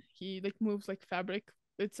dragon, he like moves like fabric.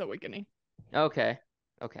 It's awakening. Okay.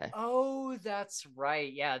 Oh, that's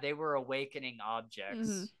right. Yeah, they were awakening objects.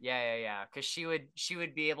 Mm-hmm. Yeah. Because she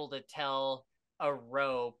would be able to tell a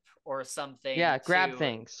rope or something. Yeah, grab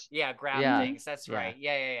things. Yeah, grab things. That's right.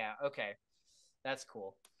 Yeah. Okay. That's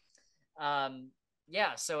cool.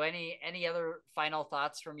 So any other final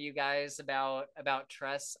thoughts from you guys about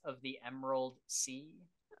Tress of the Emerald Sea?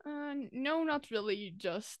 No, not really.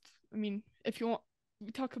 Just, I mean, if you want,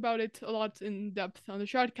 we talk about it a lot in depth on the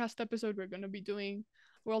Shardcast episode. We're going to be doing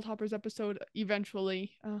Worldhoppers episode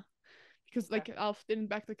eventually, because like Alf didn't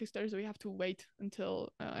back the Kickstarter, so we have to wait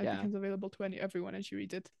until it becomes available to everyone and she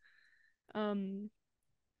reads it.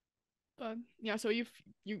 But yeah, so you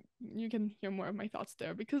can hear more of my thoughts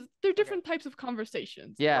there because they're different types of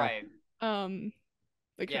conversations. Yeah. Right.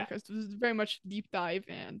 This is very much deep dive,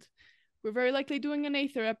 and we're very likely doing an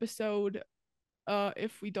Aether episode,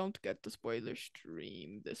 if we don't get the spoiler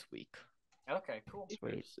stream this week. Okay, cool.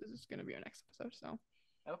 Sweet. This is gonna be our next episode. So.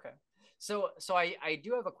 Okay. So I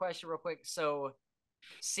do have a question real quick. So,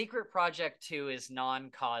 Secret Project 2 is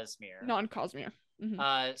non-Cosmere. Non-Cosmere.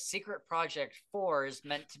 Mm-hmm. Secret Project 4 is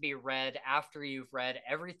meant to be read after you've read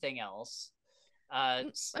everything else.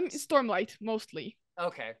 Stormlight, mostly.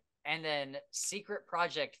 Okay. And then Secret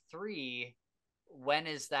Project 3, when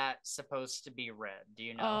is that supposed to be read? Do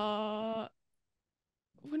you know?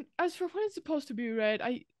 As for when it's supposed to be read,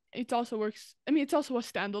 it also works. I mean, it's also a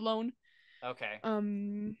standalone. Okay. I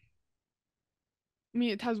mean,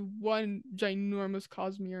 it has one ginormous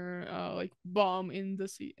Cosmere like bomb in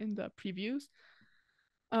the previews.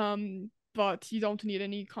 But you don't need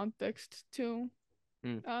any context to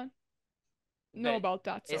know about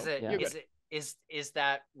that. So is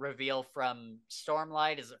that reveal from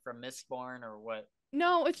Stormlight? Is it from Mistborn or what?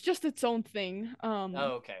 No, it's just its own thing.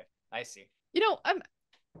 Okay. I see. You know,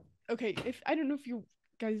 okay. If I don't know if you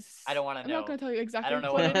guys, I don't want to know. I'm not going to tell you exactly I don't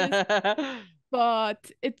know what it is. But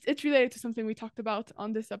it's related to something we talked about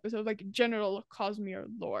on this episode, like general Cosmere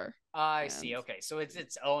lore. I see. Okay, so it's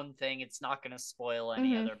its own thing. It's not going to spoil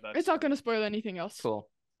any other books. It's not going to spoil anything else. Cool.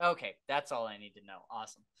 Okay, that's all I need to know.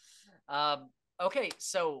 Awesome. Okay,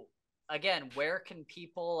 so again, where can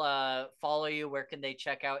people follow you? Where can they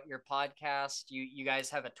check out your podcast? You guys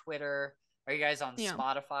have a Twitter? Are you guys on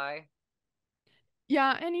Spotify?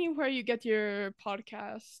 Yeah, anywhere you get your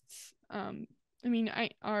podcasts. I mean,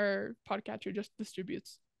 our podcatcher just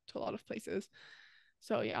distributes to a lot of places.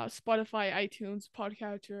 So yeah, Spotify, iTunes,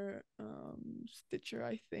 podcatcher, Stitcher,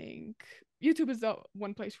 I think. YouTube is the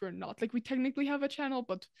one place we're not. Like, we technically have a channel,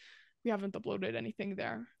 but we haven't uploaded anything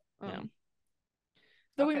there.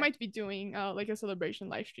 Though we might be doing like a celebration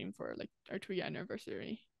live stream for like our 2-year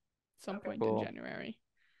anniversary some point in January.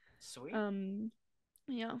 Sweet.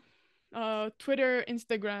 Yeah. Twitter,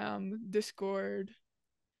 Instagram, Discord.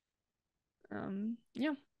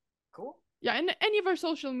 Yeah. Cool. Yeah, and any of our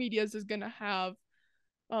social medias is gonna have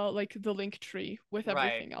like the link tree with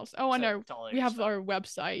everything else. Oh, and we have our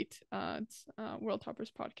website, it's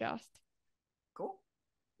Worldhoppers Podcast. Cool.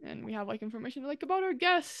 And we have like information like about our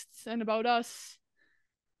guests and about us.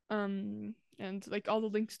 And like all the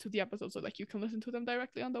links to the episodes, so like you can listen to them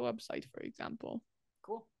directly on the website, for example.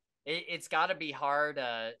 Cool. It's got to be hard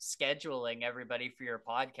scheduling everybody for your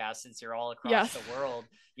podcast since you're all across the world.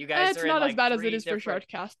 You guys it's are not in, as like, bad as it 3 is different... for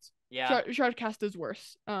Shortcast. Yeah. Shortcast is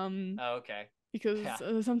worse. Oh, okay.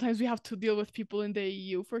 Because sometimes we have to deal with people in the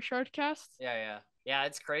EU for Shortcast. Yeah,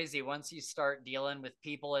 it's crazy. Once you start dealing with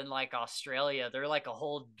people in like Australia, they're like a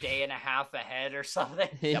whole day and a half ahead or something.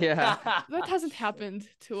 Yeah. That hasn't happened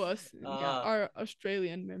to us. Our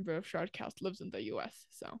Australian member of Shortcast lives in the US,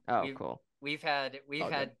 so. Cool. We've had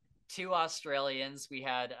 2 Australians. We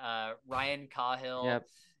had Ryan Cahill,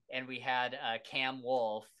 and we had Cam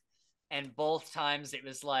Wolf, and both times it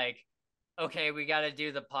was like, okay, we got to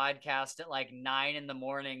do the podcast at like 9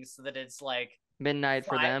 a.m. so that it's like midnight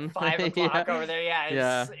for them. 5 o'clock over there.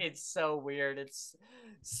 Yeah, it's so weird. It's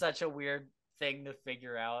such a weird thing to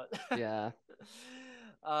figure out. Yeah.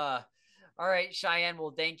 All right, Cheyenne.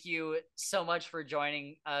 Well, thank you so much for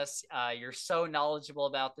joining us. You're so knowledgeable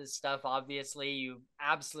about this stuff. Obviously, you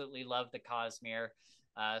absolutely love the Cosmere.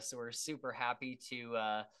 So we're super happy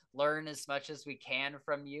to learn as much as we can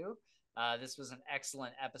from you. This was an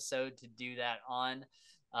excellent episode to do that on.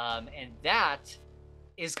 And that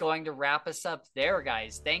is going to wrap us up there,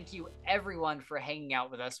 guys. Thank you, everyone, for hanging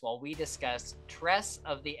out with us while we discuss Tress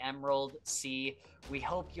of the Emerald Sea. We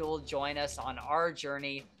hope you'll join us on our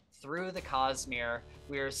journey through the Cosmere.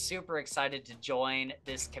 We are super excited to join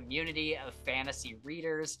this community of fantasy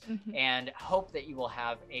readers and hope that you will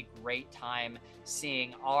have a great time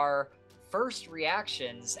seeing our first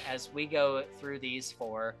reactions as we go through these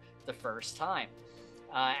for the first time.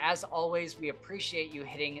 As always, we appreciate you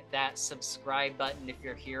hitting that subscribe button if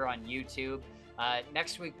you're here on YouTube.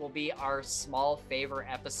 Next week will be our small favor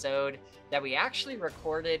episode that we actually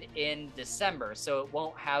recorded in December, so it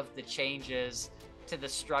won't have the changes to the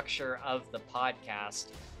structure of the podcast.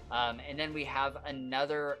 And then we have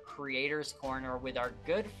another Creators Corner with our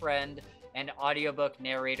good friend and audiobook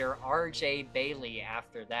narrator RJ Bailey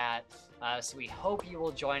after that. So we hope you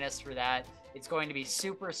will join us for that. It's going to be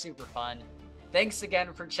super, super fun. Thanks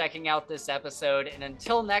again for checking out this episode. And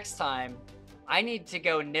until next time, I need to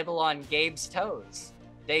go nibble on Gabe's toes.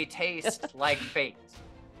 They taste like fate.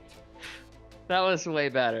 That was way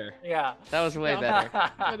better. Yeah. That was way better.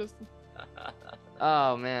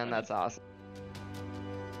 Oh, man, that's awesome.